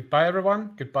 So goodbye,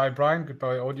 everyone. Goodbye, Brian.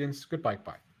 Goodbye, audience. Goodbye.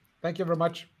 Bye. Thank you very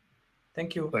much.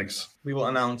 Thank you. Thanks. We will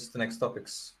announce the next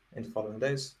topics in the following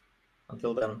days.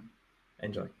 Until then,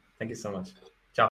 enjoy. Thank you so much.